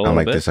 Flash it out a little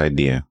bit. I like this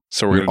idea.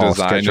 So we're going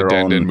to design a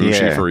Den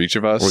Mushi for each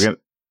of us?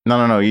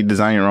 No. You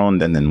design your own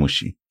Den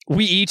Mushi.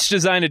 We each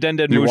design a Den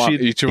Mushi. You want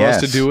each of us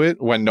to do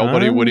it when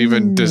nobody would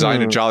even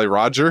design a Jolly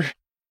Roger?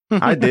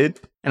 I did.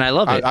 And I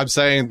love it. I'm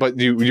saying, but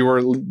you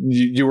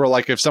were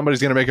like, if somebody's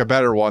going to make a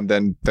better one,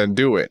 then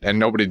do it. And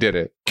nobody did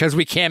it. Because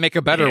we can't make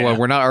a better one.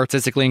 We're not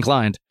artistically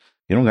inclined.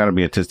 You don't got to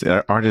be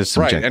artist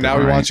subjective, right? And now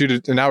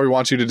we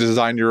want you to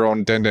design your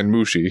own Den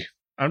Mushi.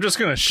 I'm just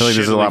gonna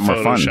shittily a lot more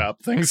Photoshop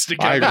things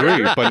together. I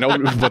agree,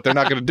 but they're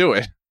not gonna do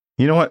it.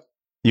 You know what?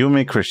 You and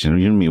me, Christian,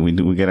 you and me, we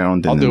get our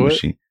own Den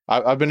Mushi.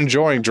 I've been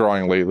enjoying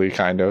drawing lately,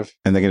 kind of.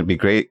 And they're going to be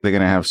great. They're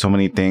going to have so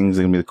many things.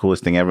 They're going to be the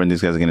coolest thing ever. And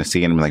these guys are going to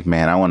see it and be like,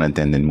 man, I want a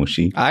Den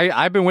Mushi.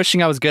 I've been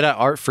wishing I was good at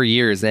art for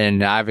years,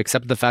 and I've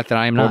accepted the fact that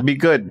I am not. Well, be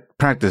good.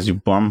 Practice, you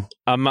bum.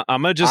 I'm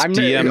going to just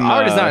DM...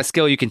 Art is not a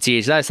skill you can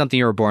teach. That is something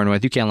you were born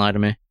with. You can't lie to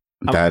me.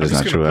 That is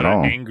not true at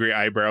all. Angry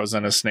eyebrows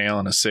on a snail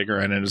and a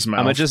cigarette in his mouth.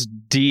 I'm gonna just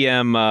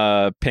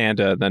DM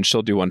Panda, then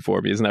she'll do one for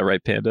me. Isn't that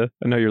right, Panda?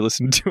 I know you're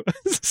listening to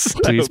us.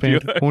 Please,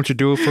 Panda. Won't you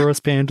do it for us,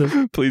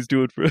 Panda? Please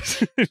do it for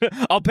us.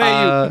 I'll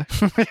pay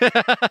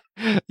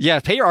you. Yeah,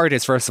 pay your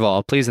artist first of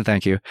all, please and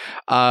thank you.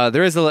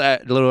 There is a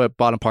little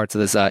bottom parts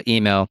of this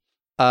email.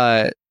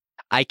 I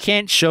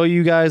can't show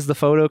you guys the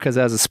photo because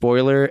it has a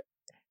spoiler.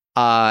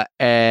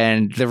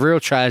 And the real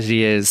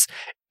tragedy is.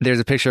 There's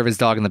a picture of his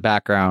dog in the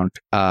background.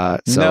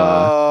 Losers.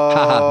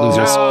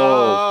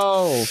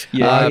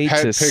 Yeah,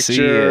 pet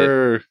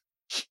picture.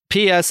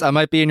 P.S. I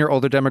might be in your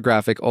older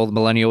demographic, old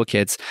millennial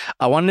kids.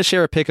 I wanted to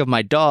share a pic of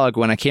my dog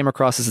when I came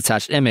across this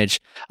attached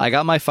image. I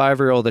got my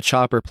 5-year-old a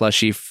Chopper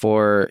plushie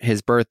for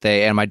his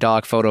birthday, and my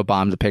dog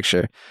photobombed the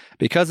picture.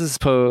 Because it's a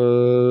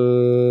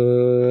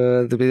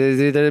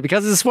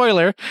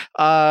spoiler,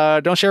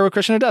 don't share with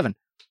Christian or Devin.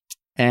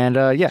 And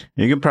yeah,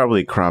 you can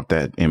probably crop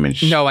that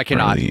image. No, I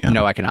cannot.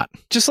 No, I cannot.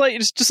 Just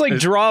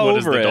draw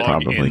over it.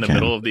 Probably in the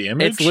middle of the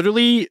image. It's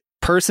literally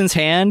person's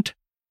hand,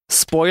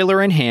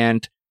 spoiler in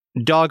hand,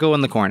 doggo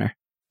in the corner.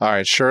 All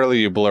right, surely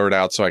you blurred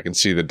out so I can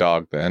see the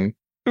dog. Then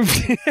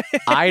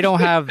I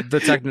don't have the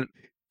technological.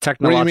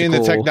 What do you mean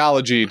the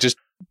technology? Just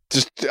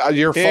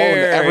your phone.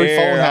 Every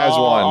phone has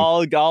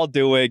one. I'll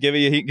do it. Give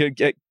me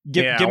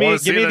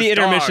the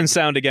intermission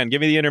sound again.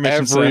 Give me the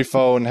intermission sound. Every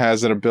phone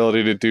has an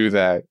ability to do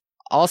that.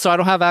 Also, I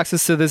don't have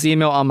access to this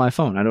email on my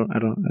phone. I don't.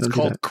 It's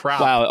called crop.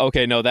 Wow.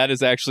 Okay. No, that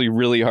is actually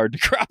really hard to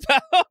crop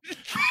out.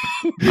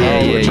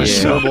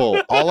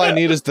 Terrible. All I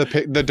need is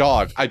the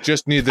dog. I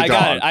just need the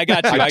dog. I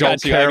got you. I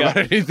don't care about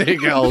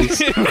anything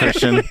else.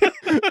 Christian,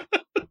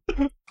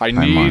 I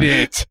need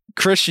it.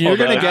 Christian, you're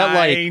gonna get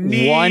like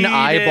one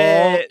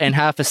eyeball and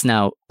half a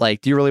snout. Like,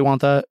 do you really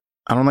want that?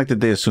 I don't like that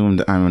they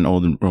assumed I'm an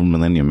old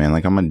millennium man.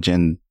 Like, I'm a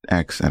Gen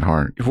X at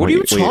heart. What are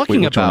you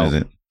talking about? Which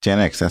one is it? Gen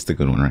X, that's the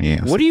good one, right?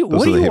 Yeah. What are you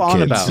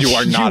on about? You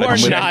are not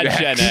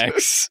Gen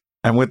X.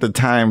 I'm with the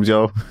times,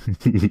 yo.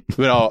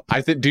 No,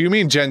 do you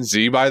mean Gen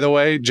Z, by the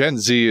way? Gen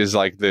Z is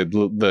like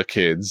the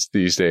kids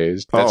these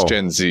days. That's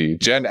Gen Z.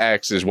 Gen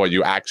X is what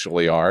you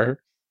actually are.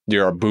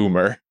 You're a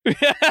boomer. Okay,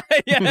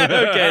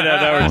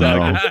 now we're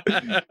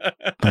talking.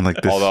 I'm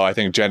like this. Although I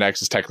think Gen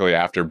X is technically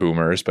after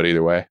boomers, but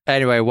either way.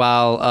 Anyway,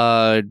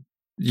 while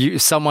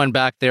someone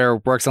back there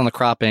works on the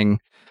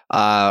cropping,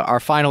 our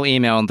final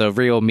email and the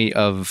real meat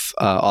of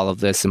all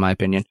of this, in my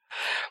opinion,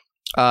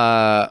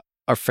 our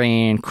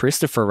friend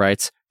Christopher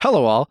writes,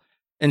 "Hello all,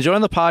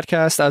 enjoying the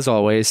podcast as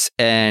always,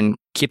 and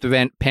keep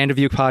the Panda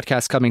View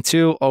podcast coming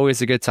too.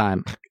 Always a good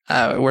time.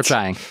 We're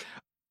trying.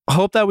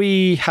 Hope that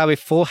we have a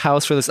full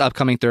house for this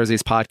upcoming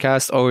Thursday's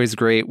podcast. Always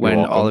great when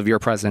all of you are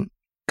present.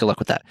 Good luck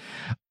with that.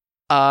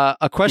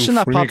 A question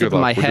that popped up in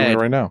my head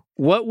right now: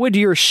 what would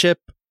your ship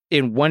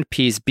in One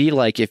Piece be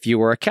like if you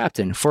were a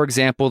captain? For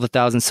example, the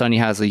Thousand Sunny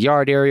has a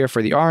yard area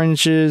for the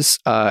oranges,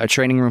 a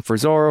training room for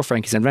Zoro,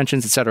 Frankie's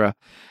inventions, etc.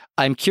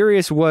 I'm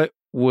curious what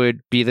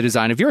would be the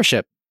design of your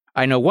ship.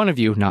 I know one of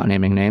you, not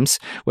naming names,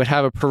 would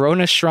have a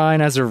Perona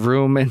shrine as a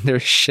room in their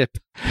ship.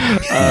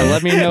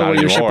 Let me know what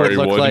your ship would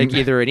look like,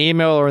 either an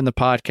email or in the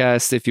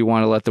podcast, if you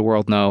want to let the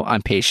world know.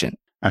 I'm patient."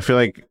 I feel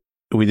like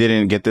we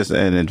didn't get this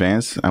in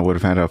advance. I would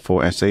have had a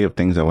full essay of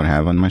things I would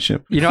have on my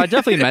ship. I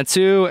definitely meant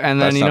to,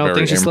 and then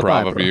things just slip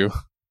by. Of you.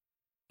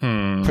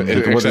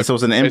 This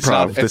was an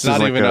improv. It's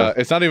not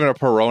even a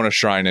Perona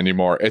shrine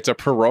anymore. It's a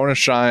Perona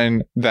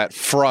shrine that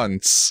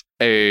fronts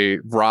a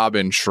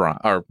Robin shrine.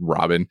 Or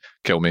Robin,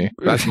 kill me.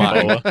 That's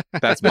mine.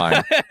 That's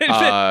mine.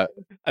 I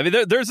mean,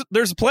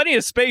 there's plenty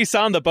of space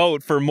on the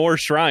boat for more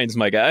shrines,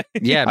 my guy.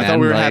 Yeah, man. I thought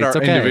we had our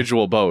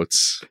individual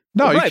boats.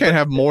 No, you can't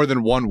have more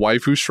than one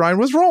waifu shrine.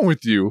 What's wrong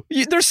with you?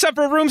 There's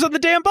separate rooms on the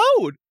damn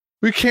boat.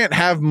 We can't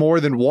have more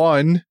than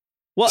one.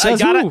 Well,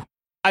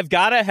 I've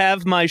got to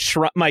have my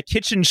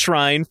kitchen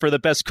shrine for the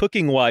best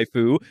cooking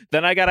waifu.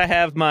 Then I got to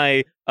have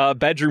my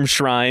bedroom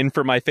shrine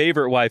for my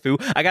favorite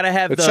waifu. I got to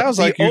have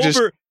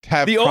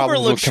the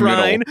overlook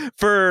shrine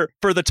for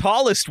the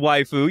tallest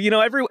waifu.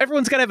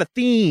 Everyone's got to have a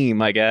theme,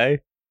 my guy.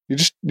 You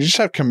just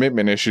have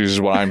commitment issues,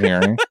 is what I'm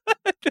hearing.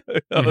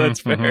 Oh, that's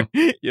fair.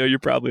 You're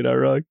probably not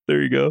wrong.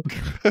 There you go.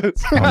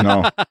 Oh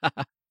no.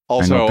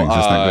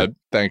 Also,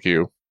 thank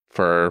you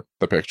for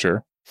the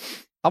picture.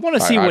 I want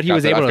to see what he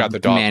was able to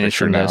manage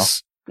from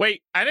this.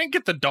 Wait, I didn't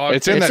get the dog.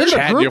 It's in the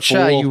chat, group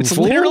chat, you It's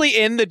fool. literally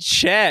in the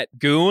chat,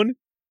 goon.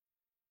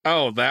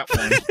 Oh, that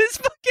one. This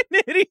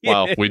fucking idiot.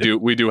 Well, we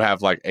do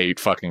have like 8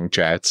 fucking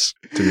chats,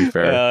 to be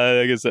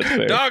fair. I guess that's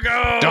fair.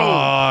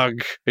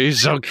 Dog! He's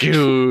so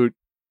cute.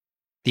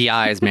 The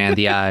eyes, man,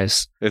 the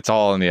eyes. It's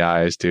all in the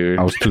eyes, dude.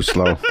 I was too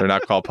slow. They're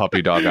not called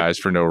puppy dog eyes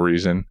for no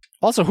reason.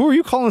 Also, who are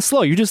you calling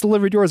slow? You just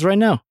delivered yours right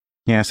now.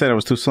 Yeah, I said I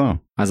was too slow.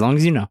 As long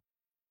as you know.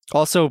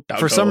 Also,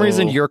 for some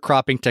reason, your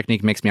cropping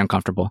technique makes me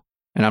uncomfortable.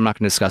 And I'm not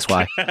going to discuss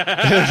why.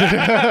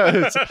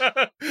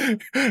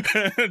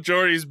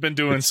 Jordy's been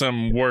doing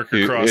some work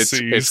across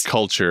seas. It's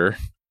culture.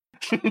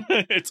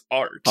 It's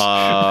art.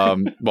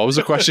 What was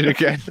the question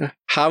again?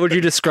 How would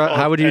you describe?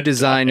 How would you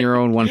design your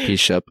own One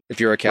Piece ship if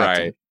you're a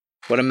captain? Right.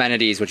 What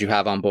amenities would you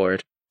have on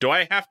board? Do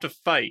I have to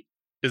fight?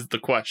 Is the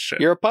question.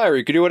 You're a pirate.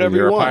 You can do whatever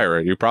you want. You're a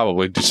pirate. You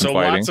probably do some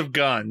fighting. Lots of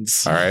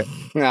guns. All right.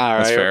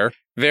 That's fair.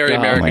 Very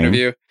American of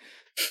you.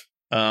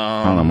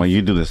 I don't know. Well,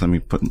 you do this. Let me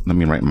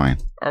write mine.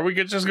 Are we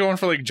just going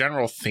for like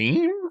general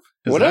theme?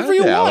 Whatever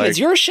you want. It's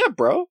your ship,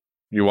 bro.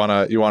 You want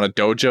a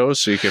dojo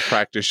so you can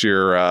practice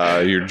your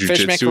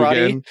jujitsu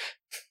again?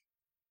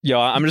 Yo,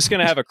 I'm just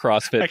gonna have a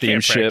CrossFit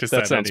themed ship.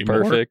 That sounds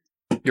perfect.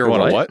 You're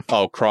what?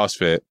 Oh,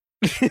 CrossFit.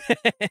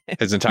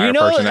 His entire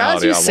personality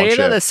as you on one say that,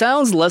 ship. it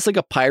sounds less like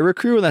a pirate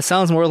crew, and that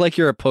sounds more like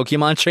you're a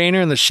Pokemon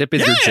trainer, and the ship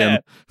is your gym.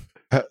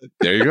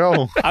 There you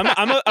go.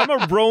 I'm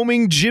a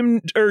roaming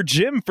gym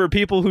for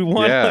people who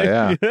want.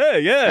 Yeah.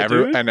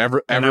 Dude.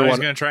 Everyone's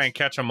gonna try and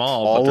catch them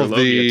all. All but of they're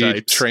the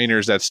types.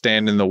 trainers that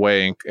stand in the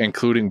way,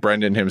 including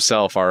Brendan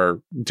himself,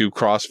 do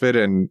CrossFit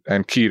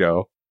and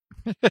keto.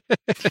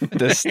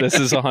 This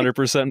is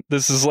 100%.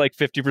 This is like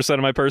 50%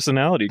 of my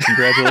personality.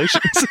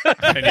 Congratulations.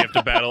 And you have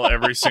to battle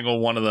every single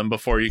one of them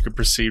before you can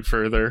proceed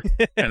further,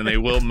 and they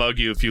will mug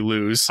you if you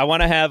lose. I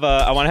want to have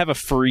a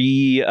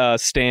free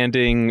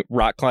standing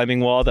rock climbing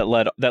wall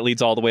that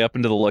leads all the way up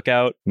into the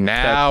lookout.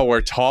 Now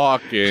we're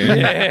talking.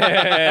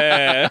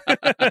 Yeah.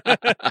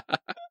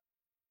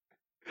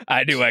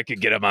 I knew I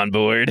could get him on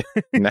board.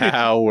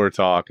 Now we're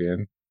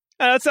talking.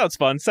 That sounds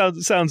fun.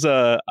 Sounds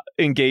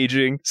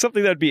engaging.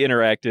 Something that'd be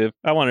interactive.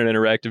 I want an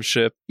interactive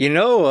ship. You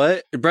know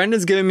what?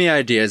 Brendan's giving me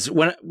ideas.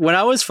 When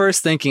I was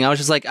first thinking, I was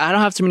just like, I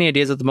don't have too many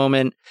ideas at the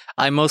moment.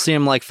 I mostly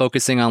am like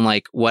focusing on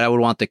like what I would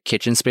want the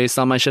kitchen space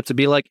on my ship to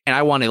be like, and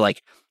I want it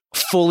like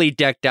fully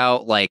decked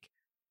out. Like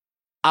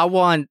I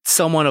want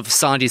someone of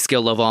Sanji's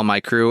skill level on my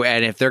crew,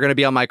 and if they're gonna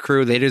be on my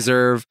crew, they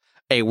deserve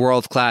a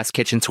world-class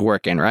kitchen to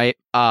work in, right?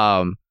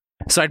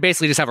 So I'd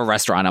basically just have a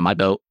restaurant on my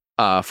boat,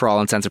 for all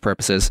intents and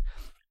purposes.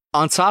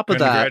 On top of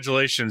that,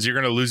 congratulations, you're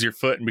going to lose your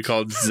foot and be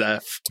called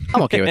Zeph.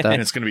 I'm okay with that.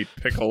 And it's going to be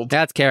pickled.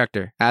 That's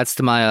character. Adds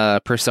to my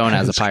persona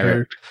as a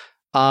pirate.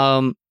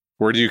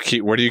 Where do you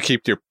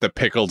keep the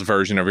pickled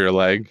version of your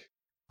leg?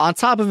 On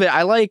top of it,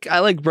 I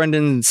like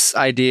Brendan's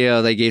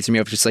idea they gave to me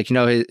of just like, you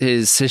know,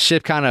 his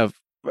ship kind of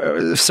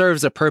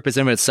serves a purpose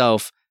in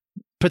itself,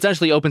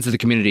 potentially open to the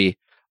community.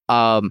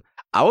 I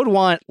would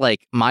want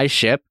like my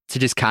ship to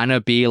just kind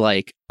of be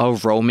like a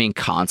roaming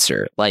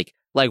concert, like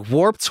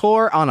Warp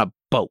Tour on a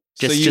boat.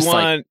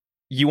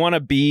 You want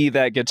to be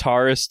that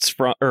guitarist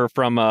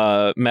from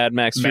Mad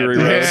Max Fury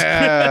Road?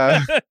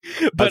 Yeah,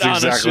 that's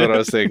exactly what I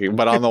was thinking.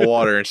 But on the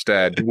water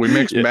instead, we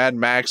mixed Mad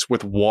Max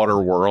with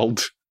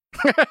Waterworld.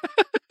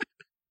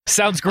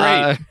 Sounds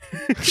great.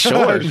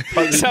 Sure,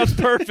 sounds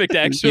perfect.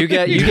 Actually, you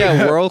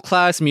get world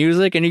class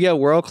music and you get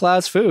world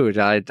class food.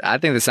 I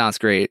think this sounds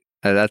great.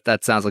 That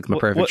sounds like the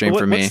perfect dream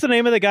for me. What's the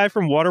name of the guy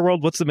from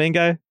Waterworld? What's the main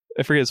guy?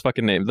 I forget his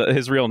fucking name.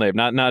 His real name,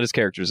 not his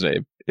character's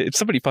name. It's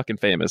somebody fucking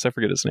famous. I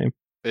forget his name.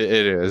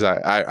 It is.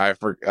 I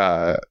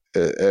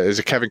is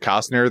it Kevin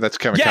Costner? That's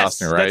Kevin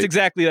Costner, right? That's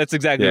exactly it's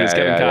Kevin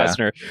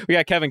Costner. Yeah. We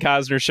got Kevin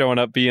Costner showing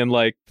up being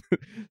like,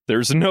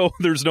 there's no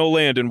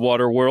land in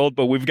Waterworld,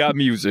 but we've got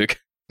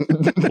music.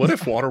 What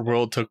if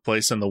Waterworld took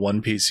place in the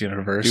One Piece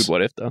universe? Dude,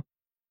 what if though?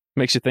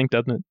 Makes you think,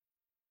 doesn't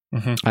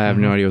it? I have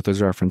no idea what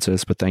those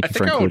references, but thank you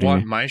for including I would me.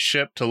 want my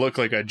ship to look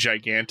like a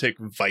gigantic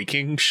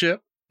Viking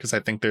ship because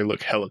I think they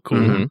look hella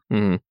cool.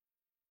 And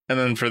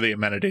then for the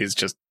amenities,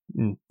 just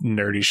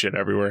nerdy shit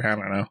everywhere. I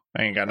don't know.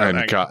 I ain't got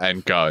nothing.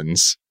 And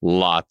guns.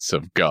 Lots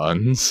of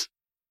guns.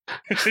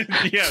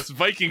 Yes,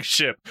 Viking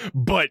ship,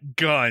 but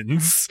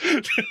guns.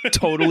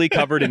 Totally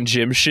covered in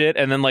gym shit,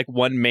 and then like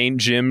one main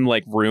gym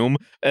like room,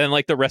 and then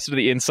like the rest of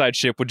the inside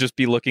ship would just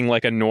be looking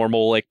like a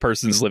normal like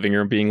person's living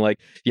room, being like,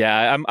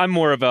 yeah, I'm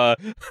more of a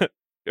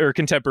or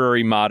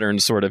contemporary modern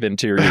sort of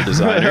interior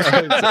designer.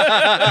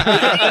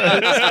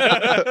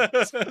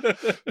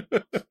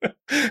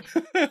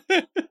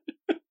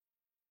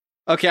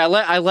 Okay,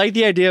 I like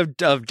the idea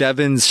of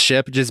Devin's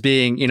ship just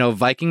being, you know,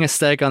 Viking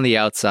aesthetic on the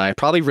outside,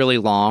 probably really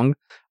long.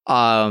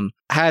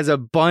 Has a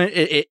bunch,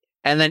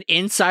 and then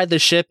inside the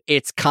ship,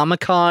 it's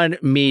Comic-Con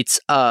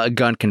meets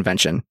gun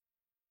convention.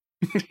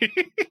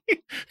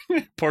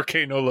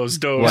 Porque no los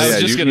dos. Well, yeah,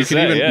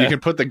 you can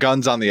put the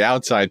guns on the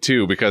outside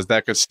too, because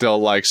that could still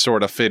like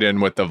sort of fit in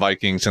with the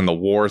Vikings and the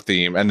war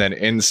theme, and then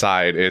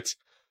inside it's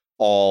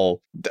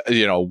all,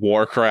 you know,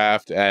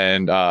 Warcraft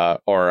and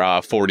or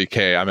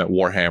 40K. I'm at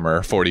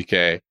Warhammer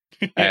 40K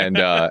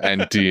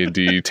and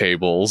D&D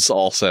tables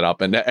all set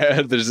up, and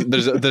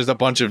there's a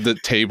bunch of the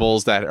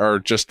tables that are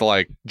just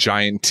like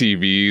giant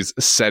TVs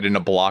set in a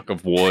block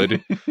of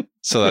wood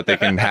so that they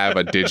can have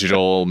a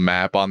digital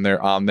map on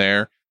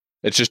there.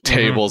 It's just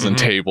tables and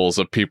tables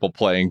of people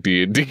playing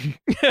D&D.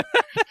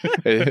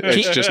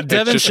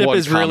 Devin's ship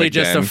is really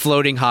just a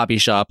floating hobby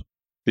shop.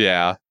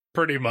 Yeah.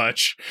 Pretty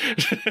much.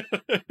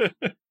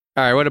 All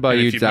right, what about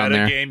you down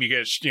there? If you game, you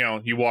get,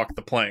 you walk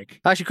the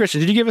plank. Actually, Christian,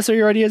 did you give us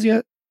your ideas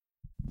yet?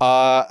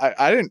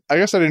 I didn't. I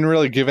guess I didn't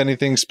really give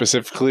anything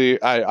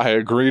specifically. I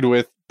agreed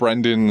with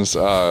Brendan's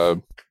rock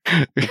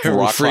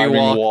climbing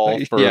wall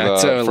for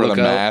the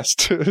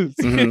mast, and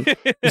then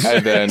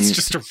it's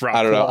just a rock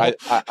I don't know.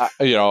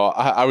 wall.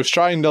 I was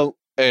trying to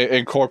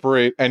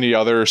incorporate any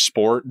other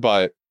sport,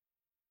 but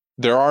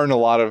there aren't a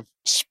lot of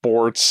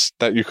sports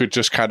that you could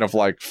just kind of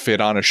like fit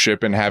on a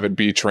ship and have it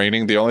be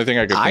training. The only thing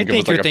I could think of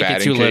was like a batting cage. I think you're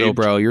thinking too little,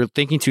 bro. You're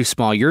thinking too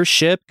small. Your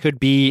ship could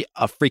be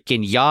a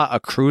freaking yacht,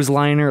 a cruise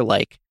liner.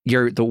 Like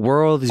the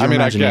world is your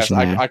imagination.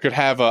 I guess I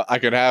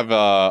could have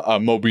a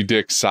Moby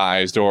Dick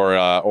sized or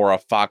a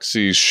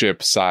Foxy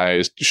ship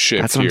sized ship.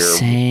 That's here. What I'm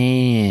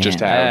saying. Just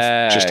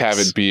have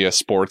it be a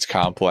sports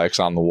complex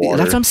on the water.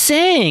 That's what I'm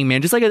saying,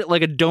 man. Just like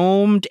a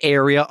domed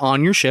area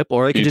on your ship,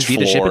 or it could just be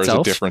the ship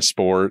itself. Is a different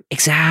sport.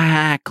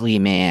 Exactly,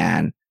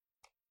 man.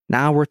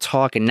 Now we're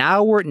talking.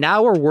 Now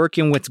we're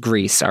working with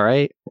grease. All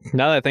right.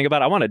 Now that I think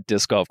about it, I want a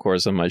disc golf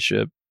course on my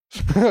ship.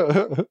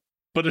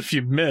 But if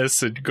you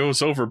miss, it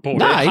goes overboard.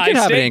 Nah, you can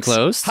have it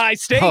enclosed. High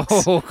stakes.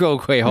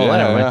 Oh, wait, hold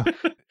on.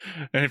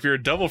 And if you're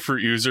a double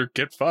fruit user,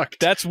 get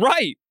fucked. That's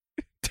right.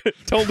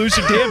 Don't lose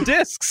your damn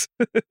discs.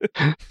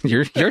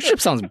 Your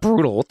ship sounds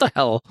brutal. What the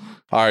hell?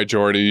 All right,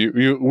 Jordy,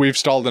 we've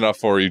stalled enough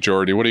for you,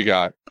 Jordy. What do you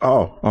got?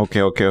 Oh,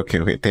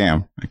 okay.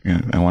 Damn.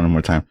 I want it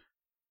more time.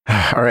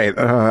 All right.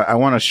 I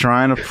want a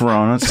shrine of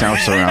Perona,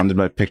 surrounded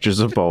by pictures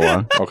of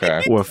Boa.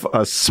 Okay. With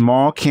a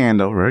small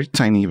candle, very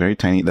tiny,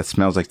 that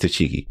smells like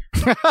tachiki.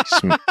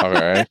 All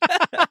right.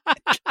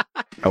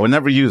 I would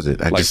never use it.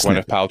 Like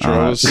Gwyneth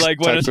Paltrow's like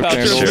Gwyneth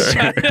Paltrow's.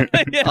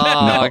 Yeah.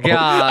 Oh, God.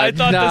 I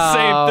thought the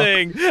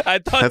same thing.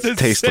 That's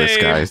tasteless,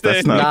 guys. Thing.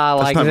 That's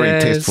not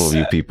very tasteful of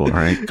you people, all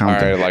right? All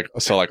right,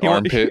 like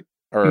armpit?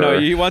 Or... No,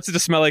 he wants it to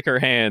smell like her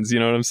hands. You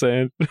know what I'm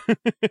saying?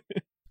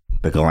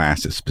 The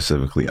glasses,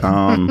 specifically. You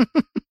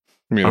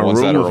mean the ones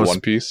that are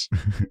One Piece?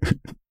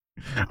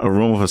 A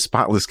room with a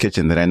spotless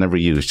kitchen that I never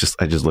use.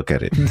 I just look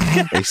at it.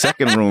 A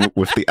second room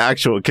with the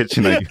actual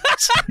kitchen I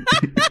use.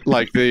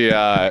 Like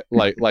the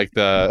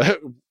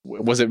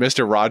was it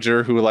Mr.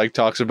 Roger who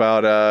talks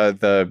about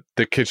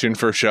the kitchen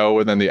for show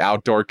and then the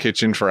outdoor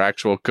kitchen for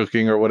actual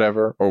cooking or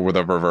whatever, or with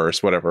a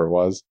reverse, whatever it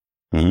was.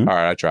 Mm-hmm. All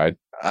right, I tried.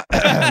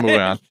 Moving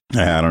on.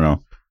 I don't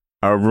know.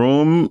 A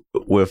room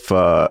with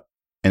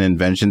an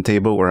invention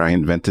table where I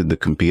invented the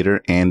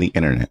computer and the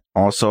internet.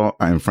 Also,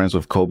 I'm friends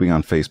with Kobe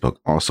on Facebook.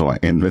 Also, I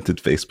invented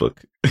Facebook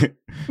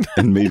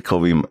and made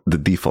Kobe the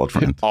default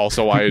friend.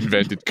 Also, I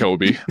invented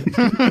Kobe.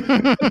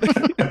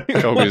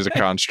 Kobe is a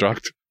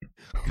construct.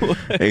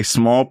 A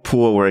small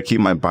pool where I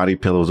keep my body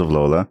pillows of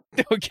Lola.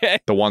 Okay.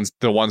 The ones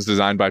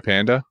designed by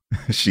Panda?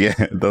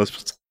 Yeah,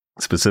 those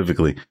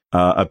specifically.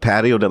 A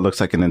patio that looks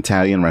like an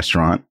Italian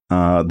restaurant.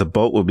 The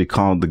boat will be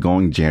called the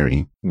Going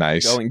Jerry.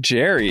 Nice. Going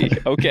Jerry.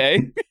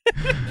 Okay.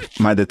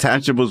 My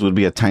detachables would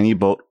be a tiny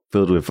boat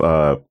filled with,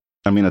 a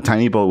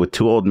tiny boat with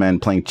two old men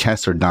playing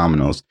chess or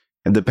dominoes.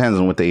 It depends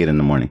on what they eat in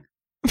the morning.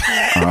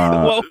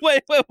 Well,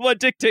 wait, what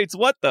dictates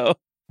what, though?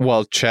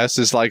 Well, chess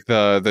is like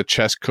the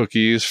chess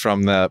cookies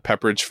from the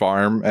Pepperidge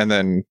Farm, and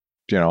then,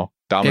 dominoes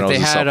if they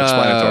is had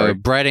self-explanatory.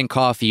 bread and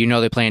coffee,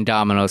 they're playing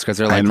dominoes because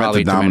they're Dominoes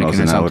probably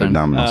Dominican or something.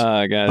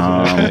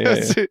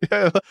 Dominoes.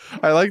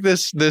 I like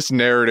this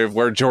narrative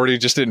where Jordy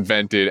just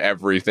invented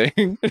everything.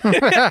 he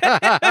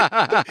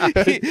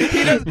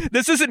does,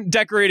 this isn't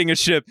decorating a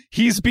ship.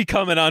 He's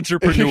become an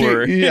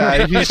entrepreneur.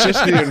 Yeah, he's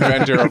just the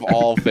inventor of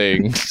all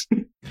things.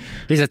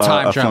 He's a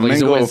time traveler.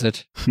 He's a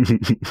wizard.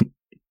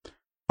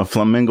 A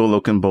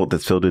flamingo-looking boat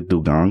that's filled with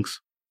dugongs.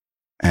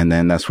 And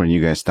then that's when you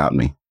guys stopped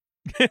me.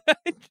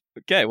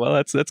 Okay, well,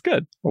 that's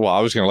good. Well, I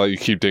was going to let you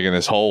keep digging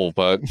this hole,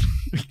 but...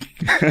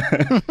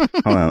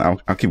 Hold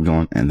on, I'll keep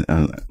going. And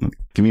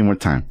give me more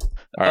time.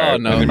 All right.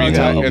 No.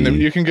 And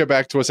then you can get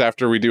back to us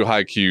after we do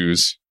high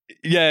cues.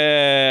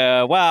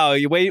 Yeah. Wow.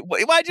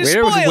 Why'd you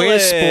spoil it? Way to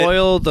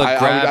spoil the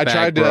grab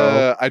bag,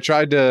 bro. I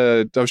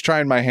was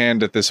trying my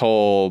hand at this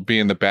whole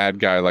being the bad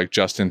guy like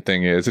Justin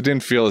thing is. It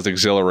didn't feel as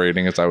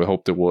exhilarating as I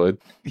hoped it would.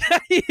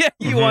 Yeah,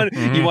 you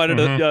wanted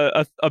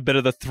a bit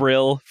of the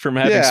thrill from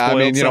having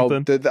spoiled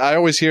something. I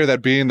always hear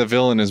that being the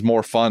villain is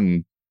more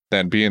fun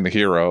than being the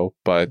hero,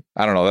 but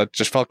I don't know. That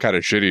just felt kind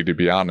of shitty, to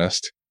be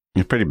honest.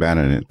 You're pretty bad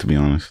at it, to be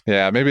honest.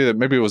 Yeah, maybe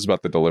it was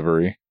about the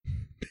delivery.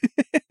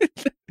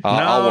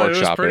 I'll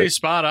workshop it was pretty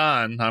spot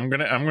on. I'm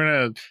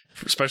gonna,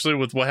 especially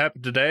with what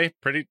happened today,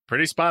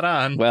 pretty spot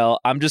on. Well,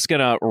 I'm just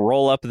gonna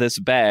roll up this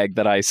bag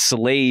that I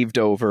slaved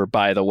over.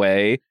 By the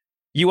way,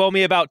 you owe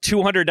me about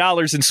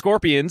 $200 in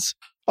scorpions.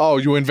 Oh,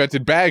 you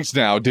invented bags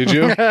now, did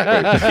you? Wait.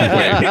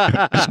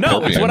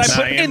 No, it's what I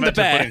put in the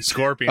bag. Putting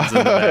scorpions in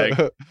the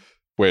bag.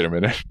 Wait a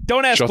minute.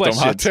 Don't ask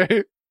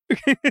questions.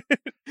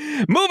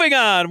 Moving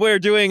on, we're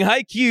doing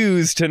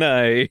haikus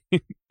tonight.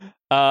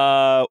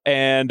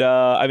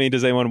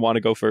 Does anyone want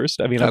to go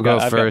first? I'll go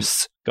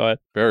first. Go ahead.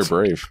 Very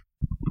brave.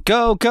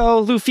 Go,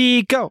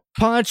 Luffy, go.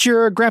 Punch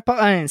your grandpa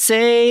and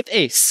save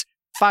Ace.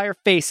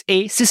 Fireface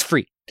Ace is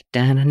free.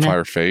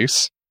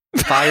 Fireface?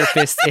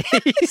 Firefist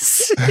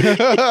Ace.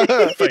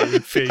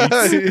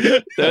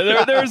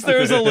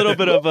 There's a little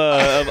bit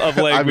of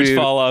language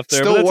fall off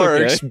there. Still but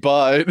works, okay.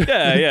 but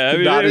yeah.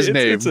 Not his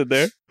name. It's in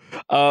there.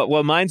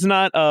 Well, mine's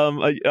not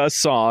a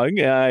song.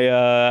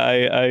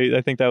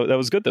 I think that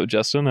was good though,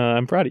 Justin.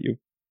 I'm proud of you.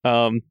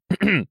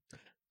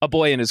 A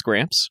boy and his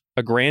gramps.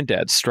 A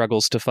granddad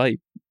struggles to fight.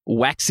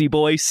 Waxy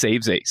boy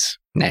saves Ace.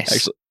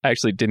 Nice. I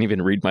actually didn't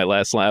even read my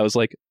last line. I was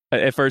like,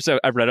 at first I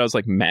read, I was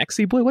like,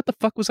 Maxi boy. What the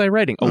fuck was I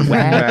writing? A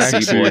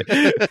waxy boy.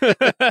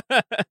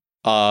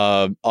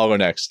 I'll go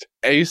next.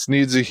 Ace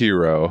needs a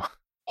hero,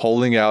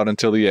 holding out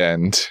until the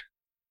end,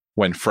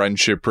 when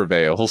friendship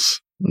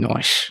prevails.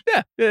 Nice.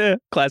 Yeah,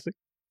 classic.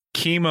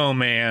 Chemo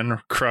Man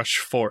crush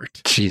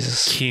fort.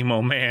 Jesus.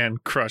 Chemo Man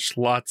crush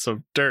lots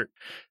of dirt.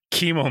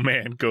 Chemo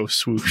Man go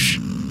swoosh.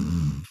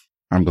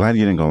 I'm glad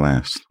you didn't go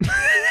last.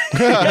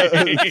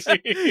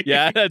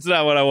 Yeah, that's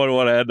not what I would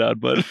want to end on,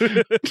 but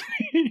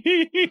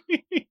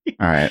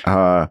All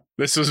right.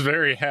 This was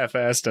very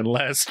half-assed and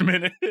last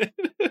minute.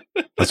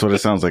 That's what it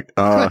sounds like.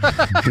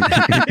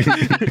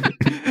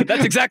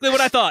 That's exactly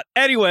what I thought.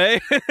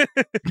 Anyway.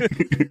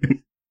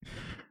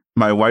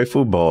 My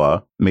waifu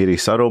Boa made a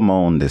subtle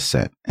moan this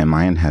set. Am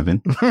I in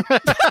heaven?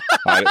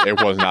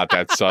 It was not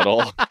that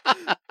subtle.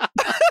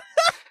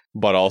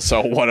 But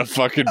also, what a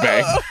fucking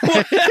bang.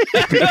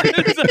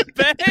 It's a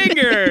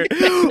banger.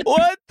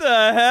 What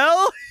the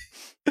hell?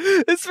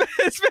 This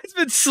man's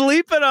been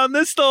sleeping on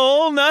this the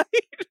whole night.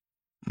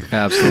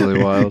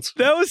 Absolutely wild.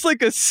 That was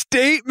like a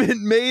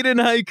statement made in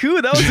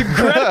haiku. That was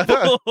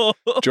incredible.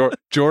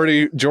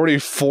 Jordy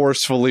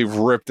forcefully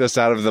ripped us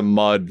out of the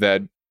mud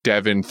that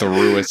Devin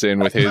threw us in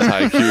with his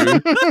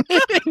haiku.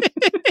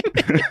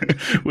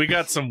 We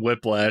got some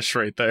whiplash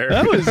right there.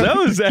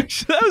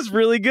 That was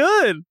really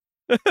good.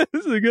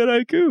 This is a good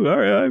haiku. All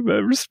right,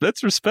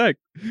 that's respect.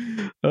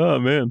 Oh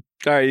man!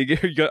 All right,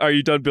 are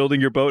you done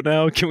building your boat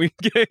now? Can we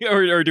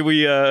or do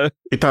we? You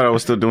thought I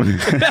was still doing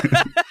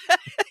it?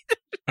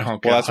 Well,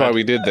 that's why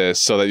we did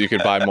this, so that you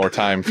could buy more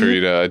time for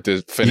you to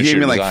finish. You gave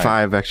me design. like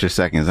 5 extra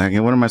seconds. What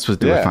am I supposed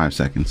to do with 5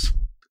 seconds?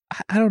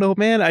 I don't know,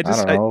 man. I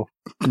don't know.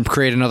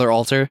 Create another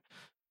altar.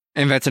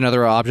 Invent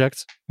another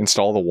object.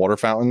 Install the water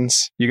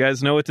fountains. You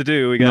guys know what to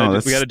do. We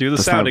got to do the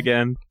sound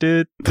again.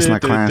 That's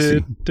not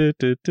classy. Devin,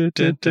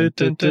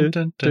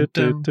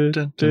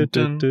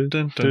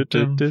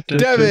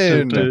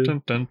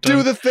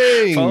 do the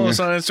thing. Follow us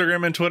on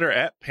Instagram and Twitter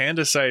at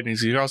Panda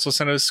Sightings. You can also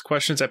send us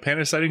questions at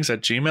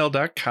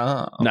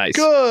pandasightings@gmail.com. Nice.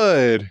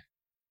 Good.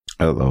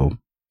 Hello.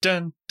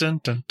 Dun,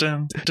 dun, dun,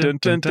 dun, dun,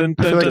 dun, dun, dun,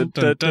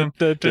 dun, dun,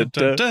 dun,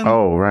 dun, dun.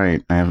 Oh,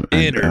 right. I have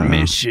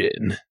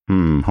Intermission.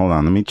 Hold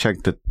on. Let me check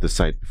the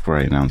site before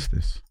I announce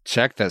this.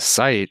 Check the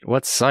site.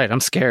 What site? I'm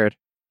scared.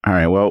 All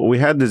right. Well, we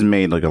had this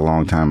made like a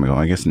long time ago.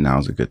 I guess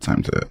now's a good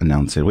time to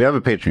announce it. We have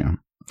a Patreon.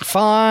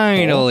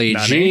 Finally.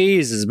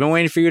 Jesus. Been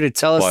waiting for you to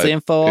tell us the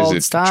info all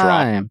this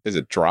time. Is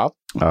it drop?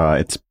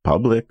 It's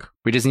public.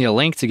 We just need a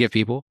link to give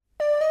people.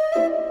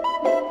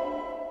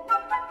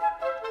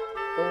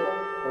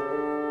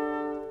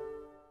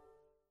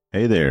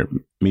 Hey there,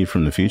 me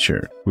from the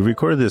future. We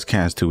recorded this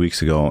cast 2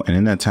 weeks ago, and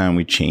in that time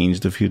we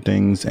changed a few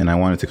things, and I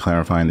wanted to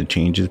clarify the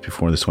changes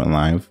before this went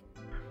live.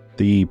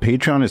 The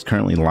Patreon is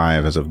currently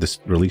live as of this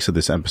release of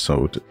this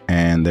episode,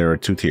 and there are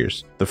 2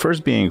 tiers. The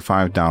first being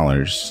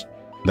 $5,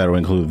 that will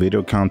include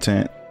video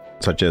content,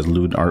 such as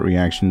lewd art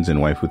reactions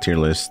and waifu tier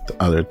list,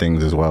 other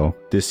things as well.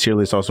 This tier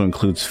list also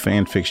includes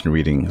fan fiction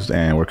readings,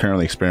 and we're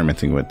currently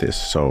experimenting with this,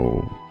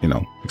 so,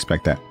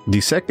 expect that.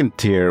 The second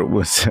tier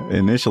was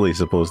initially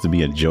supposed to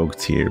be a joke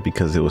tier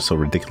because it was so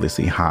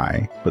ridiculously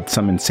high, but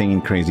some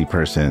insane crazy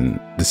person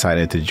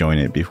decided to join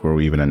it before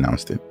we even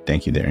announced it.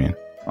 Thank you, Darian.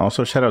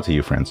 Also, shout out to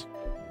you, friends.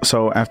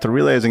 So, after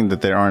realizing that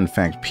there are in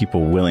fact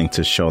people willing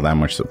to show that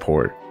much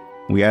support,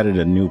 we added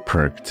a new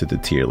perk to the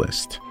tier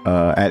list.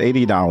 At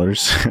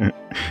 $80,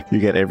 you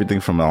get everything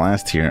from the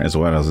last tier as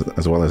well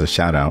as a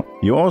shout out.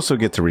 You also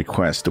get to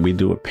request that we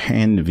do a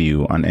pan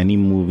view on any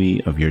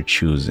movie of your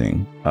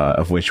choosing,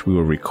 of which we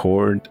will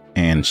record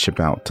and ship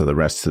out to the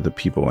rest of the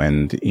people,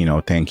 and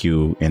thank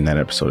you in that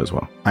episode as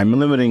well. I'm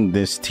limiting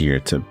this tier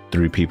to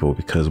 3 people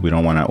because we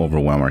don't want to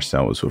overwhelm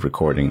ourselves with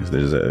recordings.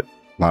 There's a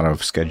lot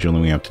of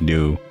scheduling we have to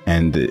do,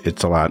 and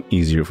it's a lot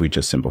easier if we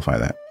just simplify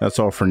that. That's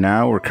all for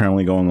now. We're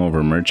currently going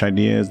over merch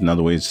ideas and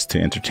other ways to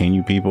entertain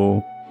you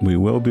people. We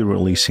will be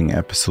releasing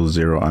episode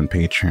 0 on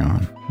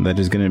Patreon. That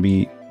is going to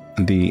be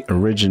the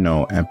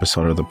original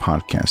episode of the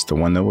podcast, the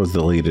one that was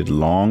deleted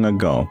long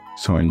ago.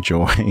 So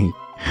enjoy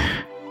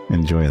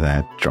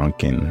that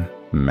drunken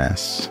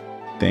mess.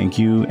 Thank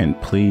you,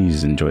 and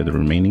please enjoy the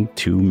remaining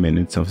 2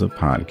 minutes of the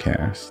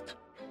podcast.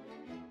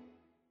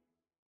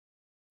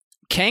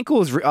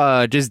 Cankles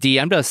just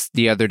DM'd us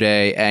the other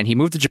day, and he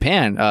moved to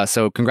Japan.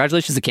 So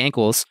congratulations to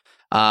Cankles.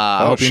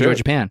 I hope you enjoyed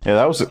Japan. Yeah,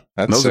 that was a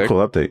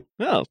cool update.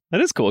 Oh, that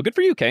is cool. Good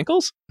for you,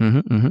 Cankles.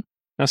 Mm-hmm.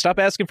 Now stop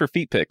asking for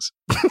feet pics.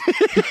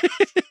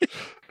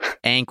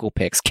 Ankle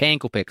pics,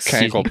 cankle pics,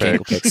 cankle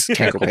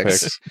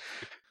pics.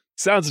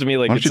 Sounds to me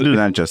like why don't you do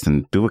that,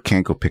 Justin? Do a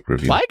cankle pic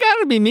review. Why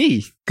gotta be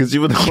me? Because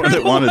you were the one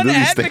that wanted to do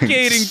these things.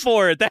 Advocating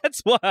for it. That's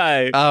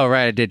why. Oh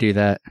right, I did do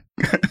that.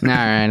 All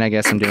right, I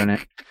guess I'm doing it.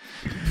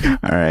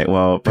 All right,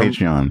 well,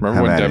 Patreon.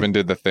 Remember when Devin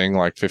did the thing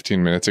like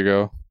 15 minutes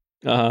ago?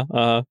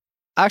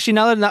 Actually,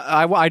 now that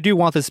I do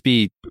want this to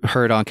be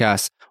heard on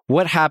cast.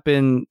 What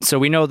happened? So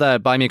we know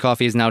that Buy Me a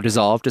Coffee is now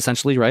dissolved,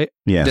 essentially, right?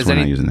 Yes, we're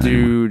not using that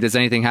anymore. Does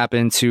anything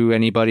happen to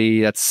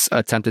anybody that's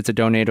attempted to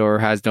donate or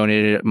has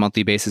donated on a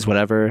monthly basis,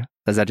 whatever?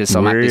 Does that just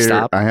automatically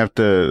stop?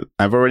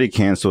 I've already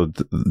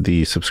canceled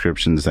the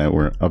subscriptions that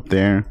were up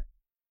there,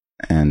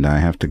 and I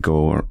have to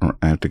go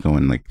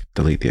and like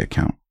delete the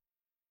account.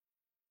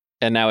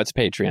 And now it's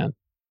Patreon.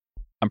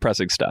 I'm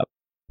pressing stop.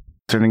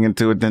 Turning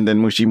into a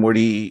Denden Mushi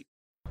Morty.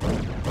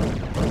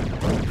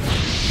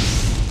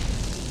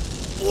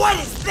 What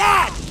is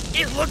that?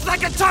 It looks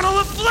like a tunnel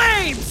of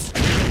flames!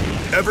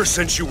 Ever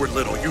since you were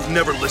little, you've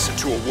never listened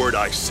to a word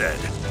I said,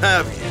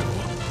 have you?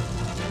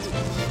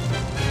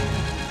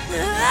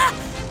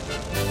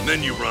 And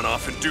then you run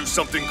off and do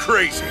something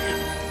crazy.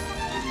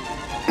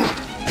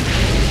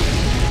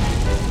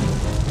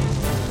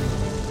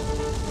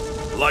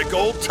 Like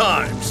old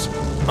times,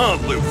 huh,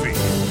 Luffy?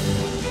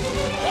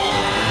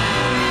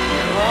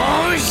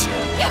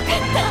 You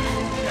get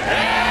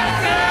the...